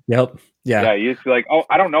mind. Yep. Yeah. Yeah. You just be like, oh,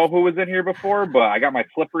 I don't know who was in here before, but I got my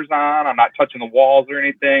slippers on. I'm not touching the walls or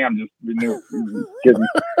anything. I'm just getting.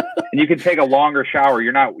 And you can take a longer shower.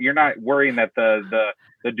 You're not worrying that the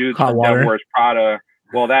dudes from Devil Wears Prada.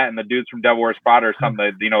 Well, that and the dudes from Devil Wears Prada or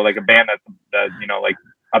something. You know, like a band that's you know, like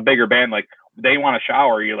a bigger band. Like, they want to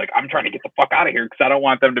shower, you're like, I'm trying to get the fuck out of here because I don't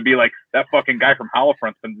want them to be like, that fucking guy from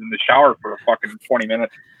Holofront's been in the shower for fucking 20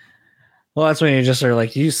 minutes. Well, that's when you just are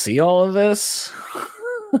like, do you see all of this?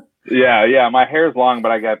 Yeah. My hair's long,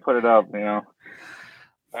 but I got to put it up, you know.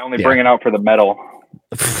 I only bring it out for the metal.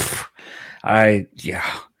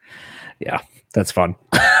 Yeah, that's fun.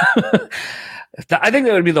 I think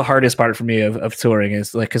that would be the hardest part for me of touring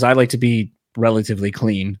is like, because I like to be relatively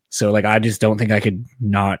clean. So like, I just don't think I could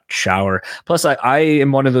not shower. Plus I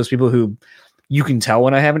am one of those people who you can tell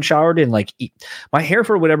when I haven't showered, and like my hair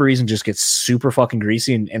for whatever reason just gets super fucking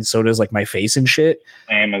greasy, and so does like my face and shit.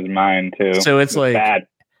 Same as mine too. So it's like bad.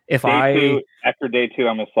 If after day 2,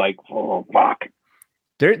 I'm just like, oh fuck.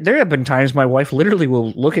 There have been times my wife literally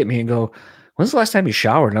will look at me and go, "When's the last time you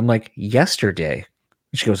showered?" And I'm like, "Yesterday."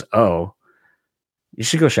 And she goes, "Oh, you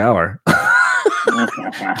should go shower." And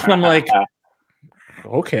I'm like,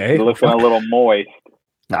 "Okay." You're looking a little moist.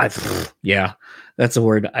 Yeah, that's a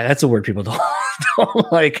word. That's a word people don't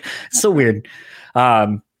like. It's so weird.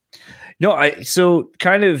 So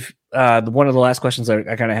kind of one of the last questions I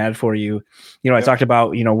kind of had for you. I talked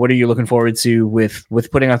about what are you looking forward to with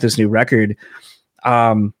putting out this new record.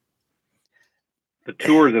 The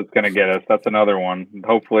tours it's going to get us. That's another one.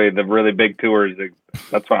 Hopefully, the really big tours.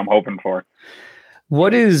 That's what I'm hoping for.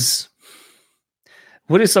 What is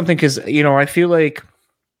something? Because I feel like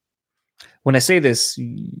when I say this,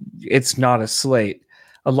 it's not a slate.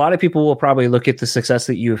 A lot of people will probably look at the success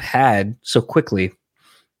that you've had so quickly.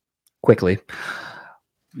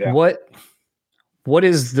 Yeah. What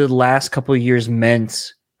is the last couple of years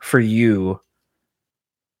meant for you,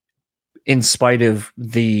 in spite of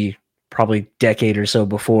the probably decade or so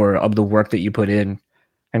before of the work that you put in,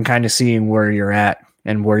 and kind of seeing where you're at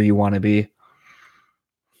and where you want to be?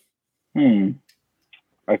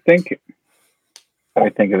 I think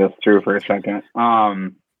of this through for a second.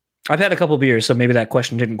 I've had a couple beers, so maybe that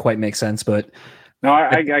question didn't quite make sense, but no,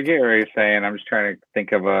 I get what you're saying. I'm just trying to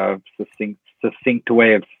think of a succinct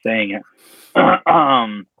way of saying it.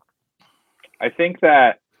 I think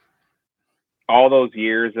that all those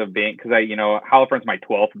years of being, because Holofront's my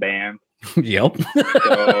 12th band. Yep.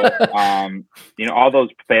 So, all those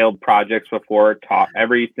failed projects before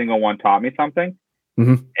every single one taught me something.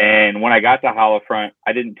 Mm-hmm. And when I got to Holofront,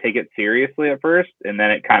 I didn't take it seriously at first, and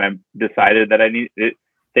then it kind of decided that I needed it.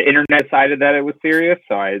 The internet decided that it was serious,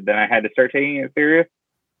 so I had to start taking it serious.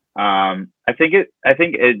 I think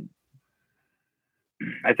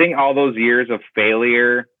all those years of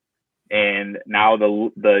failure, and now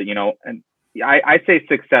and I say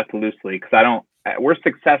success loosely because we're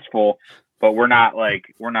successful, but we're not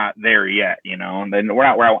there yet, and then we're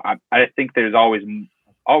not where I think there's always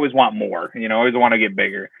want more, always want to get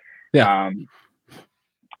bigger. Yeah.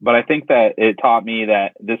 But I think that it taught me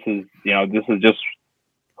that this is just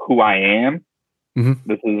who I am. Mm-hmm.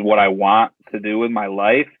 This is what I want to do with my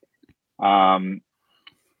life. And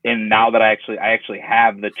now that I actually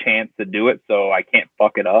have the chance to do it, so I can't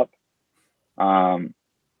fuck it up.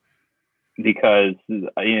 Because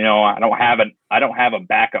I don't have a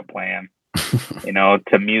backup plan,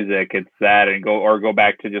 to music. It's that, and go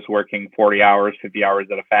back to just working 40 hours, 50 hours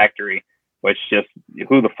at a factory, which just,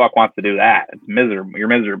 who the fuck wants to do that? It's miserable. You're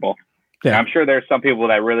miserable. Yeah. I'm sure there's some people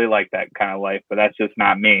that really like that kind of life, but that's just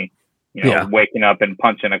not me. Waking up and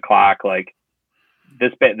punching a clock, like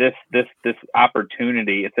this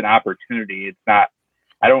opportunity. It's an opportunity. It's not.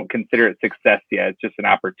 I don't consider it success yet. It's just an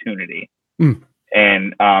opportunity.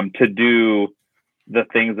 And to do the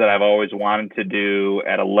things that I've always wanted to do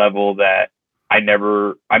at a level that I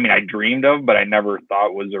dreamed of, but I never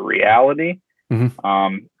thought was a reality.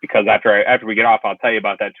 Mm-hmm. Because after we get off, I'll tell you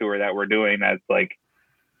about that tour that we're doing. That's like,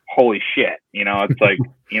 holy shit. It's like,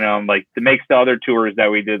 like it makes the other tours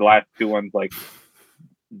that we did, the last 2 ones, like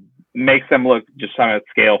makes them look just on a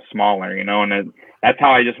scale smaller, and that's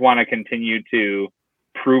how I just want to continue to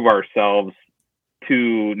prove ourselves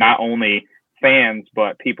to not only fans,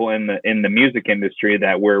 but people in the music industry,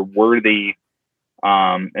 that we're worthy,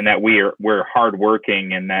 and that we're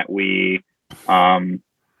hardworking, and that we're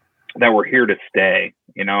here to stay.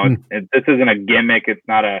 This isn't a gimmick. It's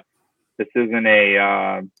not a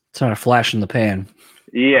flash in the pan.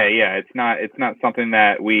 Yeah. It's not something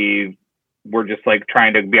that we're just like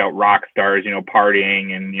trying to be out rock stars,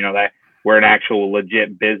 partying, and that we're an actual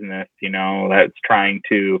legit business, that's trying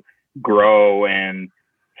to grow and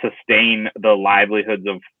sustain the livelihoods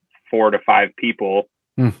of 4 to 5 people,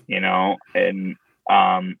 and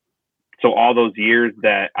so all those years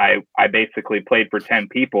that I basically played for 10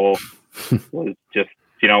 people was just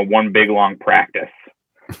one big long practice.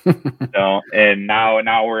 And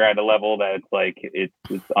now we're at a level that it's like it's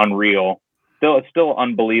unreal. It's still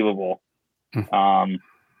unbelievable And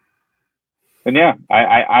yeah,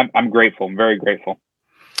 I'm grateful. I'm very grateful.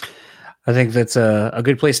 I think that's a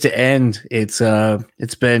good place to end. It's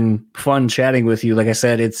been fun chatting with you. Like I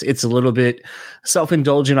said, it's a little bit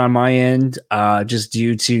self-indulgent on my end, just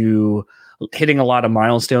due to hitting a lot of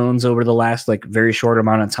milestones over the last like very short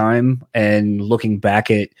amount of time, and looking back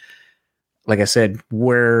at, like I said,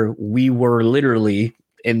 where we were literally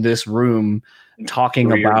in this room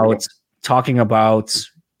talking about,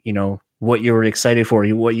 you know, what you were excited for,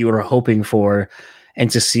 what you were hoping for, and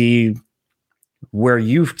to see where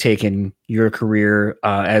you've taken your career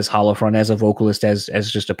as Hollowfront, as a vocalist, as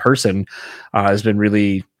just a person, has been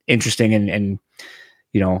really interesting and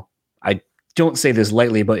you know, I don't say this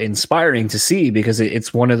lightly, but inspiring to see, because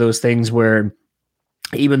it's one of those things where,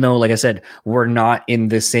 even though, like I said, we're not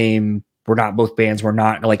both bands, we're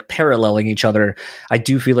not like paralleling each other, I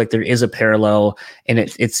do feel like there is a parallel, and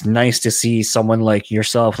it's nice to see someone like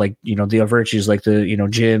yourself, like, you know, the Virtues, like the, you know,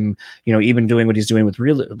 Jim, you know, even doing what he's doing with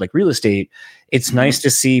real estate. It's nice to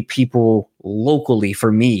see people locally,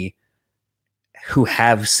 for me, who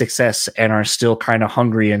have success and are still kind of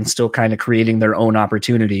hungry and still kind of creating their own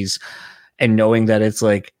opportunities, and knowing that it's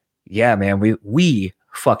like, yeah, man, we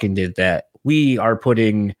fucking did that. We are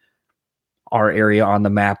putting our area on the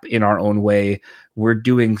map in our own way. We're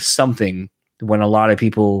doing something, when a lot of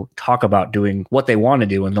people talk about doing what they want to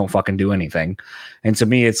do and don't fucking do anything. And to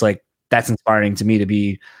me, it's like, that's inspiring to me to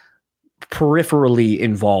be peripherally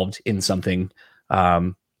involved in something.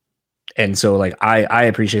 And so like, I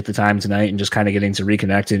appreciate the time tonight and just kind of getting to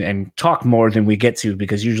reconnect and talk more than we get to,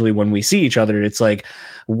 because usually when we see each other, it's like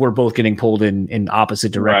we're both getting pulled in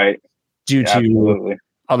opposite directions, right, due to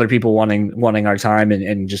other people wanting our time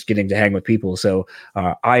and just getting to hang with people. So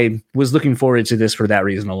I was looking forward to this for that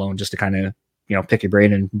reason alone, just to kind of, you know, pick your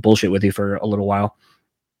brain and bullshit with you for a little while.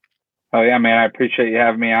 Oh yeah, man. I appreciate you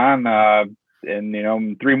having me on. And you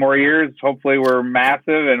know, 3 more years, hopefully we're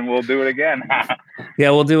massive and we'll do it again.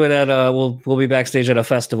 Yeah, we'll do it at we'll be backstage at a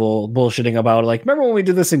festival bullshitting about, like, remember when we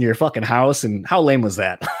did this in your fucking house, and how lame was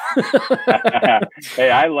that?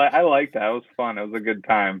 Hey, I like that. It was fun. It was a good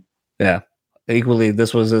time. Yeah. Equally,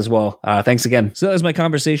 this was as well. Thanks again. So that was my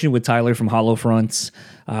conversation with Tyler from Hollowfront.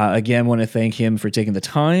 Again, want to thank him for taking the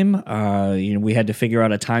time. You know, we had to figure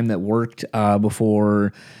out a time that worked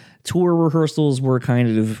before tour rehearsals were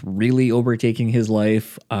kind of really overtaking his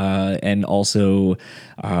life, and also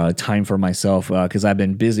time for myself, because I've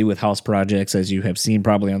been busy with house projects, as you have seen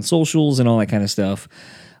probably on socials and all that kind of stuff.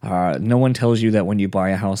 No one tells you that when you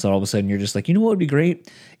buy a house, all of a sudden you're just like, you know what would be great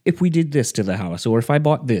if we did this to the house, or if I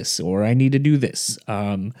bought this, or I need to do this.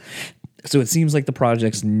 So it seems like the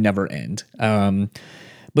projects never end.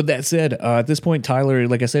 But that said, at this point, Tyler,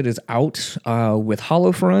 like I said, is out with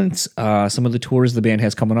Hollowfront. Some of the tours the band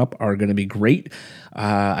has coming up are going to be great.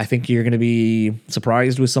 I think you're going to be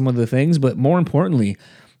surprised with some of the things, but more importantly,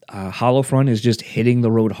 Hollowfront is just hitting the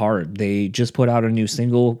road hard. They just put out a new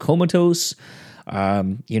single, Comatose.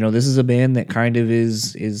 You know, this is a band that kind of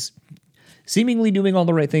is seemingly doing all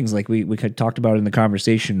the right things, like we talked about in the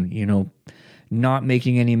conversation, you know, not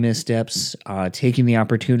making any missteps, taking the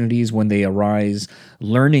opportunities when they arise,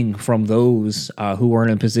 learning from those who are in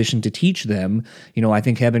a position to teach them. You know, I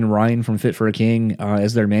think having Ryan from Fit for a King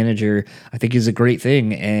as their manager, I think is a great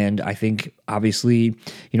thing. And I think, obviously,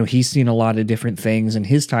 you know, he's seen a lot of different things in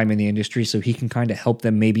his time in the industry, so he can kind of help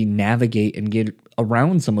them maybe navigate and get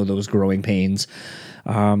around some of those growing pains.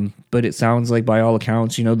 But it sounds like, by all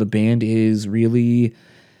accounts, you know, the band is really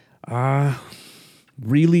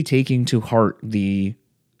taking to heart the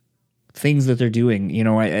things that they're doing, you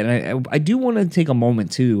know. I do want to take a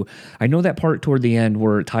moment too. I know that part toward the end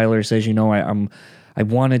where Tyler says, you know, I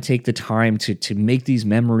want to take the time to make these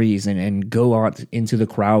memories and go out into the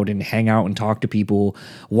crowd and hang out and talk to people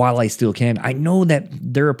while I still can. I know that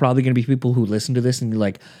there are probably going to be people who listen to this and be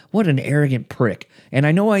like, what an arrogant prick. And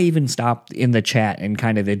I know I even stopped in the chat and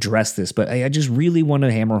kind of addressed this, but I just really want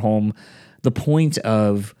to hammer home the point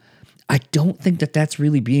of, I don't think that that's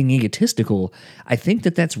really being egotistical. I think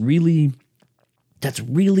that that's really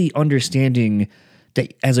understanding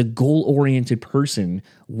that as a goal-oriented person,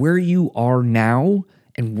 where you are now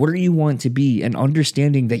and where you want to be, and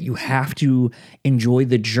understanding that you have to enjoy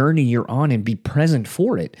the journey you're on and be present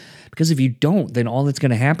for it. Because if you don't, then all that's going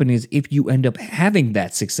to happen is, if you end up having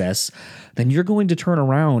that success, then you're going to turn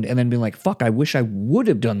around and then be like, fuck, I wish I would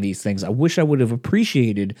have done these things. I wish I would have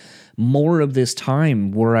appreciated more of this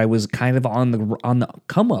time where I was kind of on the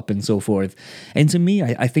come up and so forth. And to me,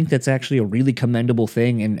 I think that's actually a really commendable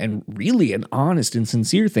thing, and really an honest and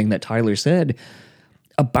sincere thing that Tyler said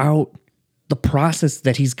about the process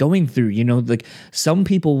that he's going through. You know, like some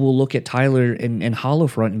people will look at Tyler and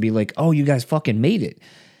Hollowfront and be like, oh, you guys fucking made it.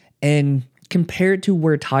 And compared to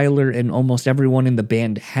where Tyler and almost everyone in the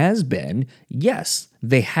band has been, yes,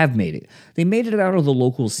 they have made it. They made it out of the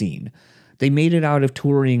local scene. They made it out of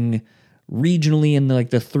touring regionally in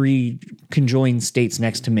the 3 conjoined states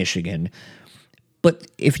next to Michigan. But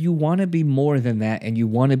if you want to be more than that and you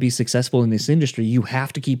want to be successful in this industry, you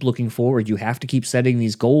have to keep looking forward. You have to keep setting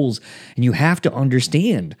these goals, and you have to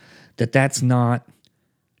understand that that's not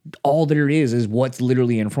all there is what's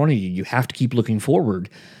literally in front of you. You have to keep looking forward.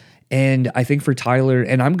 And I think for Tyler,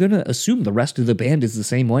 and I'm going to assume the rest of the band is the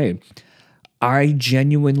same way, I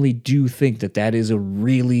genuinely do think that that is a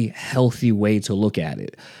really healthy way to look at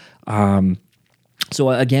it. So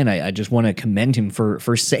again, I just want to commend him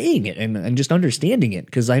for saying it and just understanding it,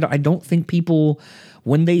 because I don't think people,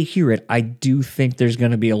 when they hear it, I do think there's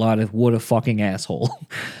going to be a lot of what a fucking asshole.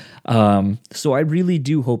 So I really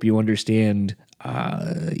do hope you understand,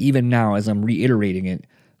 even now as I'm reiterating it,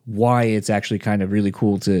 why it's actually kind of really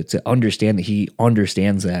cool to understand that he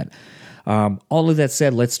understands that. All of that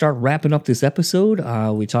said, let's start wrapping up this episode.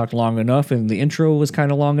 We talked long enough, and the intro was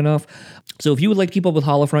kind of long enough. So if you would like to keep up with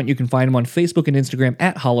Hollowfront, you can find him on Facebook and Instagram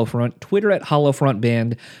at Hollowfront, Twitter at Hollowfront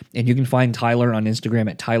Band, and you can find Tyler on Instagram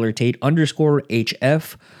at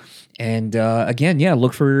TylerTate_HF. And again, yeah,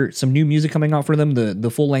 look for some new music coming out for them. The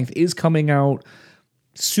full length is coming out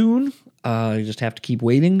soon. You just have to keep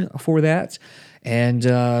waiting for that. And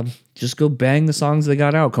just go bang the songs they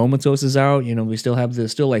got out. Comatose is out. You know, we still have the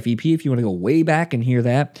Still Life EP if you want to go way back and hear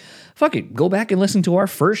that. Fuck it. Go back and listen to our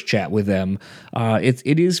first chat with them.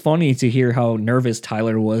 It is funny to hear how nervous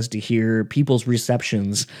Tyler was to hear people's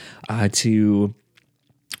receptions to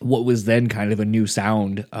what was then kind of a new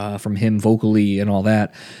sound from him vocally and all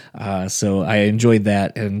that. So I enjoyed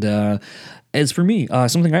that. And as for me,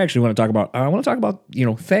 something I actually want to talk about,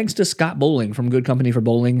 thanks to Scott Bowling from Good Company for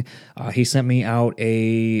Bowling. He sent me out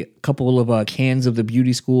a couple of cans of the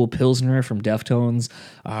Beauty School Pilsner from Deftones.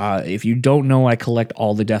 If you don't know, I collect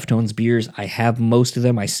all the Deftones beers. I have most of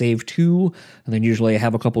them. I save 2, and then usually I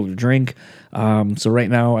have a couple to drink. So right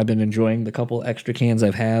now I've been enjoying the couple extra cans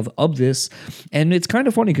I have of this. And it's kind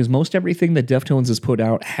of funny because most everything that Deftones has put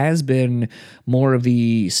out has been more of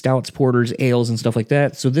the stouts, porters, ales, and stuff like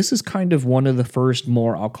that. So this is kind of one of the first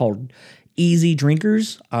more, I'll call easy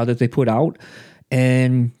drinkers that they put out.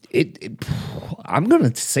 And I'm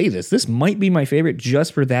going to say this might be my favorite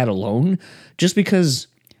just for that alone, just because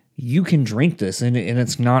you can drink this and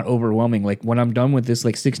it's not overwhelming. Like when I'm done with this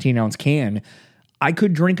 16-ounce can, I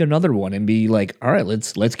could drink another one and be like, all right,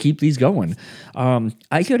 let's keep these going.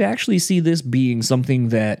 I could actually see this being something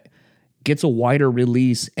that gets a wider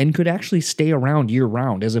release and could actually stay around year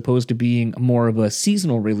round, as opposed to being more of a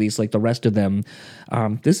seasonal release like the rest of them.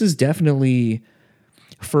 This is definitely,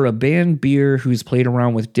 for a band beer who's played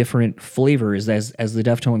around with different flavors as the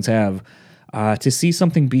Deftones have, to see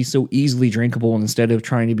something be so easily drinkable instead of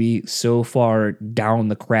trying to be so far down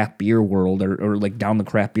the craft beer world or like down the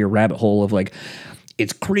craft beer rabbit hole of like,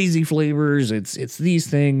 it's crazy flavors, it's these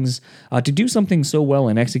things. To do something so well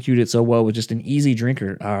and execute it so well with just an easy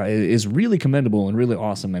drinker is really commendable and really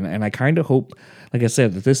awesome. And I kind of hope, like I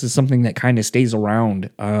said, that this is something that kind of stays around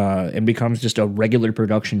and becomes just a regular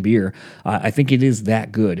production beer. I think it is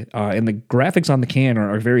that good. And the graphics on the can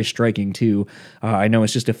are very striking too. I know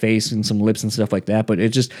it's just a face and some lips and stuff like that, but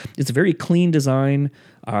it's a very clean design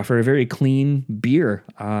for a very clean beer.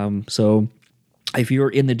 So if you're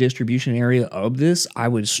in the distribution area of this, I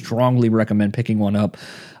would strongly recommend picking one up.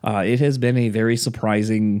 It has been a very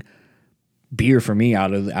surprising beer for me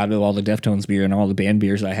out of all the Deftones beer and all the band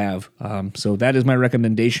beers I have. So that is my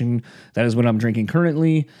recommendation. That is what I'm drinking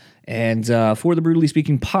currently. And for the Brutally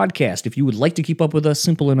Speaking podcast, if you would like to keep up with us,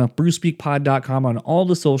 simple enough, brewspeakpod.com on all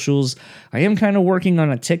the socials. I am kind of working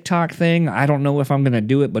on a TikTok thing. I don't know if I'm going to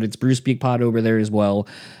do it, but it's BrewSpeakPod over there as well.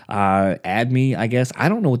 Add me, I guess. I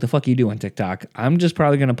don't know what the fuck you do on TikTok. I'm just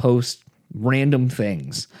probably going to post random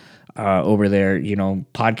things over there,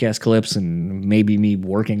 podcast clips and maybe me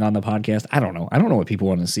working on the podcast. I don't know. I don't know what people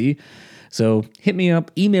want to see. So hit me up,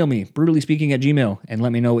 email me, brutallyspeaking@gmail.com, and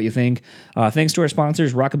let me know what you think. Thanks to our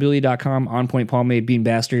sponsors, Rockabilly.com, On Point Pomade, Bean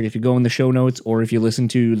Bastard. If you go in the show notes, or if you listen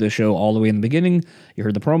to the show all the way in the beginning, you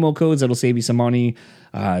heard the promo codes, that'll save you some money.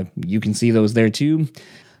 You can see those there too.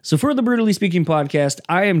 So for the Brutally Speaking podcast,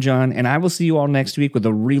 I am John, and I will see you all next week with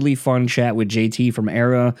a really fun chat with JT from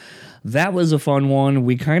Era. That was a fun one.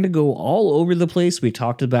 We kind of go all over the place. We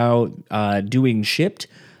talked about doing Shipped.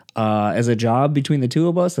 as a job between the two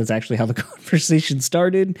of us. That's actually how the conversation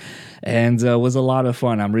started, and was a lot of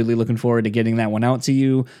fun. I'm really looking forward to getting that one out to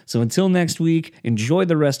you. So until next week, enjoy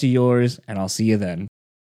the rest of yours, and I'll see you then.